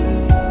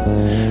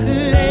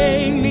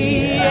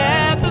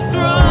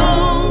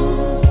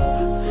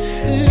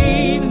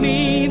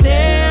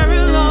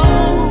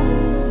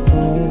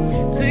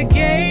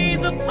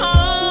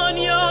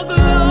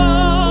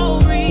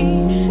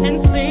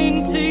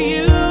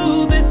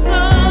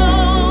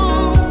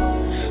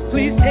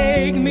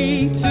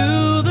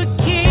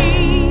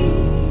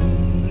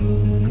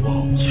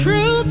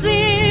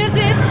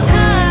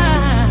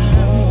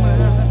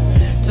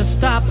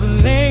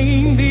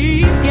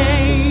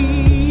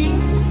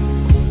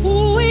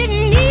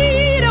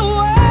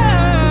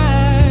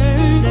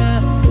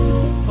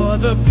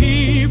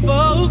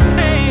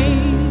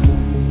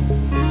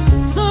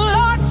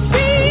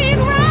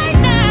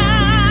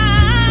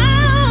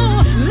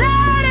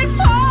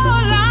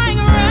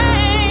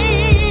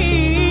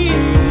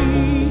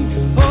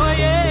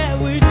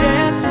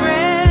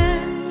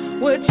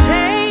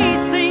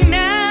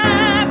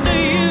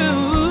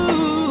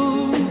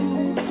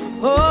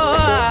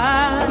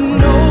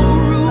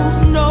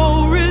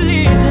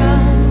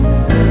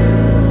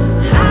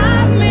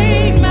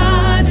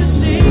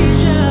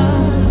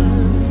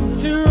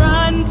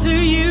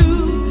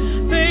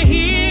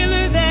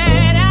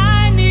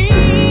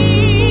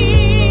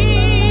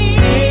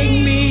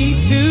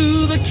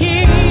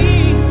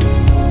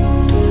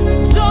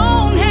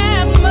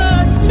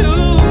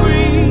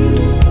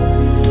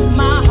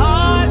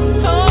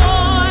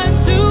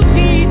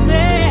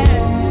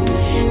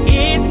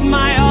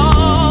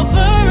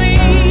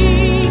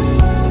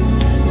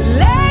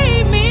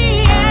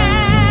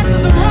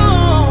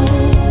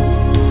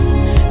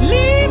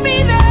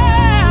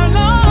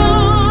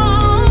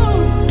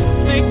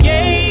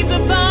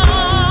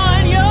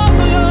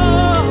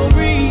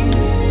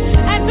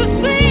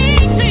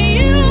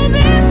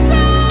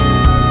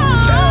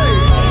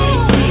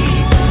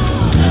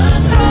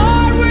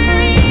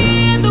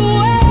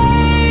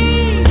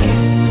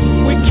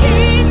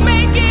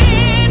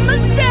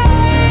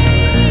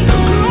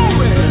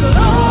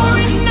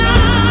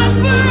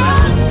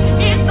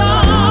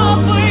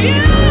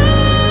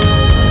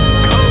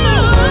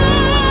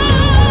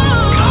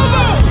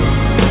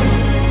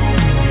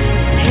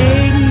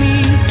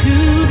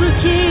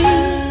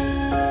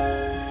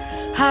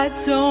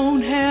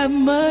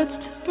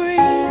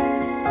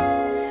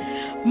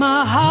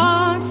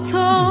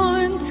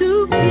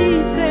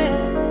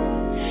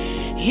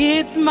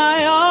 It's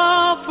my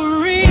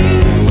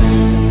offering.